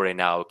Traore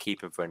now, I'll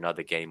keep him for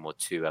another game or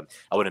 2.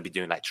 I wouldn't be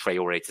doing like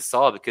Traore to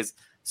Sarr because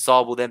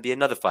Sarr will then be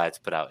another fire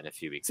to put out in a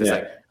few weeks. So it's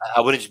like,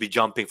 I wouldn't just be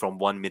jumping from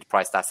one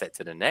mid-priced asset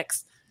to the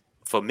next.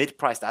 For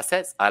mid-priced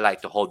assets, I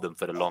like to hold them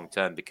for the long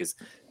term because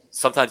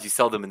sometimes you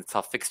sell them in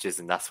tough fixtures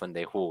and that's when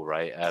they haul,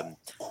 right?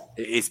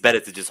 It's better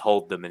to just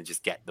hold them and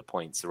just get the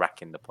points,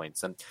 rack in the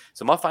points.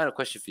 So my final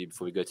question for you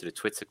before we go to the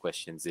Twitter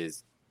questions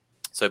is,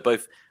 so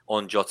both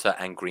on Jota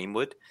and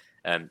Greenwood,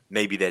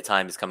 maybe their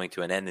time is coming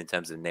to an end in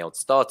terms of nailed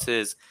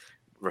starters.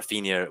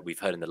 Rafinha, we've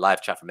heard in the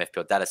live chat from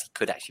FPL Dallas, he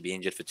could actually be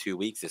injured for 2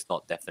 weeks. It's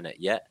not definite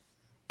yet.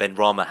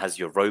 Benrahma has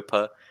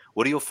Europa.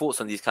 What are your thoughts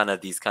on these kind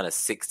of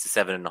 6 to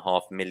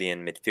 7.5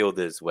 million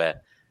midfielders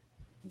where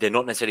they're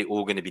not necessarily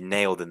all going to be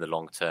nailed in the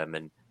long term?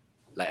 And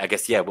like, I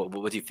guess,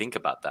 what do you think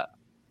about that?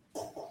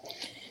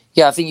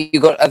 Yeah, I think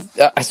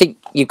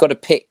you've got to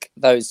pick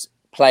those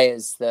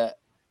players that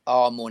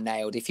are more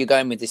nailed. If you're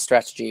going with this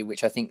strategy,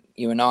 which I think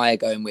you and I are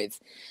going with,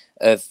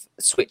 of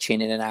switching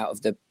in and out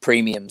of the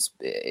premiums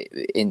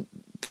in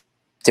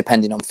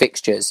depending on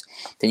fixtures,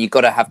 then you've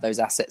got to have those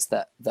assets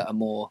that are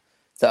more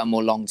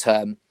long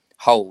term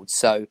holds.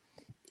 So,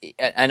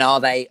 and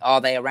are they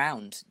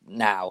around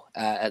now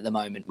at the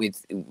moment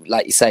with,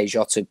 like you say,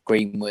 Jota,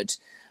 Greenwood,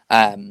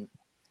 and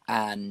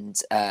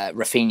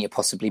Rafinha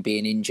possibly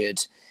being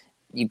injured?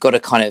 You've got to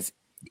kind of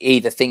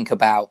either think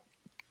about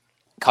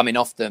coming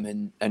off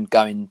them and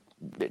going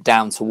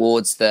down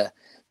towards the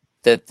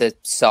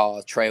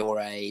Sarr,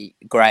 Traore,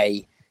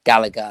 Gray,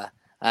 Gallagher,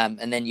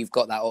 and then you've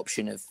got that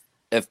option of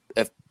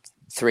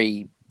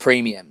 3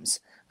 premiums.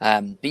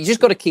 But you just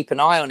got to keep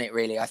an eye on it,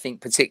 really. I think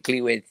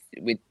particularly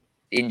with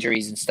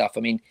injuries and stuff. I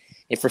mean,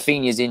 if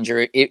Rafinha's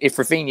injured,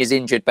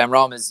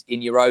 Benrahma's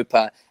in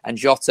Europa, and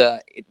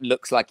Jota, it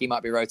looks like he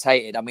might be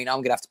rotated. I mean, I'm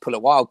going to have to pull a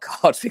wild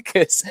card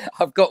because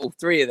I've got all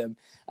 3 of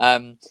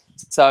them.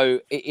 So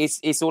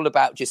it's all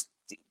about just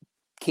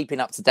keeping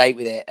up to date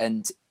with it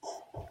and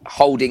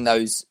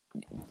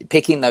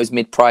picking those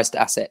mid-priced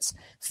assets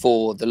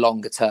for the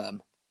longer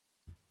term.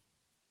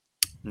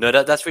 No,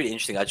 that's really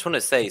interesting. I just want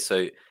to say,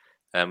 so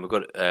we've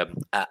got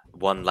at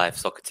One Life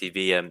Soccer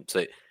TV.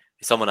 So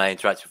someone I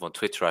interact with on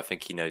Twitter, I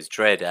think he knows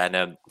Dread,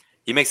 and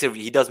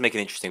he does make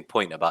an interesting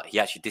point about he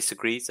actually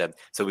disagrees.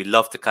 So we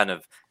love to kind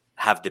of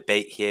have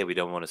debate here. We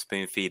don't want to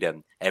spoon feed.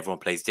 Everyone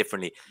plays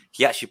differently.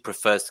 He actually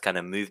prefers to kind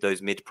of move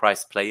those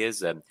mid-priced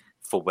players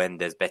for when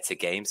there's better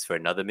games for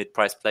another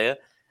mid-priced player,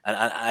 and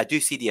I do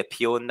see the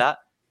appeal in that.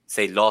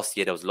 Say last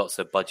year there was lots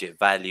of budget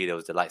value. There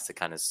was the likes of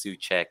kind of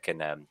Souček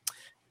and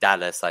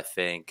Dallas, I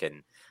think,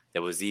 and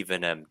there was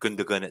even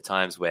Gundogan at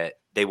times where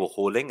they were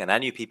hauling, and I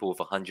knew people with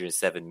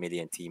 107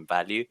 million team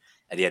value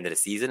at the end of the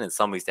season, and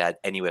some weeks they had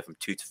anywhere from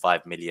 2 to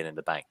 5 million in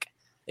the bank.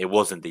 It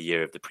wasn't the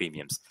year of the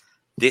premiums.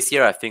 This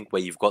year, I think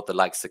where you've got the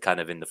likes of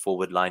kind of in the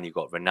forward line, you've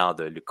got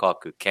Ronaldo,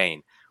 Lukaku,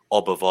 Kane,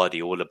 Oba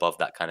Vardy, all above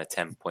that kind of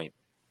 10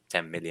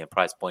 million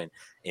price point.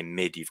 In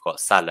mid, you've got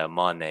Salah,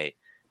 Mane,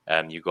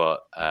 you've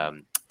got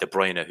De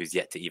Bruyne, who's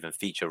yet to even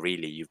feature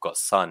really. You've got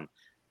Son,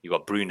 you've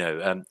got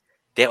Bruno.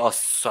 There are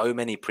so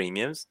many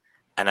premiums.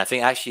 And I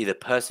think actually the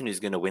person who's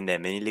going to win their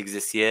mini leagues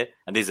this year,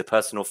 and this is a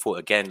personal thought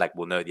again, like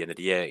we'll know at the end of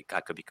the year,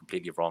 I could be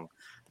completely wrong.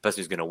 The person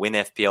who's going to win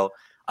FPL,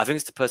 I think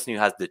it's the person who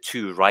has the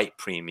 2 right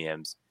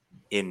premiums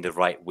in the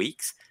right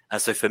weeks.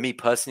 And so for me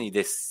personally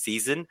this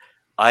season,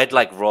 I'd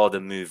like rather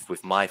move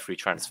with my free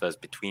transfers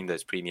between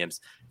those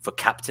premiums for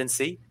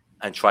captaincy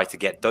and try to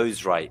get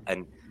those right.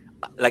 And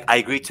like I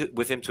agree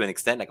with him to an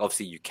extent. Like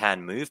obviously you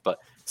can move, but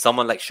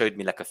someone like showed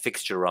me like a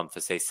fixture run for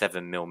say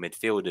 7 mil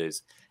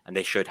midfielders, and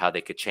they showed how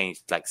they could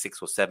change like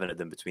 6 or 7 of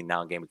them between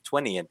now and game week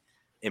 20. And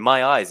in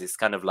my eyes, it's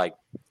kind of like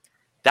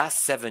that's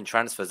 7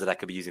 transfers that I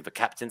could be using for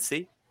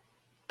captaincy.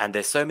 And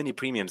there's so many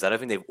premiums. I don't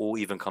think they've all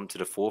even come to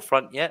the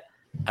forefront yet.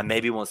 And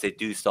maybe once they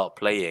do start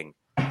playing,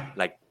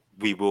 like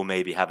we will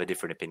maybe have a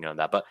different opinion on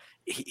that. But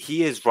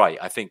he is right.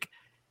 I think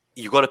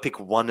you got to pick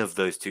one of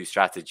those two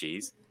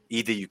strategies.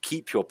 Either you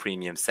keep your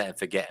premium set and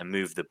forget and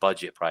move the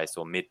budget price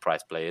or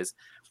mid-price players,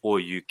 or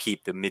you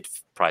keep the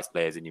mid-price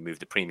players and you move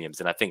the premiums.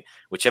 And I think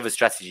whichever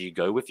strategy you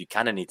go with, you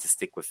kind of need to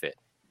stick with it,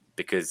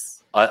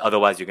 because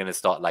otherwise you're going to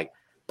start like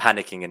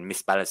panicking and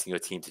misbalancing your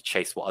team to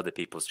chase what other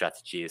people's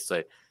strategy is.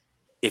 So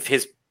if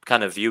his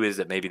kind of view is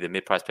that maybe the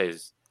mid-price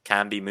players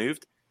can be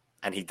moved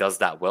and he does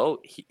that well,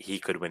 he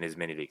could win his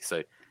mini league.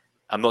 So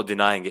I'm not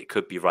denying it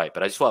could be right,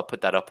 but I just want to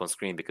put that up on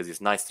screen because it's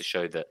nice to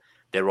show that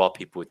there are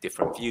people with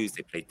different views.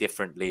 They play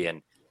differently,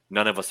 and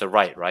none of us are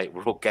right?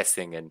 We're all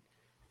guessing, and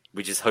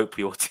we just hope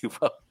we all do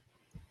well.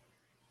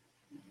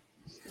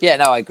 Yeah,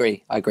 no, I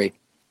agree.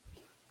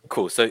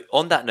 Cool. So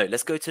on that note,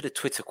 let's go to the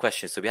Twitter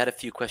questions. So we had a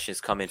few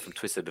questions come in from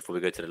Twitter before we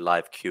go to the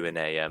live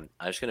Q&A. I'm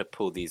just going to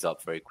pull these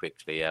up very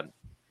quickly.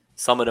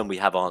 Some of them we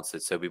have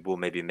answered, so we will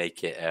maybe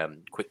make it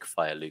quick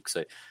fire, Luke.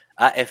 So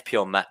at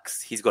FPL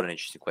Max, he's got an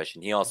interesting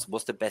question. He asks,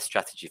 what's the best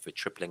strategy for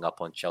tripling up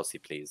on Chelsea,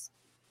 please?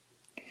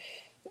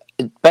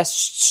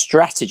 Best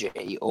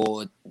strategy,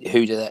 or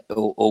who do that,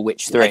 or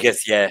which three? I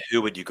guess, yeah.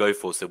 Who would you go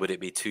for? So would it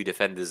be 2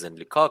 defenders and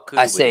Lukaku?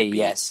 I see.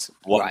 Yes.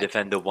 One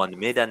defender, 1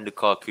 mid, and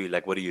Lukaku.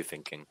 Like, what are you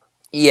thinking?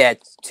 Yeah,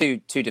 two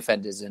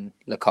defenders and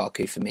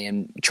Lukaku for me.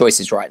 And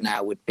choices right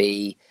now would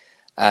be,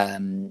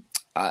 I'd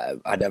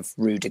have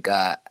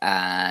Rudiger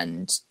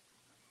and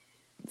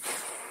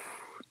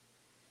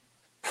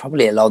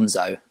probably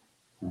Alonso.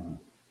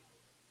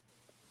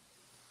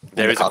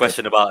 There is a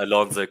question about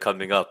Alonso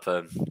coming up,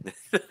 but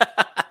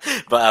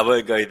I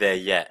won't go there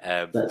yet.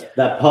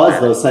 That pause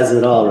though says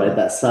it all, right?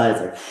 That size,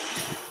 like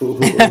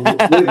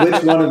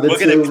which one of the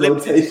two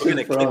rotation We're going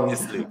to clip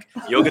this, Luke.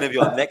 You're going to be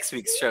on next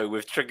week's show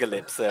with Trigger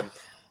Lips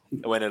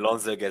when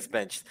Alonso gets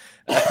benched.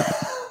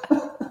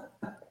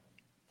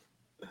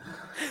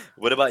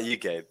 What about you,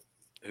 Gabe?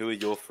 Who are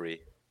your 3?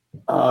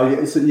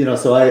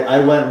 So I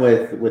went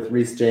with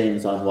Reece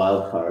James on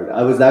wildcard.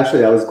 I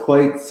was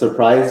quite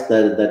surprised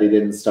that he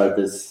didn't start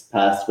this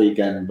past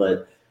weekend,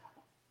 but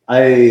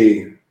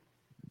I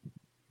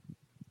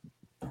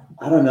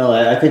don't know.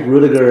 I think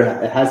Rudiger,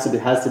 it has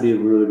to be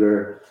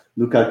Rudiger.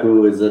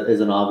 Lukaku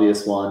is an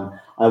obvious one.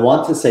 I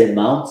want to say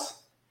Mount,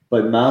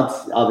 but Mount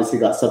obviously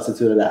got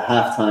substituted at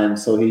halftime,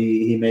 so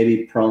he may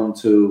be prone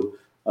to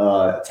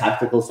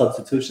tactical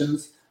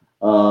substitutions.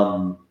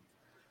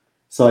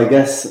 So I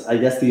guess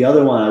the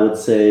other one I would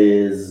say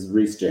is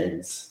Reece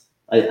James.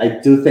 I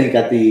do think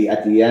at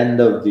the end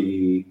of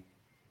the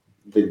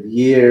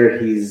year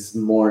he's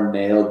more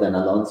nailed than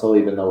Alonso,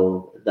 even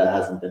though that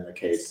hasn't been the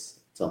case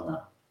till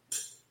now.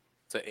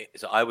 So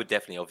I would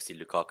definitely, obviously,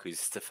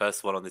 Lukaku's the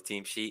first one on the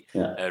team sheet.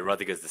 Yeah.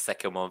 Rudiger's the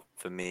second one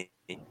for me.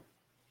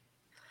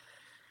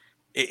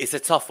 It's a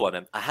tough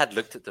one. I had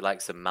looked at the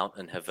likes of Mount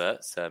and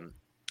Havertz.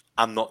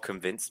 I'm not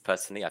convinced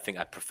personally. I think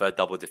I prefer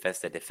double defense.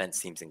 Their defense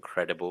seems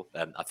incredible.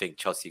 I think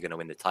Chelsea are going to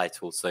win the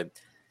title. So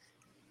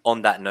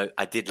on that note,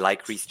 I did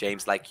like Reece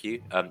James like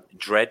you.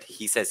 Dredd,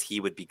 he says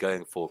he would be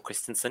going for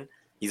Christensen.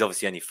 He's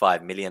obviously only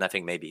 5 million. I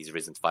think maybe he's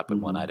risen to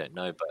 5.1. I don't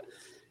know. But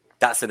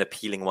that's an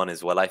appealing one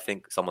as well. I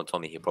think someone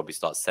told me he'll probably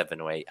start 7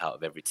 or 8 out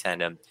of every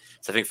 10.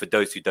 So I think for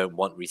those who don't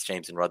want Reece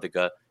James and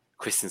Rudiger,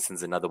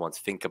 Christensen's another one to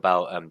think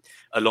about.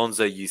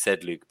 Alonso, you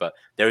said, Luke, but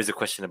there is a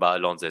question about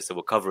Alonso, so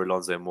we'll cover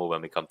Alonso more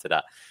when we come to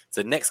that.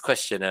 So next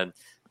question,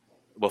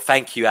 well,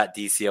 thank you at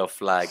DCL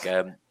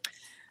Flag.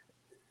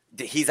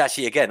 He's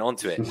actually, again,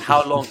 onto it.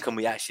 How long can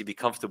we actually be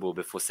comfortable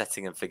before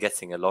setting and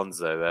forgetting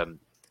Alonso?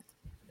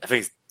 I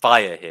think it's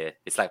fire here.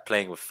 It's like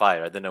playing with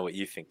fire. I don't know what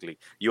you think, Luke.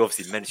 You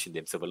obviously mentioned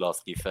him, so we'll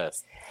ask you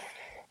first.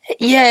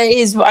 Yeah, it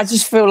is. I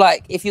just feel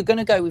like if you're going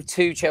to go with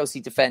 2 Chelsea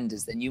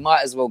defenders, then you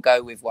might as well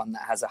go with one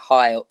that has a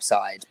high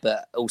upside,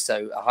 but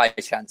also a higher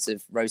chance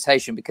of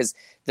rotation, because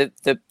the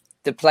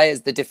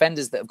players, the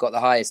defenders that have got the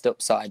highest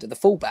upside are the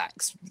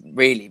fullbacks,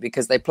 really,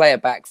 because they play a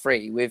back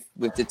 3 with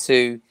the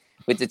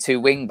two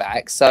wing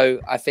backs. So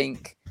I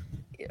think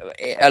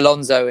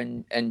Alonso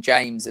and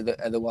James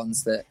are the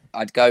ones that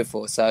I'd go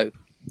for. So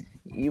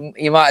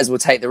you might as well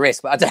take the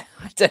risk, but I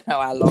don't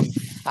know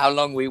how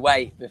long we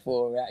wait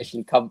before we're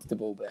actually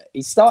comfortable. But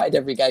he started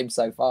every game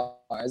so far,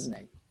 hasn't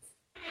he?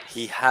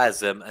 He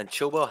has, and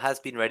Chilwell has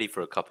been ready for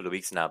a couple of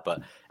weeks now.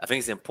 But I think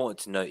it's important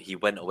to note he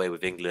went away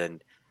with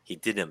England. He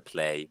didn't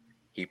play.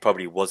 He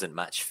probably wasn't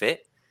match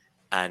fit.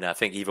 And I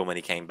think even when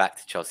he came back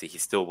to Chelsea, he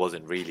still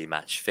wasn't really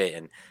match fit.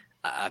 And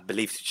I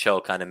believe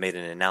Tuchel kind of made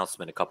an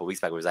announcement a couple of weeks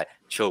back where he was like,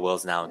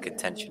 Chilwell's now in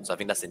contention. So I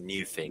think that's a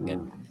new thing.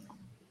 And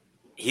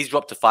he's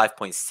dropped to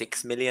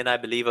 5.6 million, I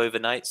believe,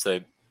 overnight.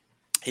 So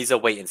he's a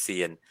wait and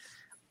see. And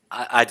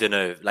I don't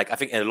know. Like, I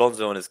think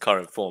Alonso on his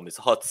current form, it's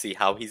hard to see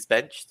how he's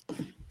benched.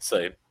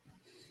 So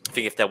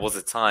think if there was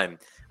a time,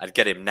 I'd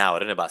get him now. I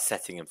don't know about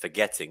setting and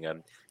forgetting.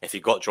 If he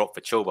got dropped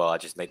for Chilwell,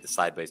 I'd just make the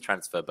sideways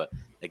transfer. But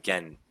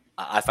again,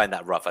 I find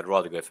that rough. I'd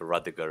rather go for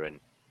Rudiger and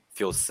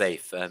feel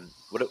safe.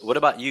 What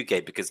about you,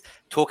 Gabe? Because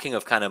talking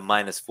of kind of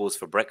 -4s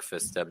for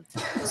breakfast,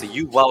 so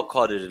you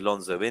wildcarded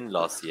Alonso in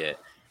last year.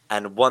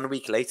 And 1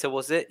 week later,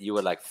 was it? You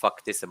were like,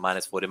 fuck this and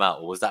 -4'd him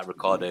out. Or was that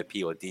Ricardo,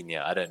 P or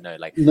Dina? I don't know.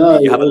 Like, no,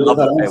 you have a love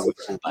affair with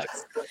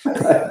fullbacks.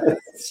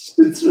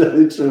 It's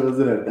really true,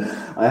 isn't it?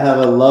 I have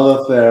a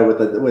love affair with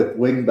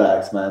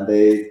wingbacks, man.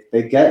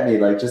 They get me,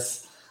 like,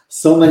 just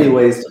so many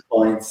ways to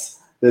points.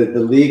 The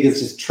league is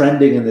just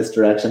trending in this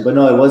direction. But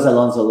no, it was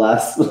Alonso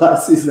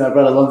last season. I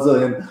brought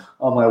Alonso in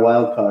on my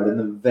wild card, and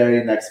the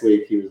very next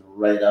week he was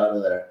right out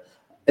of there.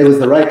 It was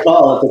the right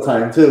call at the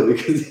time too,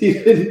 because he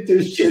didn't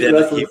do shit.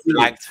 He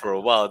blanked for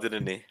a while,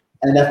 didn't he?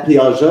 And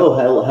FPL Joe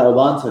held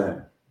on to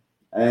him,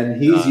 and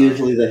he's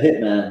usually the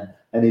hitman,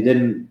 and he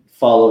didn't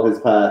follow his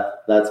path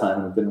that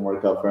time, and it didn't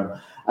work out for him.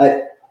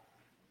 I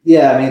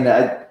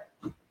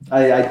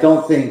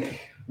don't think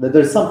that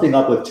there's something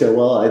up with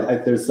Chilwell.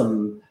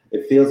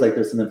 It feels like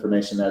there's some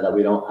information there that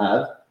we don't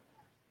have,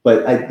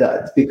 but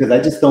because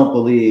I just don't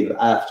believe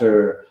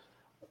after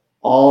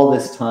all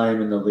this time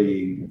in the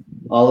league,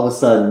 all of a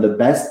sudden the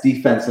best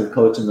defensive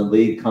coach in the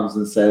league comes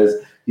and says,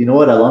 you know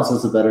what,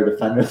 Alonso's a better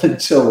defender than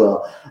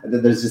Chilwell.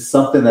 There's just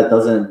something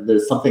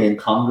there's something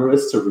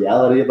incongruous to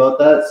reality about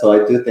that. So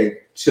I do think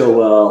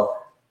Chilwell,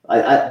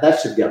 that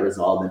should get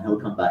resolved and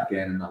he'll come back in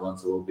and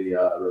Alonso will be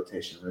a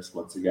rotation risk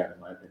once again, in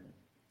my opinion.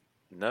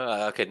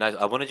 No, okay, nice.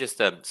 I want to just,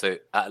 so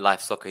at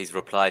Life Soccer, he's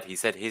replied, he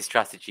said his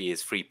strategy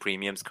is free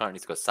premiums. Currently,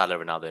 he's got Salah,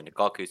 Ronaldo, and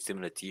Lukaku,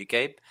 similar to you,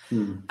 Gabe.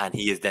 And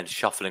he is then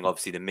shuffling,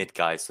 obviously, the mid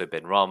guys. So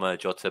Benrahma,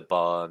 Jota,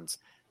 Barnes,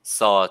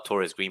 Sarr,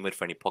 Torres, Greenwood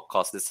for any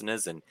podcast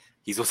listeners. And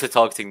he's also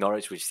targeting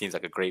Norwich, which seems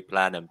like a great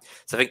plan.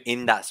 So I think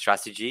in that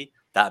strategy,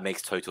 that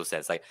makes total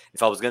sense. Like,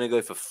 if I was going to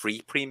go for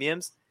free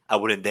premiums, I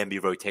wouldn't then be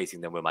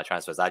rotating them with my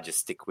transfers. I'd just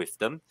stick with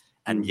them.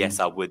 And yes,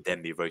 I would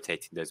then be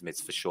rotating those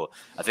mids for sure.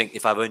 I think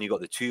if I've only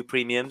got the 2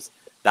 premiums,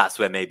 that's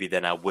where maybe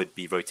then I would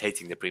be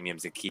rotating the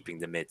premiums and keeping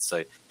the mids. So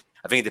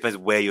I think it depends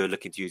where you're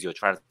looking to use your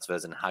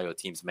transfers and how your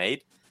team's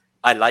made.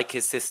 I like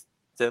his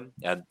system.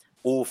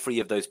 All 3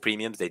 of those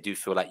premiums, they do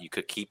feel like you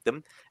could keep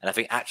them. And I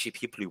think actually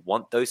people who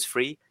want those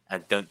free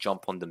and don't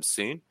jump on them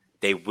soon,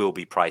 they will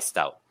be priced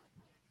out.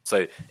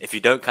 So if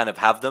you don't kind of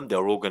have them,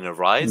 they're all going to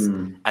rise.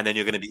 And then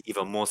you're going to be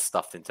even more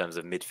stuffed in terms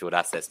of midfield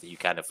assets that you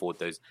can't afford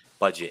those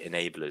budget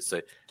enablers. So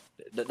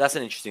that's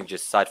an interesting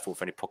just side thought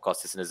for any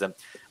podcast listeners. I'm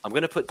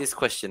going to put this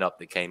question up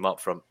that came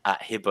up from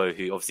 @Hibbo,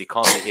 who obviously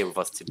can't be here with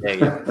us today.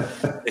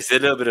 It's a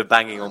little bit of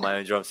banging on my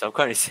own drum. So I'm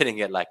currently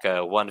sitting at like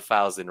a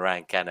 1,000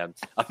 rank. And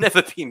I've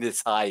never been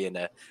this high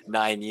in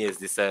 9 years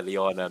this early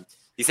on.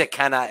 He said,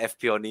 can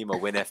FPL Nemo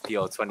win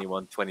FPL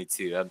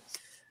 21-22?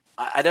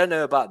 I don't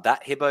know about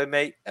that, Hibbo,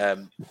 mate.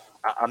 I'm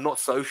not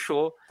so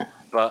sure.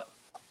 But,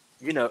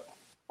 you know,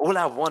 all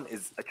I want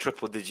is a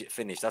triple-digit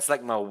finish. That's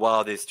like my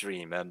wildest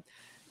dream.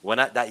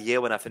 That year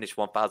when I finished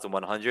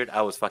 1,100,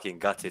 I was fucking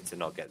gutted to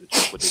not get the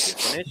triple-digit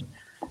finish.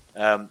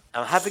 I'm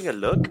having a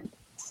look.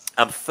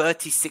 I'm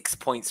 36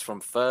 points from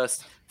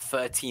first,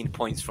 13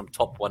 points from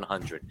top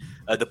 100.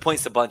 The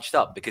points are bunched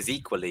up because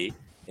equally,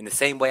 in the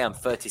same way I'm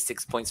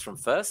 36 points from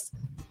first,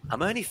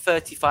 I'm only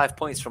 35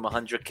 points from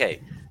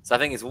 100k. So I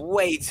think it's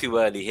way too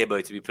early,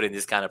 Hibbo, to be putting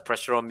this kind of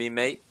pressure on me,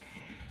 mate.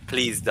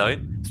 Please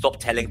don't. Stop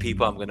telling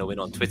people I'm going to win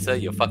on Twitter.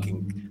 You're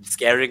fucking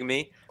scaring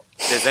me.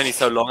 There's only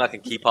so long I can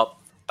keep up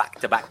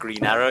back-to-back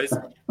green arrows.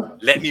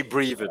 Let me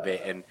breathe a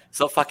bit and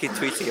stop fucking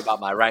tweeting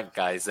about my rank,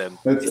 guys.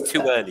 It's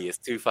too early. It's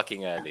too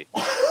fucking early.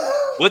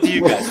 What do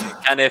you guys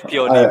think? Can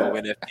FPL Nemo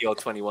win FPL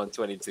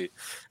 21-22?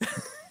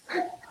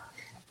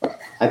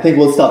 I think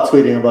we'll stop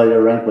tweeting about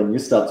your rank when you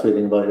stop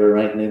tweeting about your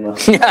rank, Nemo.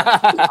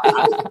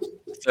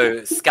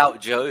 So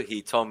Scout Joe,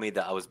 he told me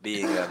that I was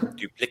being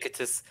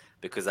duplicitous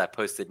because I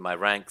posted my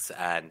ranks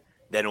and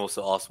then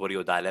also asked what are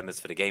your dilemmas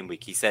for the game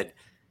week. He said,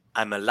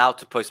 I'm allowed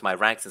to post my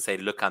ranks and say,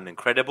 look, I'm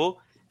incredible.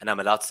 And I'm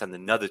allowed to send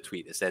another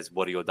tweet that says,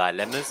 what are your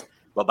dilemmas?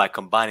 But by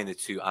combining the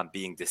two, I'm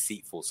being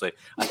deceitful. So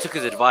I took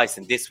his advice.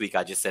 And this week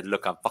I just said,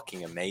 look, I'm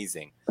fucking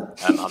amazing.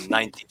 I'm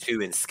 92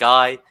 in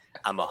Sky.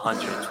 I'm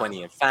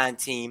 120 in Fan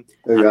Team.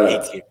 I'm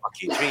 80 in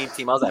fucking Dream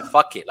Team. I was like,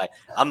 fuck it. Like,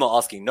 I'm not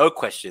asking no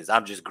questions.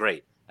 I'm just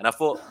great. And I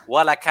thought,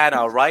 while I can,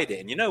 I'll write it.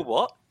 And you know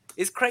what?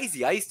 It's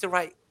crazy. I used to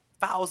write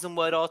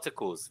 1,000-word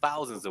articles,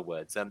 thousands of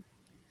words.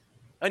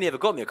 Only ever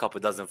got me a couple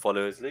dozen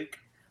followers, Luke.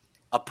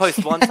 I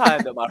post one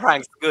time that my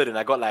rank's good, and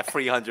I got like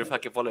 300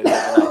 fucking followers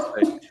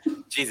overnight. So,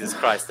 Jesus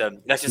Christ!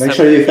 Let's just make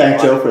sure you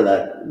thank Joe for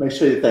that. Make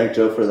sure you thank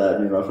Joe for that,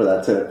 for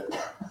that tip.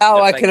 Oh,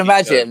 no, I can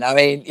imagine. I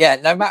mean, yeah.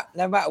 No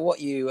matter what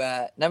you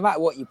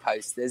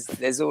post,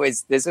 there's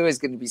always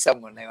going to be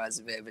someone who has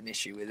a bit of an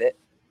issue with it.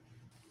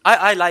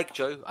 I like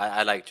Joe.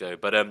 I like Joe,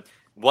 but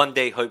one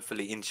day,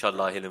 hopefully,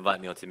 inshallah, he'll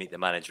invite me on to meet the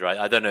manager.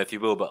 I don't know if he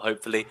will, but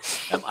hopefully,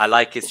 I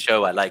like his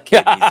show. I like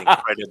him. He's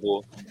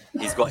incredible.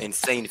 He's got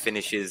insane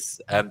finishes.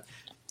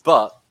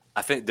 But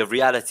I think the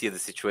reality of the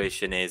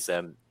situation is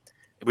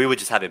we were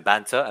just having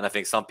banter, and I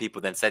think some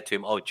people then said to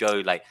him, "Oh,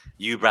 Joe, like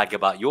you brag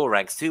about your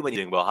ranks too when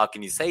you're doing well. How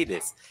can you say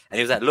this?" And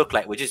he was like, "Look,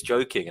 like we're just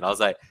joking." And I was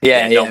like,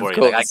 "Yeah, don't worry,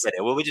 like I get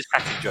it. Well, we're just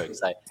cracking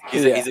jokes. Like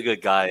he's a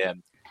good guy.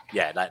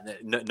 Yeah, like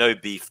no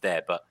beef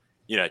there. But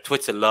you know,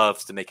 Twitter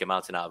loves to make a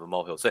mountain out of a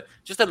molehill. So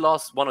just the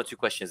last one or two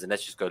questions, and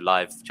let's just go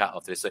live chat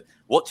after this. So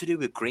what to do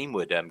with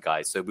Greenwood,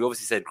 guys? So we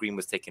obviously said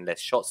Greenwood's taking less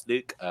shots,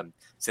 Luke,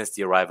 since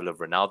the arrival of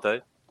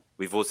Ronaldo.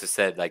 We've also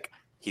said like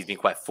he's been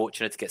quite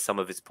fortunate to get some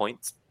of his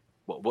points.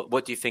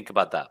 What do you think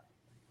about that?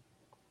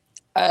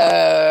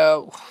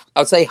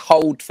 I'd say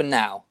hold for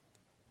now.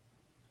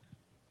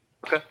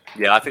 Okay.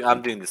 Yeah, I think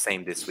I'm doing the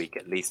same this week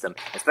at least,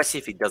 especially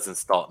if he doesn't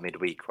start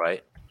midweek,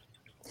 right?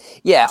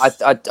 Yeah,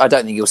 I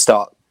don't think he'll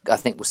start. I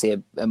think we'll see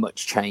a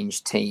much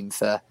changed team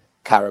for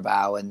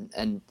Carabao,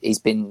 and he's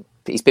been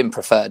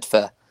preferred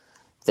for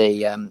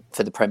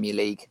the Premier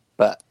League.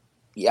 But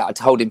yeah, I'd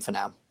hold him for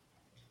now.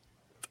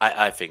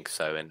 I think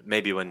so, and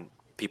maybe when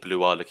people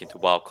who are looking to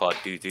wildcard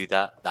do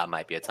that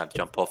might be a time to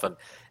jump off.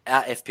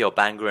 At FPL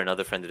Bangor,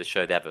 another friend of the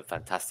show, they have a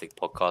fantastic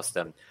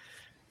podcast.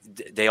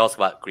 They ask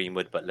about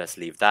Greenwood, but let's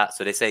leave that.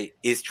 So they say,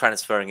 is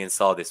transferring in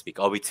Saar this week?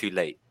 Are we too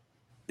late?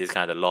 This is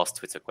kind of the last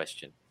Twitter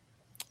question.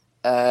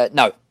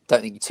 No,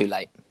 don't think you're too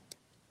late.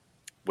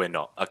 We're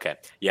not. Okay.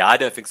 Yeah, I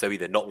don't think so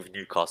either. Not with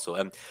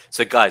Newcastle.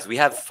 So guys, we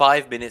have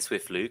 5 minutes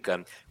with Luke.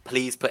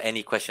 Please put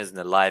any questions in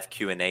the live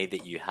Q&A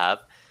that you have.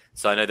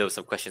 So I know there were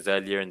some questions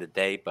earlier in the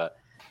day, but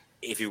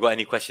if you've got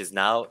any questions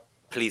now,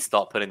 please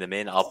start putting them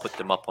in. I'll put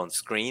them up on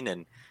screen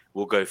and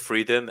we'll go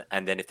through them.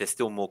 And then if there's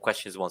still more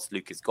questions once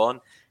Luke is gone,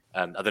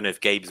 I don't know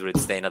if Gabe's ready to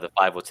stay another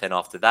 5 or 10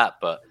 after that,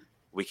 but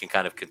we can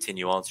kind of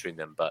continue answering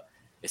them. But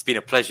it's been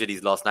a pleasure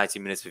these last 90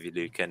 minutes with you,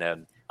 Luke. And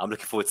I'm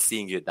looking forward to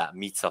seeing you at that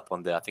meetup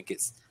on I think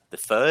it's the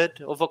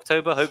 3rd of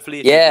October,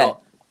 hopefully. If you've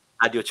not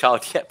had your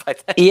child yet by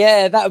then.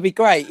 Yeah, that would be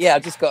great. Yeah,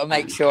 I've just got to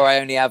make sure I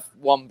only have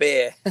one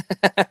beer.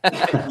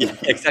 Yeah,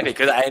 exactly,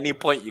 because at any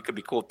point you could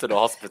be called to the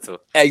hospital.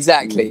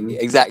 Exactly.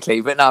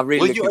 But no, I'm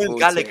really looking forward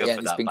Gallagher to it.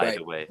 For that, by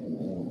the way?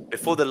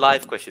 Before the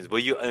live questions, will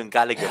you own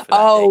Gallagher for that?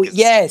 Oh,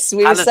 yes,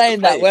 we were saying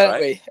that, weren't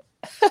we?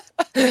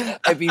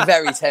 It'd be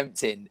very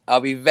tempting.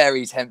 I'll be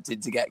very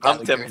tempted to get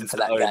Gallagher in for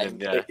that game.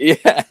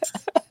 Yeah.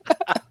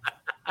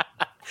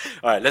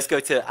 All right, let's go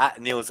to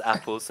 @Niels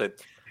Apple. So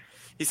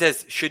he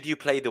says, should you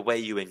play the way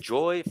you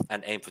enjoy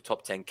and aim for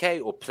top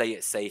 10K or play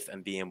it safe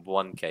and be in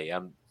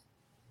 1K?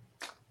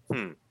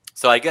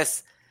 So I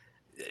guess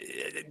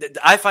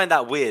I find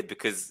that weird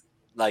because,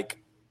 like,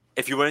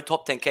 if you were in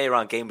top 10K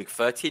around game week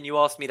 30 and you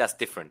ask me, that's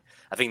different.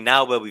 I think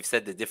now where we've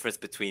said the difference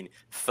between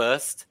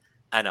first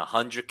and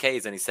 100K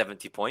is only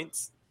 70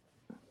 points,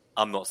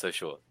 I'm not so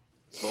sure.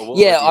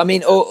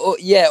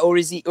 Or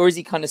is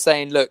he kind of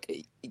saying, look,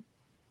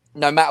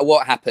 no matter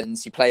what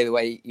happens, you play the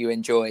way you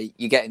enjoy,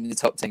 you get in the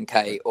top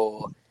 10K,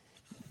 or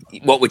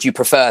what would you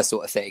prefer,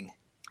 sort of thing?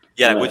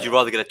 Yeah, would you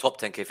rather get a top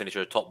 10K finish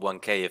or a top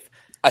 1K? If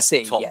I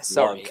see. Yes,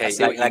 sorry. 1K, I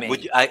see what you mean.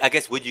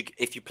 Would you,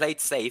 if you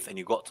played safe and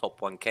you got top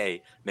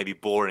 1K, maybe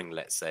boring,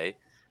 let's say,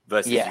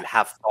 versus you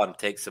have fun,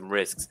 take some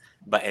risks,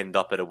 but end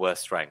up at a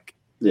worse rank?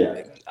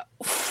 Yeah,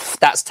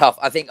 that's tough.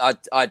 I think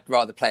I'd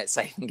rather play it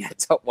safe and get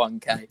top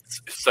 1K.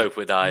 So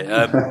would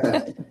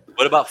I.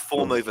 What about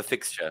form over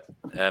fixture?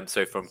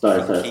 So from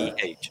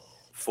KeyH,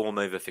 form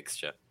over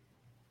fixture.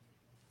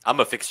 I'm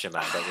a fixture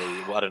man, but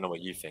I don't know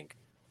what you think.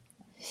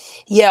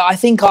 Yeah, I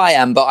think I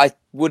am, but I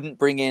wouldn't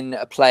bring in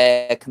a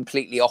player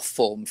completely off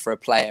form for a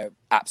player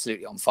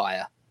absolutely on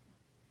fire.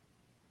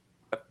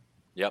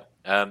 Yep.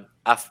 At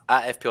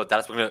FPL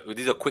Dallas,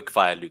 these are quick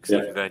fire, Luke, so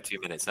we're going 2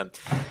 minutes.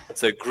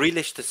 So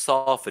Grealish to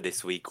Saar for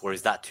this week, or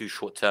is that too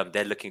short term?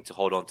 They're looking to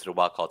hold on to the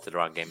wild card to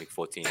around game week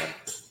 14.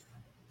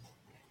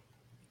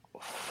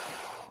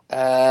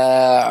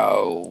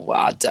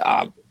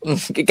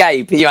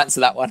 Gabe, you answer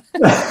that one.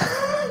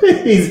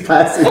 He's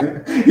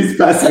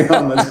passing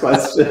on this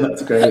question.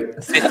 That's great.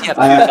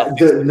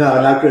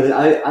 No, not really.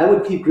 I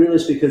would keep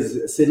Grealish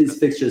because City's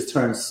fixtures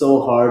turn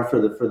so hard for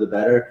the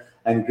better,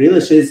 and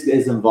Grealish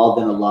is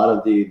involved in a lot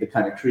of the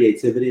kind of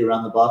creativity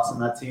around the box in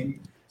that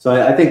team. So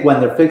I think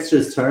when their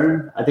fixtures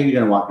turn, I think you're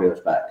going to want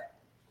Grealish back.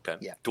 Okay.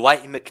 Yeah.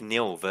 Dwight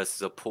McNeil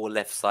versus a poor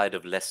left side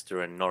of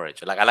Leicester and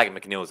Norwich. I like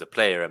McNeil as a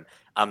player.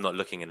 I'm not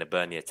looking at a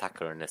Burnley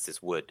attacker unless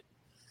it's Wood.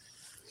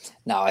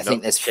 No, I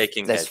think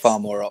there's far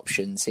more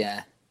options.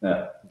 Yeah.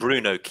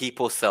 Bruno,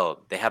 keep or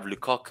sell. They have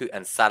Lukaku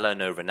and Salah,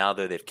 no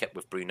Ronaldo. They've kept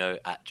with Bruno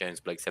at Jones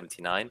Blake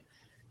 79.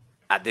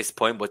 At this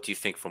point, what do you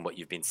think from what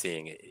you've been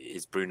seeing?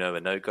 Is Bruno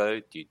a no-go?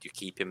 Do you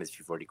keep him as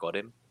you've already got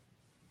him?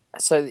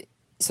 So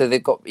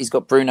he's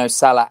got Bruno,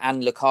 Salah,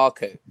 and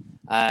Lukaku.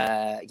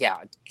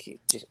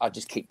 I'll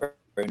just keep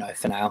Bruno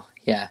for now.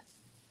 Yeah.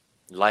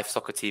 Life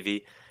Soccer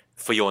TV,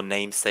 for your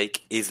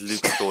namesake, is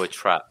Luke Shaw a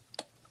trap?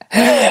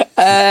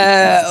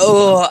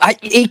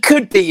 He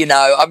could be.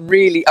 I'm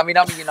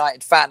a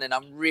United fan, and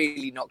I'm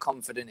really not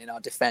confident in our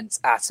defence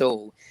at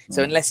all.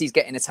 So unless he's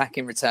getting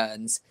attacking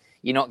returns,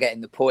 you're not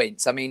getting the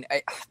points. I mean,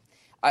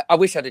 I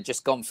wish I'd have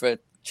just gone for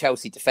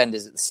Chelsea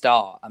defenders at the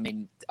start. I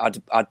mean,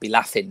 I'd be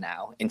laughing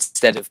now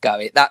instead of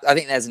going. I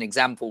think there's an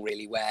example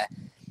really where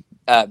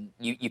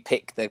you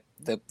pick the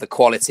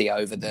quality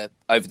over the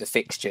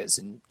fixtures,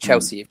 and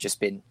Chelsea have just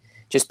been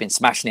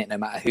smashing it no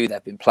matter who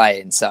they've been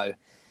playing. So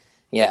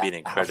yeah, They've been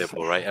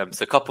incredible, right?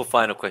 So a couple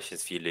final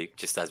questions for you, Luke,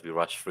 just as we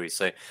rush through.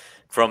 So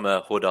from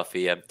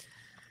Hordafi,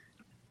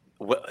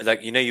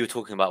 like, you were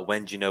talking about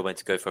when do you know when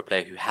to go for a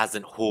player who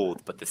hasn't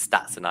hauled, but the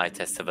stats and eye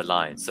tests have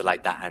aligned. So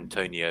like that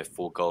Antonio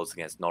 4 goals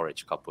against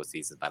Norwich a couple of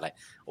seasons back. Like,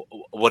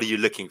 what are you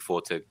looking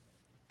for to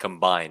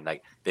combine?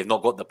 Like, they've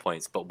not got the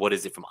points, but what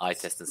is it from eye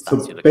test and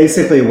stats? So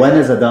basically, when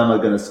is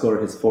Adama going to score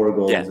his 4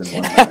 goals in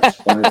one match?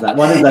 When is that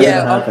going to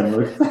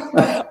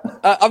happen?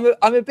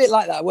 I'm a bit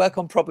like that. I work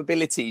on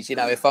probabilities.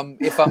 If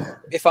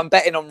I'm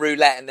betting on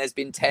roulette and there's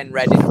been 10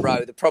 red in a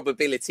row, the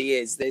probability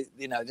is then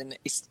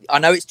I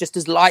know it's just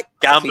as likely.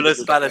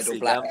 Gambler's fallacy.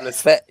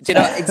 But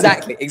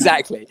exactly.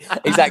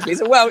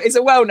 It's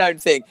a well-known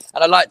thing,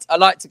 and I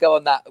like to go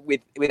on that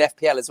with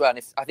FPL as well.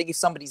 And I think if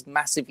somebody's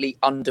massively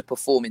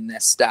underperforming their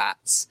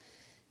stats,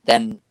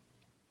 then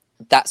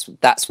that's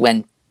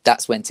when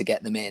to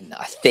get them in,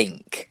 I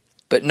think.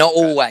 But not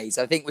always.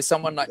 I think with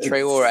someone like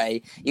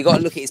Traore, you got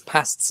to look at his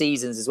past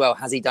seasons as well.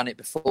 Has he done it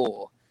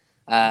before?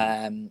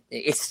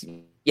 It's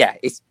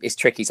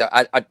tricky. So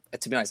I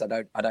to be honest,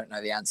 I don't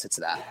know the answer to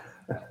that.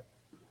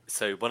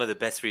 So one of the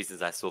best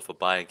reasons I saw for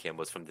buying him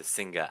was from the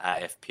singer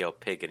at FPL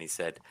Pig, and he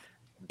said,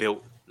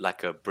 "Built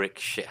like a brick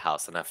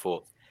shithouse." And I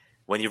thought,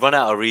 when you run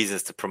out of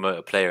reasons to promote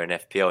a player in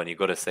FPL, and you've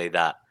got to say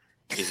that,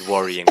 is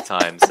worrying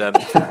times.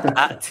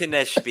 At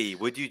Tineshby,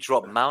 would you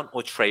drop Mount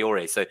or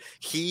Traore? So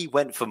he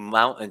went for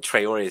Mount and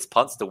Traore's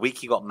punts. The week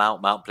he got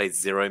Mount played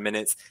 0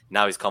 minutes.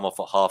 Now he's come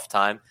off at half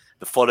time.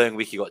 The following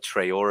week he got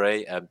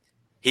Traore.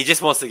 He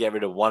just wants to get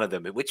rid of one of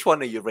them. Which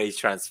one are you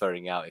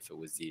transferring out if it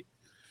was you?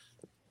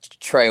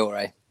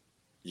 Traore.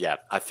 Yeah,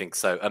 I think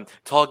so.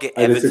 Target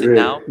Everton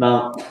now.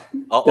 Mount.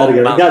 Gotta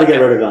get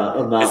rid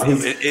of Mount.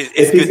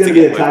 If he's going to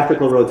be a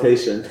tactical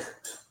rotation,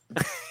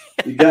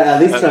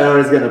 at least Traore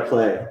is going to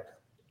play.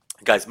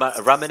 Guys,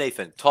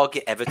 Ramanathan,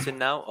 target Everton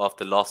now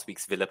after last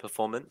week's Villa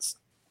performance?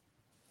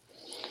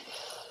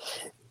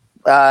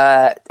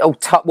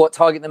 What,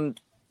 target them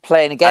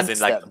playing against them?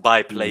 As in, like,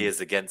 buy players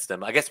against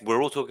them. I guess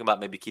we're all talking about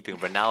maybe keeping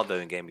Ronaldo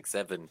in Game Week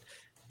 7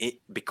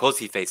 because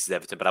he faces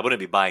Everton, but I wouldn't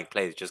be buying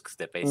players just because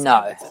they're facing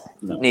Everton.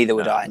 No, neither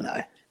would I,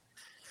 no.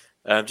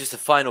 Just a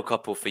final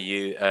couple for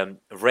you.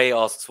 Ray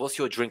asks, what's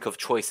your drink of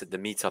choice at the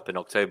meetup in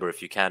October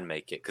if you can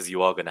make it? Because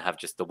you are going to have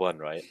just the one,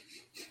 right?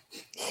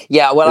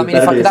 Yeah, well, I mean,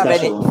 if I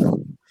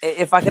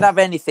could have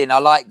anything, I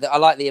like the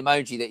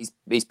emoji that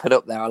he's put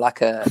up there. I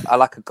like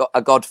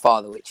a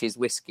Godfather, which is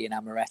whiskey and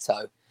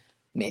amaretto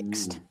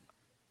mixed.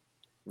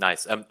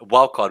 Nice.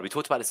 Wildcard, we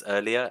talked about this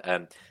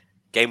earlier.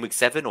 Game Week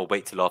 7 or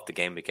wait till after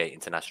Game Week 8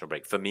 international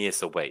break? For me,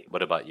 it's a wait.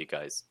 What about you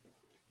guys?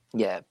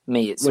 Yeah,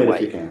 me, it's a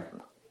wait.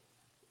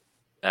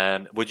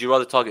 Would you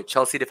rather target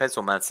Chelsea defense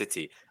or Man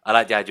City? I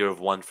like the idea of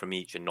one from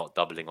each and not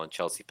doubling on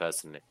Chelsea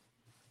personally.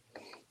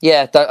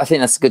 Yeah, I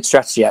think that's a good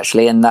strategy,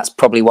 actually, and that's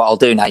probably what I'll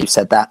do now you've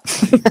said that.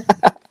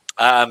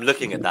 I'm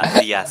looking at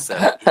that. Yes,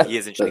 he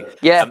is interesting.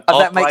 Yeah,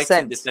 that makes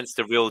sense. Defense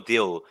the real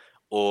deal,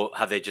 or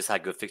have they just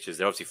had good fixtures?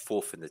 They're obviously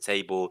 4th in the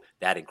table.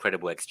 They had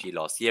incredible XG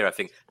last year. I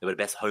think they were the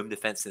best home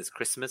defense since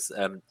Christmas.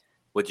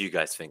 What do you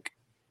guys think?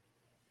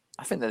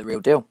 I think they're the real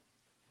deal.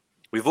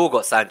 We've all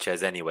got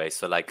Sanchez anyway,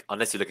 so like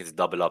unless you're looking to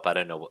double up, I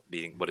don't know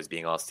what is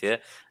being asked here.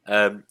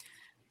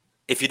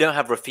 If you don't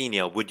have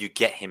Rafinha, would you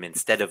get him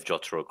instead of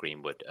Jota or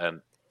Greenwood?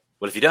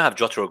 Well, if you don't have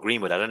Jota or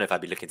Greenwood, I don't know if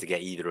I'd be looking to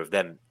get either of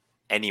them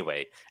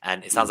anyway.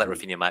 And it sounds like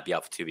Rafinha might be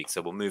out for 2 weeks,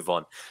 so we'll move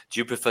on. Do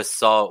you prefer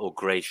Sarr or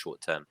Gray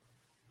short term?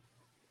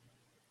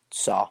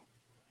 Sarr.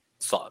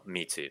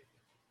 Me too.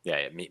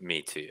 Yeah,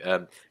 me too.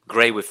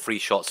 Gray with 3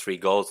 shots, 3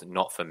 goals,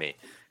 not for me.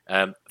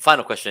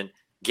 Final question.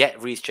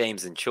 Get Reece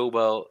James and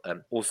Chilwell.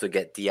 Also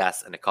get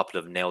Diaz and a couple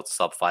of nailed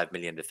sub 5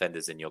 million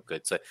defenders in your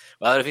good. So,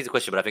 well, I don't think it's a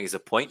question, but I think it's a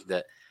point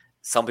that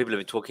some people have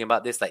been talking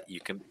about this. Like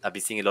I've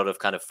been seeing a lot of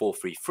kind of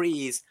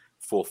 4-3-3s,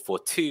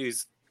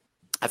 4-4-2s.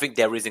 I think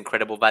there is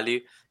incredible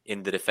value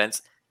in the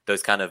defense.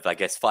 Those kind of, I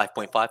guess,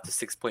 5.5 to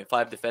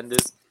 6.5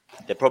 defenders.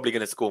 They're probably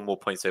going to score more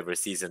points over a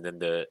season than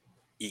the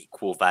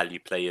equal value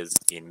players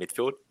in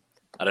midfield.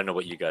 I don't know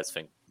what you guys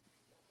think.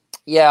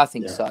 Yeah, I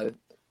think so.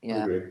 Yeah.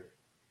 I agree.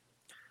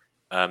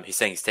 He's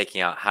saying he's taking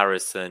out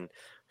Harrison.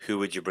 Who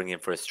would you bring in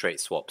for a straight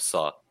swap?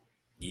 Sarr.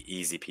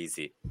 Easy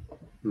peasy.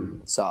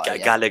 Sarr, yeah.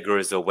 Gallagher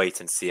is a wait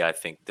and see. I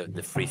think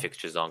the free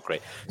fixtures aren't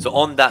great. So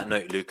on that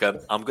note,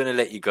 Luca, I'm going to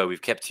let you go.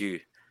 We've kept you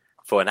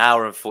for an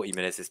hour and 40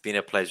 minutes. It's been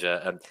a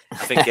pleasure. I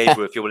think,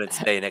 Gabriel, if you're willing to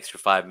stay an extra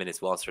 5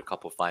 minutes, we'll answer a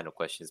couple of final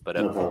questions. But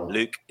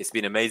Luke, it's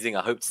been amazing.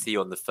 I hope to see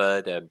you on the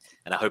 3rd, and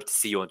I hope to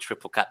see you on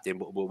Triple Captain.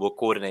 We'll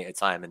coordinate a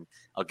time, and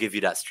I'll give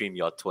you that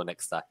StreamYard tour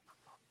next time.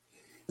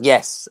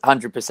 Yes,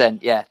 100%.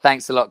 Yeah,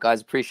 thanks a lot,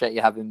 guys. Appreciate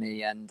you having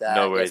me, and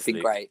no worries, it's been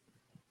Luke. great.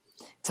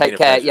 Take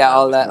care. Pleasure,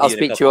 yeah, man. I'll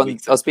speak to you on.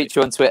 I'll speak to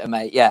you on Twitter,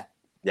 mate. Yeah.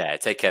 Yeah.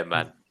 Take care,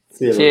 man.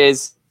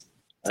 Cheers.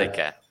 Take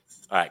care.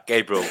 All right,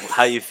 Gabriel,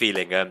 how are you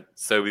feeling?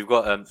 So we've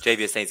got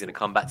JVS saying he's going to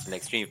come back to the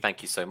next stream.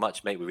 Thank you so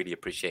much, mate. We really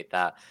appreciate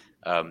that.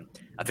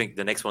 I think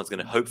the next one's going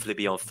to hopefully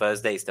be on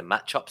Thursday. It's the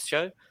matchups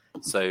show.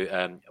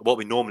 So what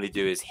we normally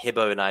do is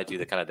Hibbo and I do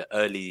the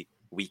early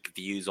week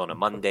views on a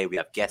Monday. We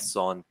have guests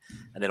on,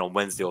 and then on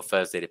Wednesday or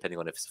Thursday, depending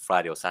on if it's a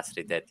Friday or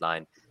Saturday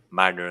deadline,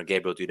 Mariner and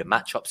Gabriel do the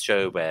matchups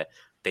show where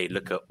they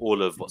look at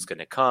all of what's going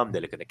to come. They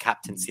look at the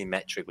captaincy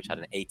metric, which had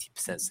an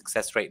 80%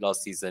 success rate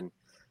last season.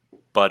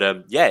 But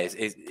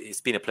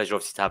it's been a pleasure,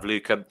 obviously, to have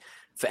Luke.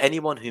 For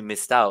anyone who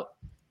missed out,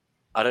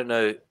 I don't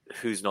know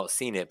who's not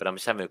seen it, but I'm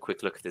just having a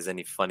quick look if there's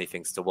any funny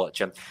things to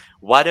watch.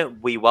 Why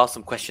don't we, while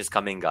some questions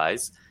come in,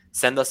 guys,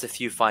 send us a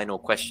few final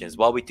questions.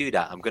 While we do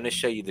that, I'm going to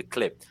show you the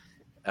clip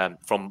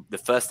from the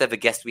first ever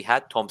guest we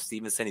had, Tom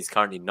Stevenson. He's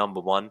currently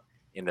number 1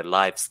 in the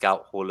Live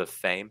Scout Hall of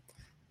Fame,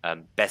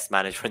 best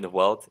manager in the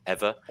world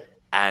ever.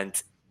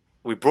 And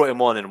we brought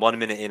him on, and 1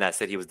 minute in, I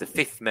said he was the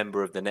 5th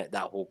member of the Net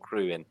That Hall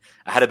crew, and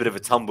I had a bit of a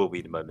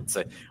tumbleweed moment.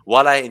 So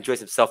while I enjoy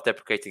some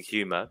self-deprecating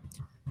humor,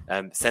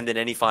 send in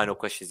any final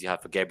questions you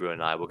have for Gabriel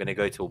and I. We're going to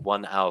go to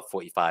 1 hour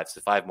 45,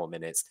 so 5 more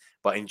minutes.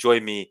 But enjoy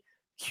me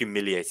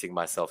humiliating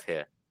myself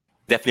here.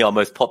 Definitely our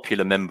most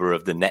popular member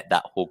of the Net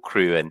That Hall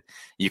crew, and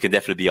you can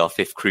definitely be our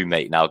 5th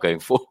crewmate now going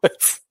forward.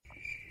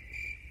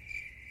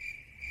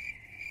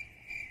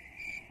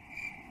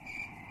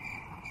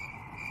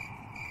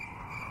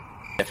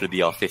 Definitely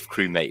be our 5th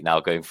crewmate now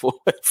going forward.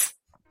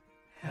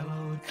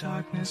 Hello,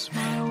 darkness,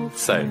 my old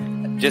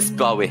friend. So, just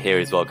while we're here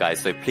as well, guys,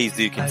 so please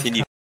do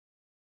continue.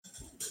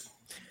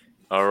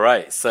 All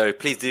right, so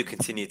please do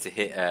continue to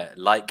hit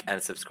like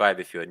and subscribe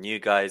if you're new,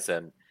 guys.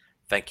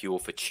 Thank you all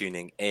for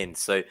tuning in.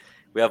 So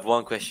we have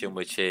one question,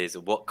 which is,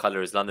 what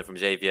color is London, from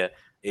Javier?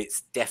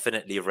 It's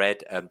definitely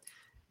red.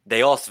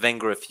 They asked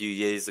Wenger a few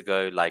years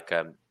ago,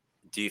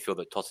 do you feel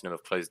that Tottenham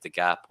have closed the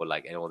gap, or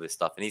and all this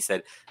stuff? And he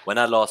said, when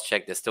I last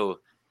checked, they're still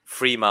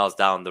 3 miles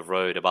down the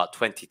road, about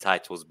 20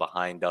 titles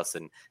behind us,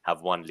 and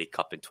have won League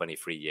Cup in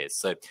 23 years.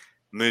 So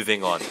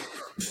moving on,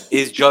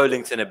 is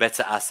Joelinton a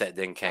better asset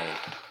than Kane?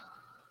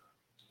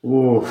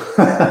 Ooh.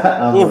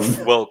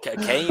 Well,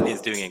 Kane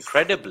is doing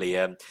incredibly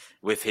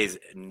with his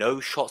no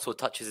shots or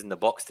touches in the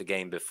box the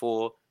game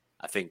before.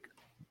 I think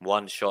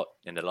 1 shot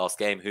in the last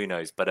game, who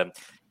knows? But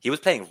he was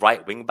playing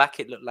right wing back,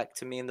 it looked like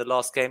to me, in the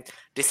last game.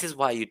 This is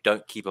why you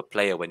don't keep a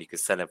player when you can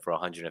sell him for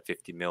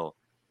 150 mil.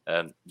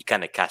 You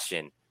kind of cash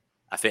in.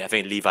 I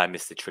think Levi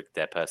missed the trick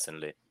there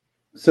personally.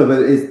 So, but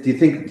do you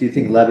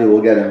think Levy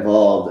will get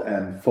involved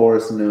and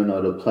force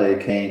Nuno to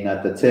play Kane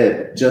at the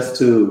tip just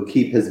to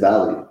keep his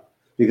value?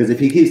 Because if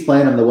he keeps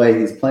playing him the way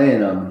he's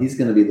playing him, he's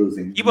going to be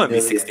losing. He won't be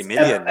 60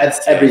 million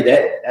every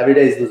day. Every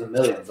day he's losing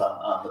millions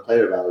on the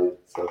player value.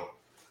 So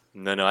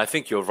no, I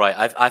think you're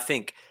right. I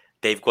think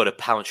they've got a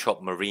pound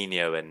shop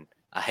Mourinho, and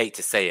I hate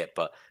to say it,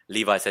 but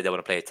Levi said they want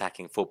to play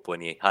attacking football,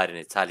 and he hired an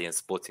Italian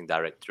sporting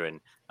director and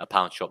a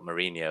pound shop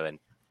Mourinho, and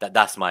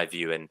that's my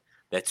view. And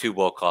they're 2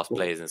 world-class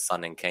players, and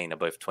Son and Kane are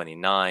both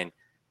 29.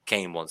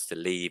 Kane wants to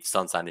leave.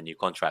 Son signed a new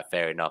contract,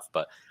 fair enough,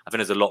 but I think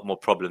there's a lot more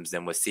problems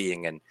than we're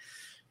seeing, and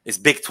it's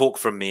big talk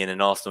from me in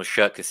an Arsenal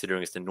shirt,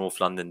 considering it's the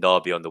North London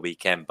derby on the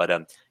weekend. But,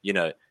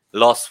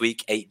 last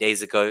week, 8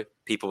 days ago,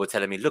 people were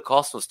telling me, look,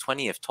 Arsenal's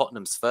 20th,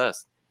 Tottenham's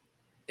first.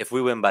 If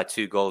we win by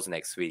 2 goals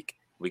next week,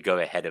 we go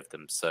ahead of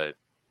them. So,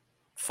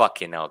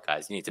 fucking hell,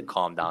 guys. You need to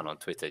calm down on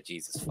Twitter.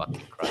 Jesus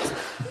fucking Christ.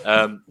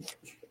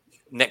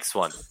 Next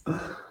one.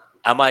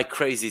 Am I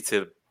crazy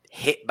to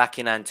hit back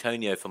in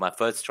Antonio for my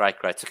 3rd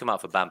striker? I took him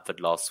out for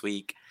Bamford last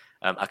week.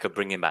 I could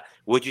bring him back.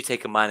 Would you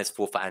take a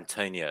 -4 for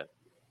Antonio?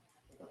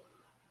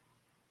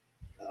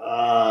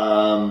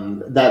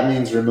 That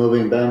means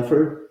removing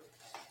Bamford?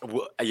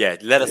 Well, yeah,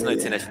 let us know,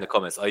 Tinesh, in the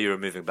comments. Are you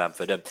removing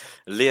Bamford?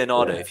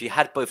 Leonardo, if you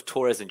had both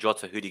Torres and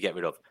Jota, who do you get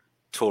rid of?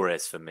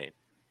 Torres for me.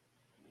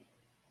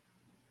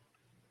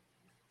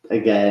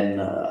 Again,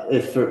 I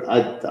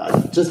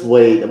just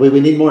wait. We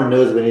need more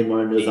news. We need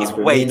more news. He's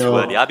way too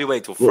early. I'll be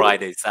waiting till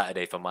Friday,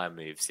 Saturday for my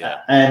moves.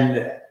 Yeah.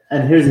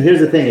 And here's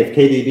the thing: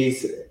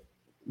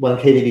 when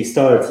KDB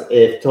starts,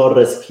 if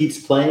Torres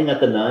keeps playing at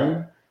the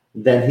 9,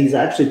 then he's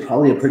actually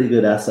probably a pretty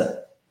good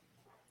asset.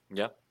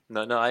 Yeah.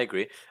 No, I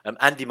agree.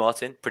 Andy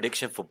Martin,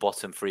 prediction for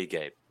bottom 3,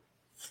 Gabe.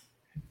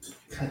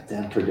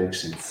 Goddamn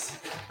predictions.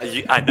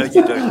 I know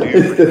you don't do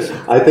predictions.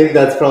 I think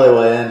that's probably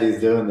why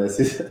Andy's doing this.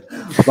 He's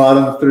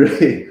bottom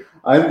 3.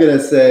 I want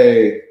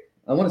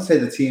to say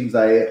the teams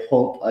I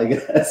hope, I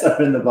guess,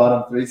 are in the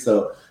bottom 3.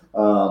 So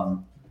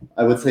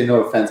I would say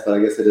no offense, but I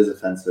guess it is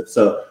offensive.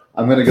 So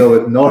I'm going to go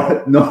with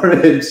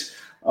Norwich,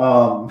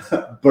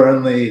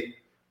 Burnley,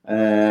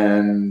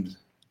 and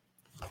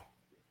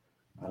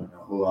I don't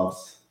know who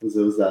else. Was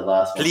that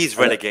last one? Please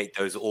relegate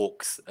those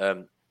Orcs.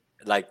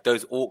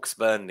 Those Orcs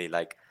Burnley,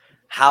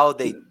 how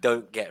they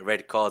don't get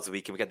red cards a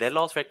week in week. Their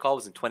last red card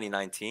was in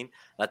 2019.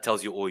 That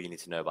tells you all you need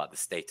to know about the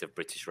state of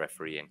British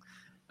refereeing.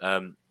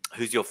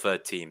 Who's your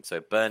 3rd team?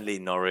 So Burnley,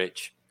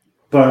 Norwich,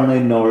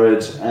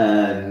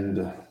 and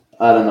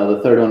I don't know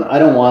the 3rd one. I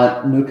don't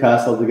want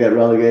Newcastle to get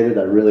relegated.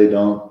 I really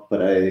don't,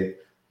 but I'm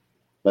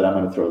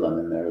going to throw them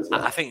in there as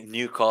well. I think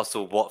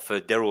Newcastle,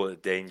 Watford, they're all in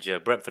danger.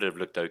 Brentford have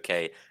looked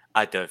okay.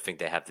 I don't think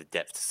they have the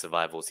depth to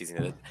survive all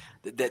season.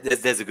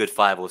 There's a good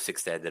 5 or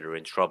 6 there that are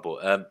in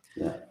trouble.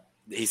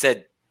 He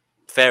said,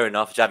 fair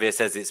enough. Javier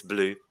says it's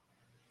blue.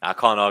 I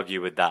can't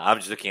argue with that. I'm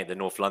just looking at the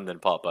North London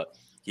part, but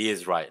he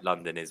is right.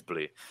 London is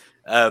blue.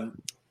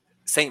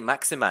 Saint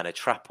Maximin, a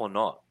trap or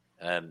not?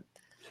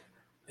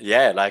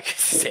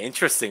 It's an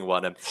interesting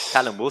one.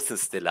 Callum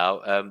Wilson's still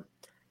out.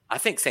 I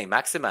think Saint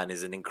Maximin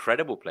is an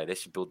incredible player. They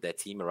should build their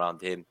team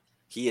around him.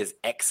 He is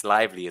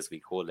ex-lively, as we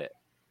call it.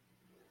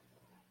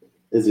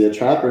 Is he a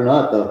trap or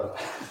not, though?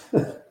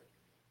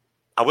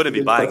 I wouldn't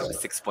be buying him at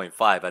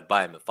 6.5. I'd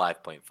buy him at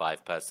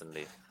 5.5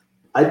 personally.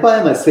 I'd buy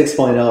him at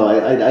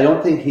 6.0. I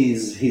don't think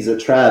he's a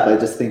trap. I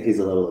just think he's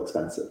a little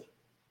expensive.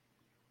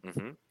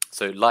 Mm-hmm.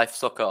 So Life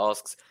Soccer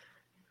asks,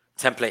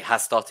 template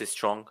has started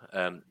strong.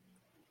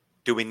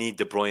 Do we need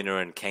De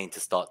Bruyne and Kane to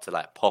start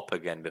to pop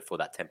again before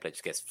that template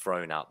just gets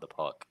thrown out the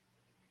park?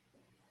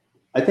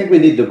 I think we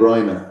need De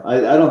Bruyne.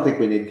 I don't think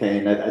we need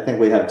Kane. I think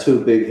we have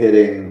 2 big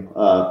hitting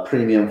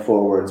premium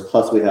forwards.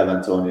 Plus we have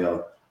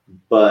Antonio,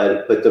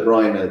 but De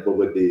Bruyne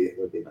would be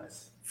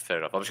nice. Fair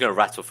enough. I'm just going to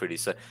rattle through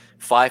these. So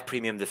 5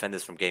 premium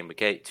defenders from Game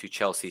Week 8, 2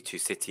 Chelsea, 2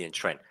 City, and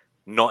Trent.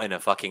 Not in a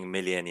fucking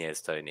million years,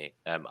 Tony.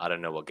 I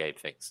don't know what Gabe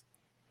thinks.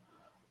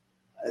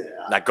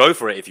 Go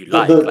for it if you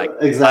like.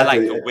 Exactly. I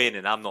like to win,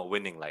 and I'm not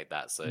winning like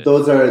that. So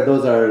those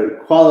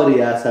are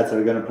quality assets that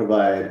are going to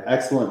provide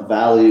excellent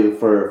value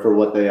for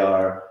what they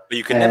are. But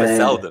you can never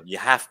sell them. You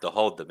have to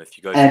hold them if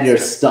you go. And you're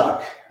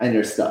stuck.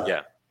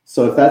 Yeah.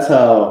 So if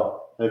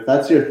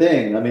that's your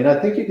thing, I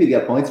think you could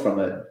get points from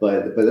it,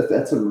 but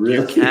that's a really...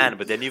 You can,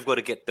 but then you've got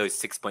to get those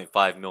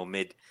 6.5 mil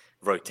mid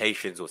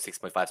rotations or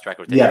 6.5 strike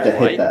rotations. You have to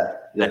hit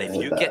that. And if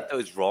you get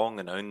those wrong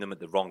and own them at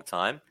the wrong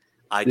time,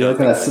 I You're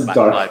don't think some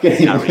dark game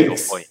carry your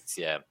weeks. points.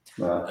 Yeah.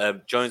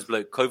 Jones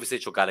Bloke,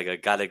 Kovacic or Gallagher?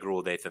 Gallagher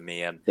all day for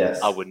me.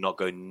 Yes. I would not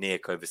go near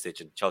Kovacic,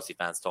 and Chelsea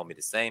fans told me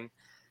the same.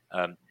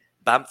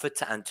 Bamford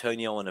to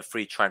Antonio on a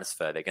free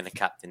transfer. They're going to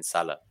captain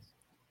Salah.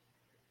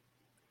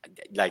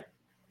 I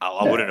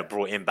wouldn't have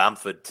brought in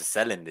Bamford to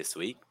sell him this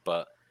week,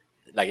 but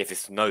if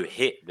it's no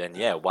hit, then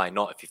yeah, why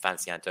not? If you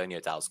fancy Antonio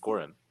to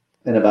outscore him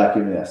in a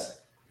vacuum,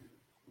 yes.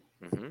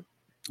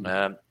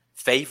 Mm-hmm.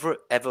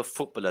 Favorite ever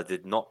footballer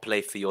did not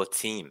play for your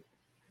team.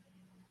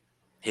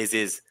 His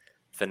is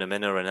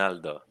Fenomeno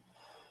Ronaldo.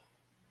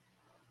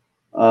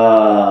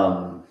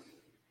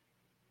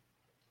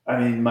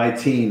 My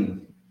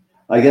team.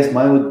 I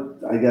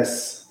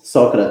guess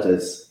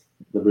Socrates,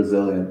 the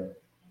Brazilian.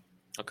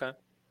 Okay.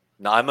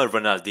 Now, I'm a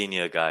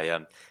Ronaldinho guy.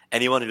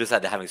 Anyone who looks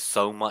like they're having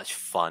so much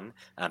fun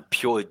and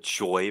pure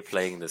joy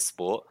playing the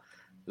sport,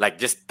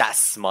 just that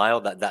smile,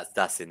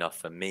 that's enough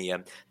for me.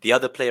 The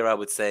other player I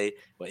would say,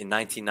 in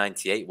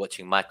 1998,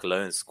 watching Michael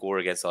Owen score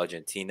against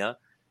Argentina,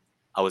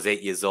 I was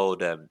 8 years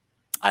old.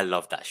 I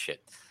love that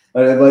shit.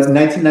 It was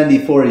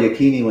 1994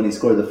 Iachini when he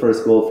scored the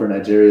first goal for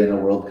Nigeria in a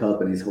World Cup,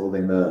 and he's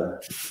holding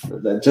the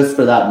just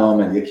for that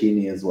moment,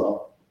 Iachini as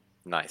well.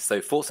 Nice. So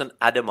thoughts on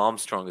Adam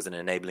Armstrong as an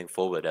enabling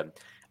forward.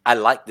 I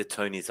like the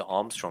Tony to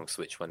Armstrong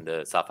switch when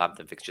the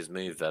Southampton fixtures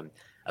move. I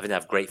think they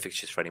have great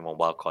fixtures for anyone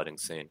wildcarding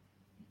soon.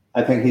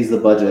 I think he's the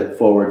budget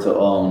forward to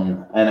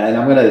own, and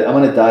I'm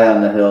gonna die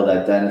on the hill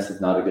that Dennis is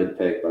not a good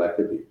pick, but I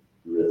could be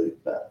really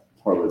bad.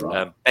 Horribly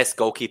wrong. Best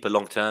goalkeeper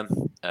long term,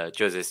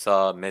 Jose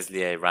Sarr,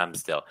 Meslier,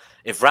 Ramsdale.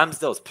 If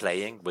Ramsdale's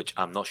playing, which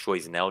I'm not sure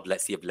he's nailed,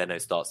 let's see if Leno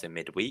starts in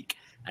midweek,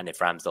 and if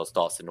Ramsdale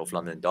starts in North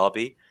London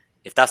derby.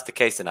 If that's the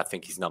case, then I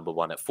think he's number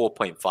 1 at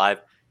 4.5.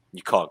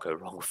 You can't go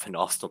wrong with an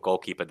Arsenal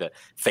goalkeeper that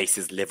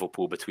faces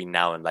Liverpool between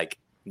now and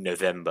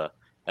November.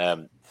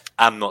 I'm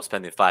not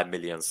spending 5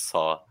 million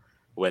Sarr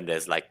when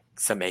there's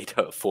Semedo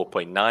at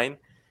 4.9.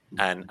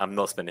 And I'm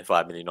not spending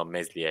 5 million on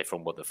Meslier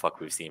from what the fuck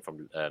we've seen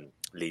from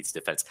Leeds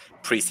defense.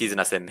 Pre-season,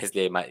 I said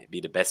Meslier might be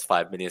the best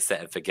 5 million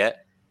set and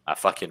forget. I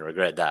fucking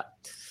regret that.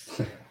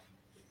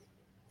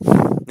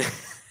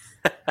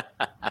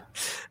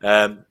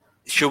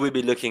 Should we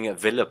be looking at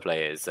Villa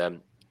players? I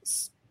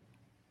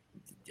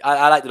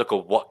like the look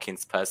of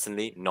Watkins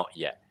personally. Not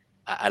yet.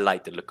 I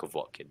like the look of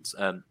Watkins.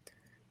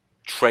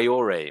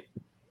 Traore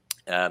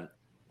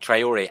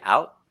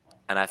out.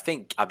 And I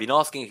think I've been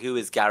asking who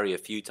is Gary a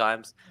few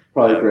times.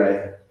 Probably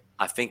Gray.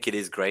 I think it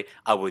is Gray.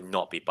 I would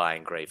not be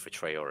buying Gray for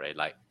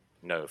Traore.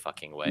 No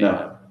fucking way.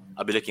 No.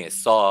 I'd be looking at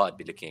Sarr. I'd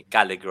be looking at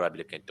Gallagher. I'd be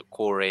looking at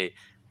Decore.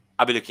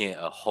 I'd be looking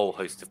at a whole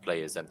host of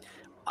players. And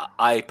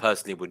I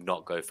personally would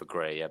not go for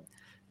Gray.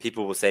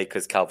 People will say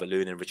because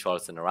Calvert-Lewin and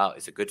Richarlison are out,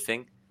 it's a good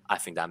thing. I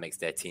think that makes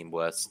their team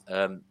worse.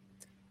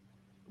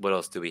 What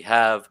else do we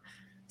have?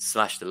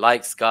 Smash the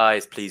likes,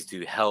 guys. Please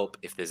do help.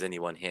 If there's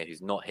anyone here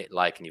who's not hit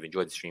like and you've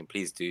enjoyed the stream,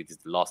 please do. This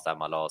is the last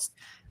time I'll ask.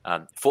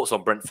 Thoughts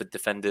on Brentford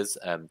defenders?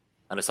 I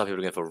know some people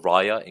are going for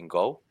Raya in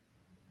goal.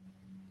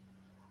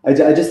 I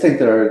just think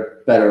there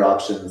are better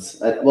options.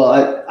 I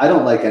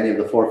don't like any of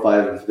the 4 or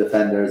 5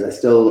 defenders. I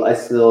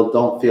still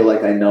don't feel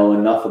like I know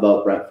enough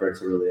about Brentford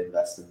to really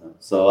invest in them.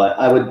 So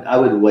I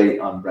would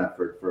wait on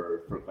Brentford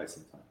for quite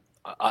some time.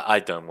 I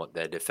don't want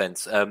their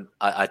defense.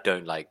 I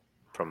don't like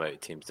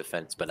promoted teams'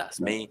 defense, but that's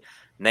me.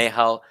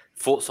 Nehal,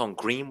 thoughts on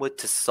Greenwood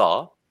to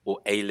Sarr or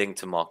Ayling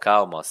to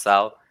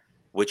Marçal?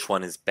 Which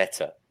one is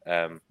better?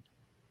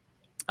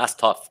 That's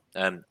tough.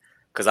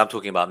 Because I'm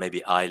talking about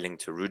maybe Ayling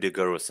to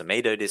Rudiger or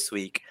Semedo this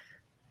week.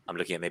 I'm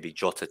looking at maybe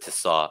Jota to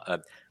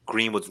Sarr.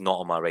 Greenwood's not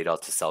on my radar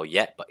to sell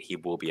yet, but he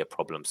will be a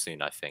problem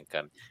soon, I think.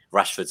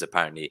 Rashford's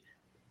apparently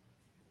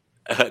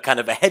kind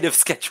of ahead of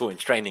schedule in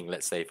training,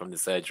 let's say, from the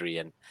surgery.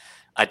 And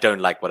I don't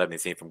like what I've been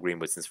seeing from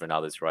Greenwood since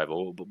Ronaldo's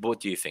arrival. But what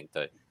do you think,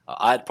 though?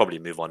 I'd probably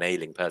move on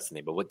Ayling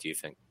personally, but what do you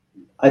think?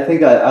 I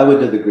think I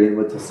would do the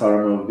Greenwood to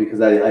Sarr move because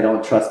I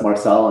don't trust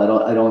Marçal.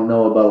 I don't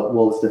know about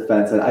Wolves'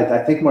 defense. And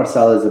I think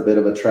Marçal is a bit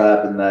of a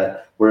trap in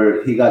that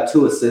where he got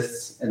 2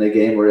 assists in a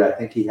game where I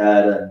think he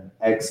had an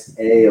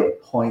XA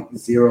of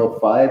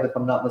 0.05, if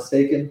I'm not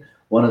mistaken.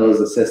 One of those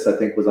assists, I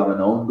think, was on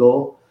an own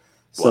goal.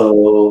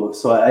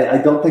 So I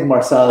don't think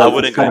Marçal. I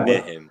wouldn't go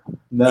near him.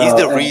 No, he's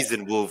the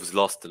reason Wolves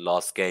lost the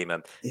last game.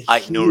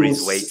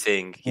 Aït-Nouri's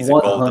waiting. He's 100%.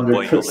 A Golden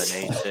Boy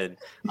nomination.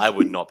 I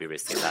would not be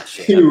risking that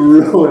shit. He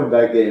ruined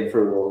that game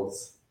for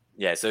Wolves.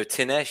 Yeah, so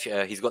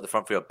Tinesh, he's got the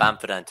front three of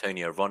Bamford,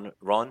 Antonio,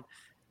 Ron.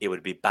 It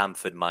would be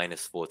Bamford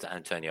 -4 to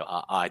Antonio.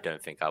 I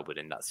don't think I would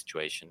in that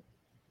situation.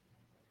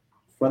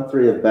 Front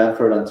three of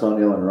Bamford,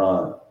 Antonio, and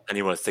Ron. And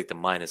you want to stick the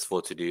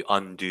 -4 to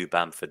undo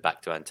Bamford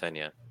back to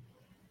Antonio?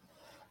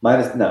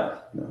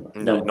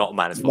 No, not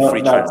 -4.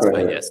 Free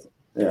transfer, yes.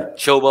 Yeah.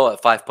 Chilwell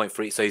at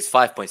 5.3, so he's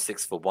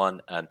 5.6 for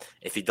one.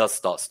 If he does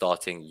start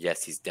starting,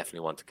 yes, he's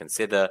definitely one to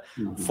consider.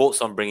 Mm-hmm.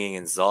 Thoughts on bringing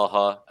in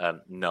Zaha?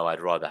 No, I'd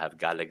rather have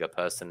Gallagher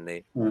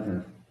personally.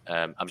 Mm-hmm.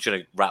 I'm just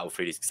going to rattle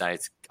through these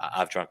because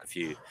I've drunk a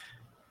few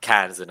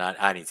cans and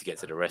I need to get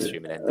to the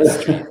restroom and end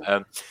this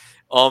stream.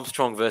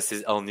 Armstrong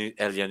versus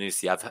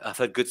Elyounoussi. I've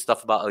heard good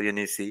stuff about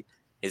Elyounoussi.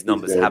 His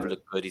numbers have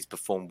looked good. He's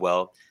performed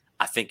well.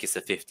 I think it's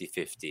a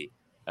 50-50.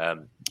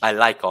 I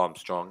like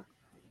Armstrong.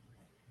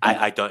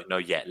 I don't know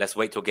yet. Let's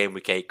wait till game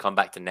week 8. Come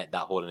back to net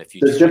that hole in a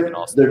few. They're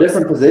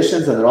different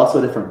positions and they're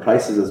also different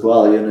prices as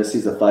well.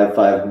 Elyounoussi a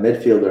 5'5"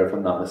 midfielder, if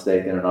I'm not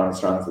mistaken, and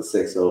Armstrong's a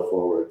 6'0"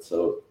 forward.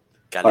 So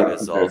Gallagher,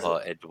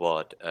 Zaha,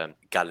 Edouard,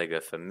 Gallagher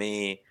for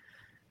me.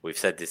 We've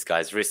said this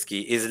guy's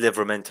risky. Is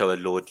Livramento a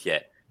lord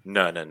yet?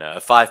 No.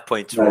 A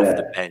 5-pointer off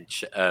the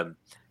bench.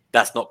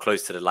 That's not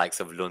close to the likes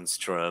of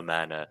Lundstrom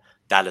and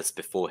Dallas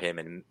before him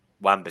and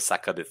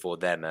Wan-Bissaka before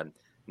them, and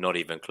not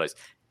even close.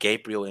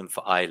 Gabriel in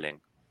for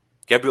Ayling.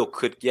 Gabriel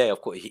could, of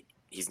course,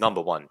 he's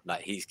number one.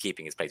 Like, he's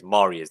keeping his place.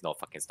 Mari is not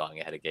fucking starting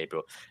ahead of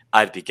Gabriel.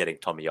 I'd be getting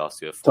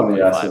Tomiyasu at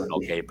 4.5,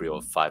 not Gabriel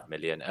of 5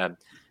 million.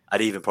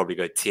 I'd even probably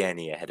go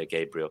Tierney ahead of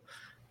Gabriel.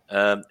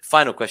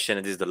 Final question,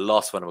 and this is the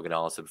last one we're going to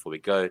answer before we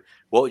go.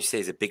 What would you say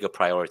is a bigger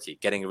priority,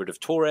 getting rid of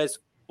Torres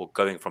or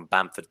going from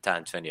Bamford to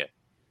Antonio?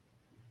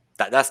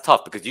 That's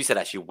tough because you said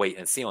actually wait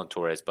and see on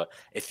Torres. But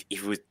if he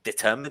was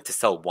determined to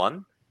sell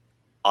one,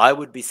 I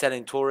would be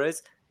selling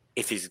Torres.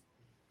 If he's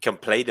can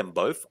play them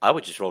both, I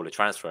would just roll a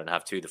transfer and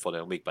have 2 the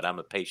following week, but I'm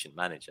a patient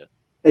manager.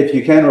 If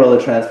you can roll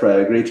a transfer, I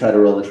agree, try to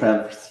roll the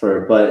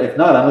transfer. But if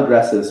not, I'm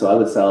aggressive, so I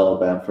would sell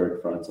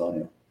Bamford for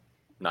Antonio.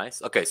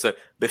 Nice. Okay, so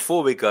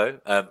before we go,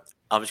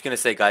 I'm just going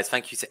to say, guys,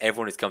 thank you to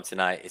everyone who's come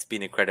tonight. It's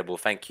been incredible.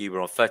 Thank you.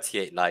 We're on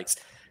 38 likes.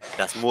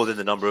 That's more than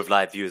the number of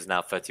live viewers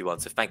now, 31.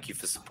 So thank you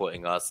for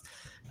supporting us.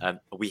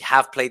 We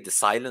have played the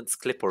silence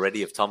clip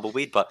already of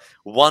Tumbleweed, but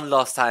one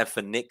last time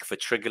for Nick, for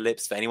Trigger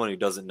Lips. For anyone who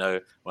doesn't know,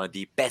 one of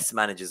the best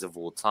managers of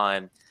all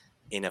time.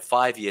 In a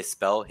 5-year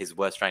spell, his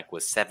worst rank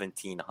was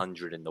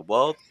 1,700 in the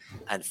world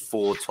and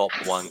 4 top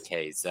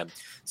 1Ks.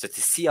 So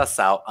to see us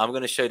out, I'm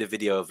going to show the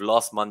video of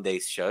last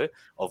Monday's show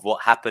of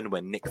what happened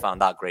when Nick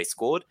found out Gray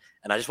scored.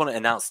 And I just want to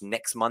announce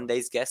next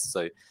Monday's guest.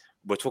 So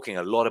we're talking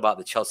a lot about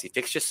the Chelsea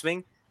fixture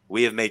swing.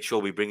 We have made sure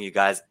we bring you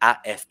guys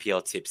at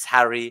FPL Tips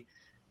Harry,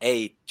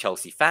 a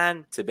Chelsea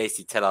fan, to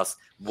basically tell us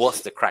what's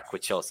the crack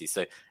with Chelsea.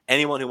 So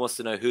anyone who wants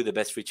to know who the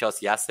best free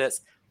Chelsea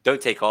assets, don't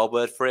take our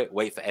word for it.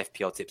 Wait for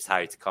FPL Tips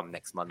Harry to come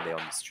next Monday on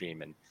the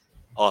stream and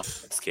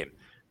ask him.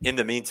 In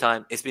the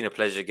meantime, it's been a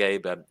pleasure,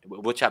 Gabe.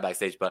 We'll chat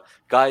backstage. But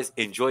guys,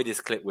 enjoy this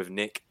clip with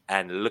Nick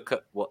and look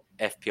at what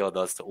FPL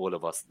does to all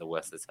of us in the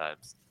worst of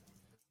times.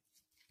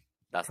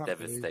 That's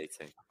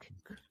devastating.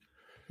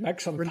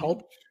 Max on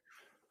help.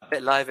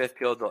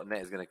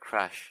 BetLiveFPL.net is going to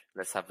crash.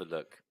 Let's have a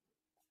look.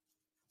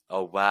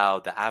 Oh, wow.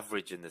 The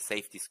average and the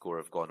safety score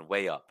have gone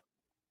way up.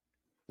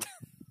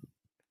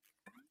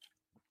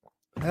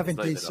 Having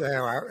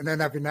DCL out and then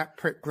having that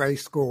prick Gray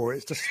score,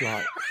 it's just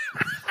like...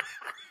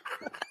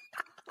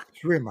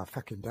 it's ruined my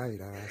fucking day,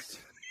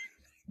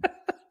 though.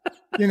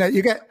 You know,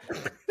 you get...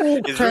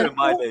 It's ruined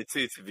my day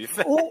too, to be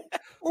fair.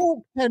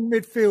 All 10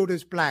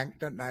 midfielders blank,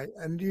 don't they?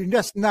 And you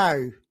just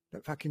know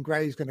that fucking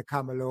Gray's going to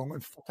come along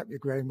and fuck up your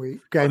game week.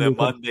 On a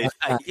Monday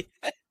night.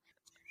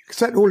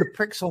 Except all the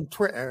pricks on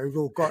Twitter who've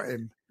all got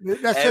him.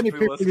 That's only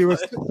people who were...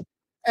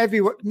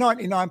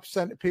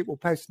 99% of people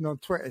posting on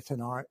Twitter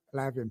tonight will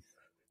have him.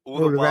 All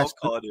the rest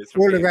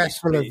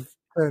will have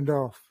turned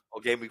off.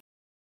 Or game week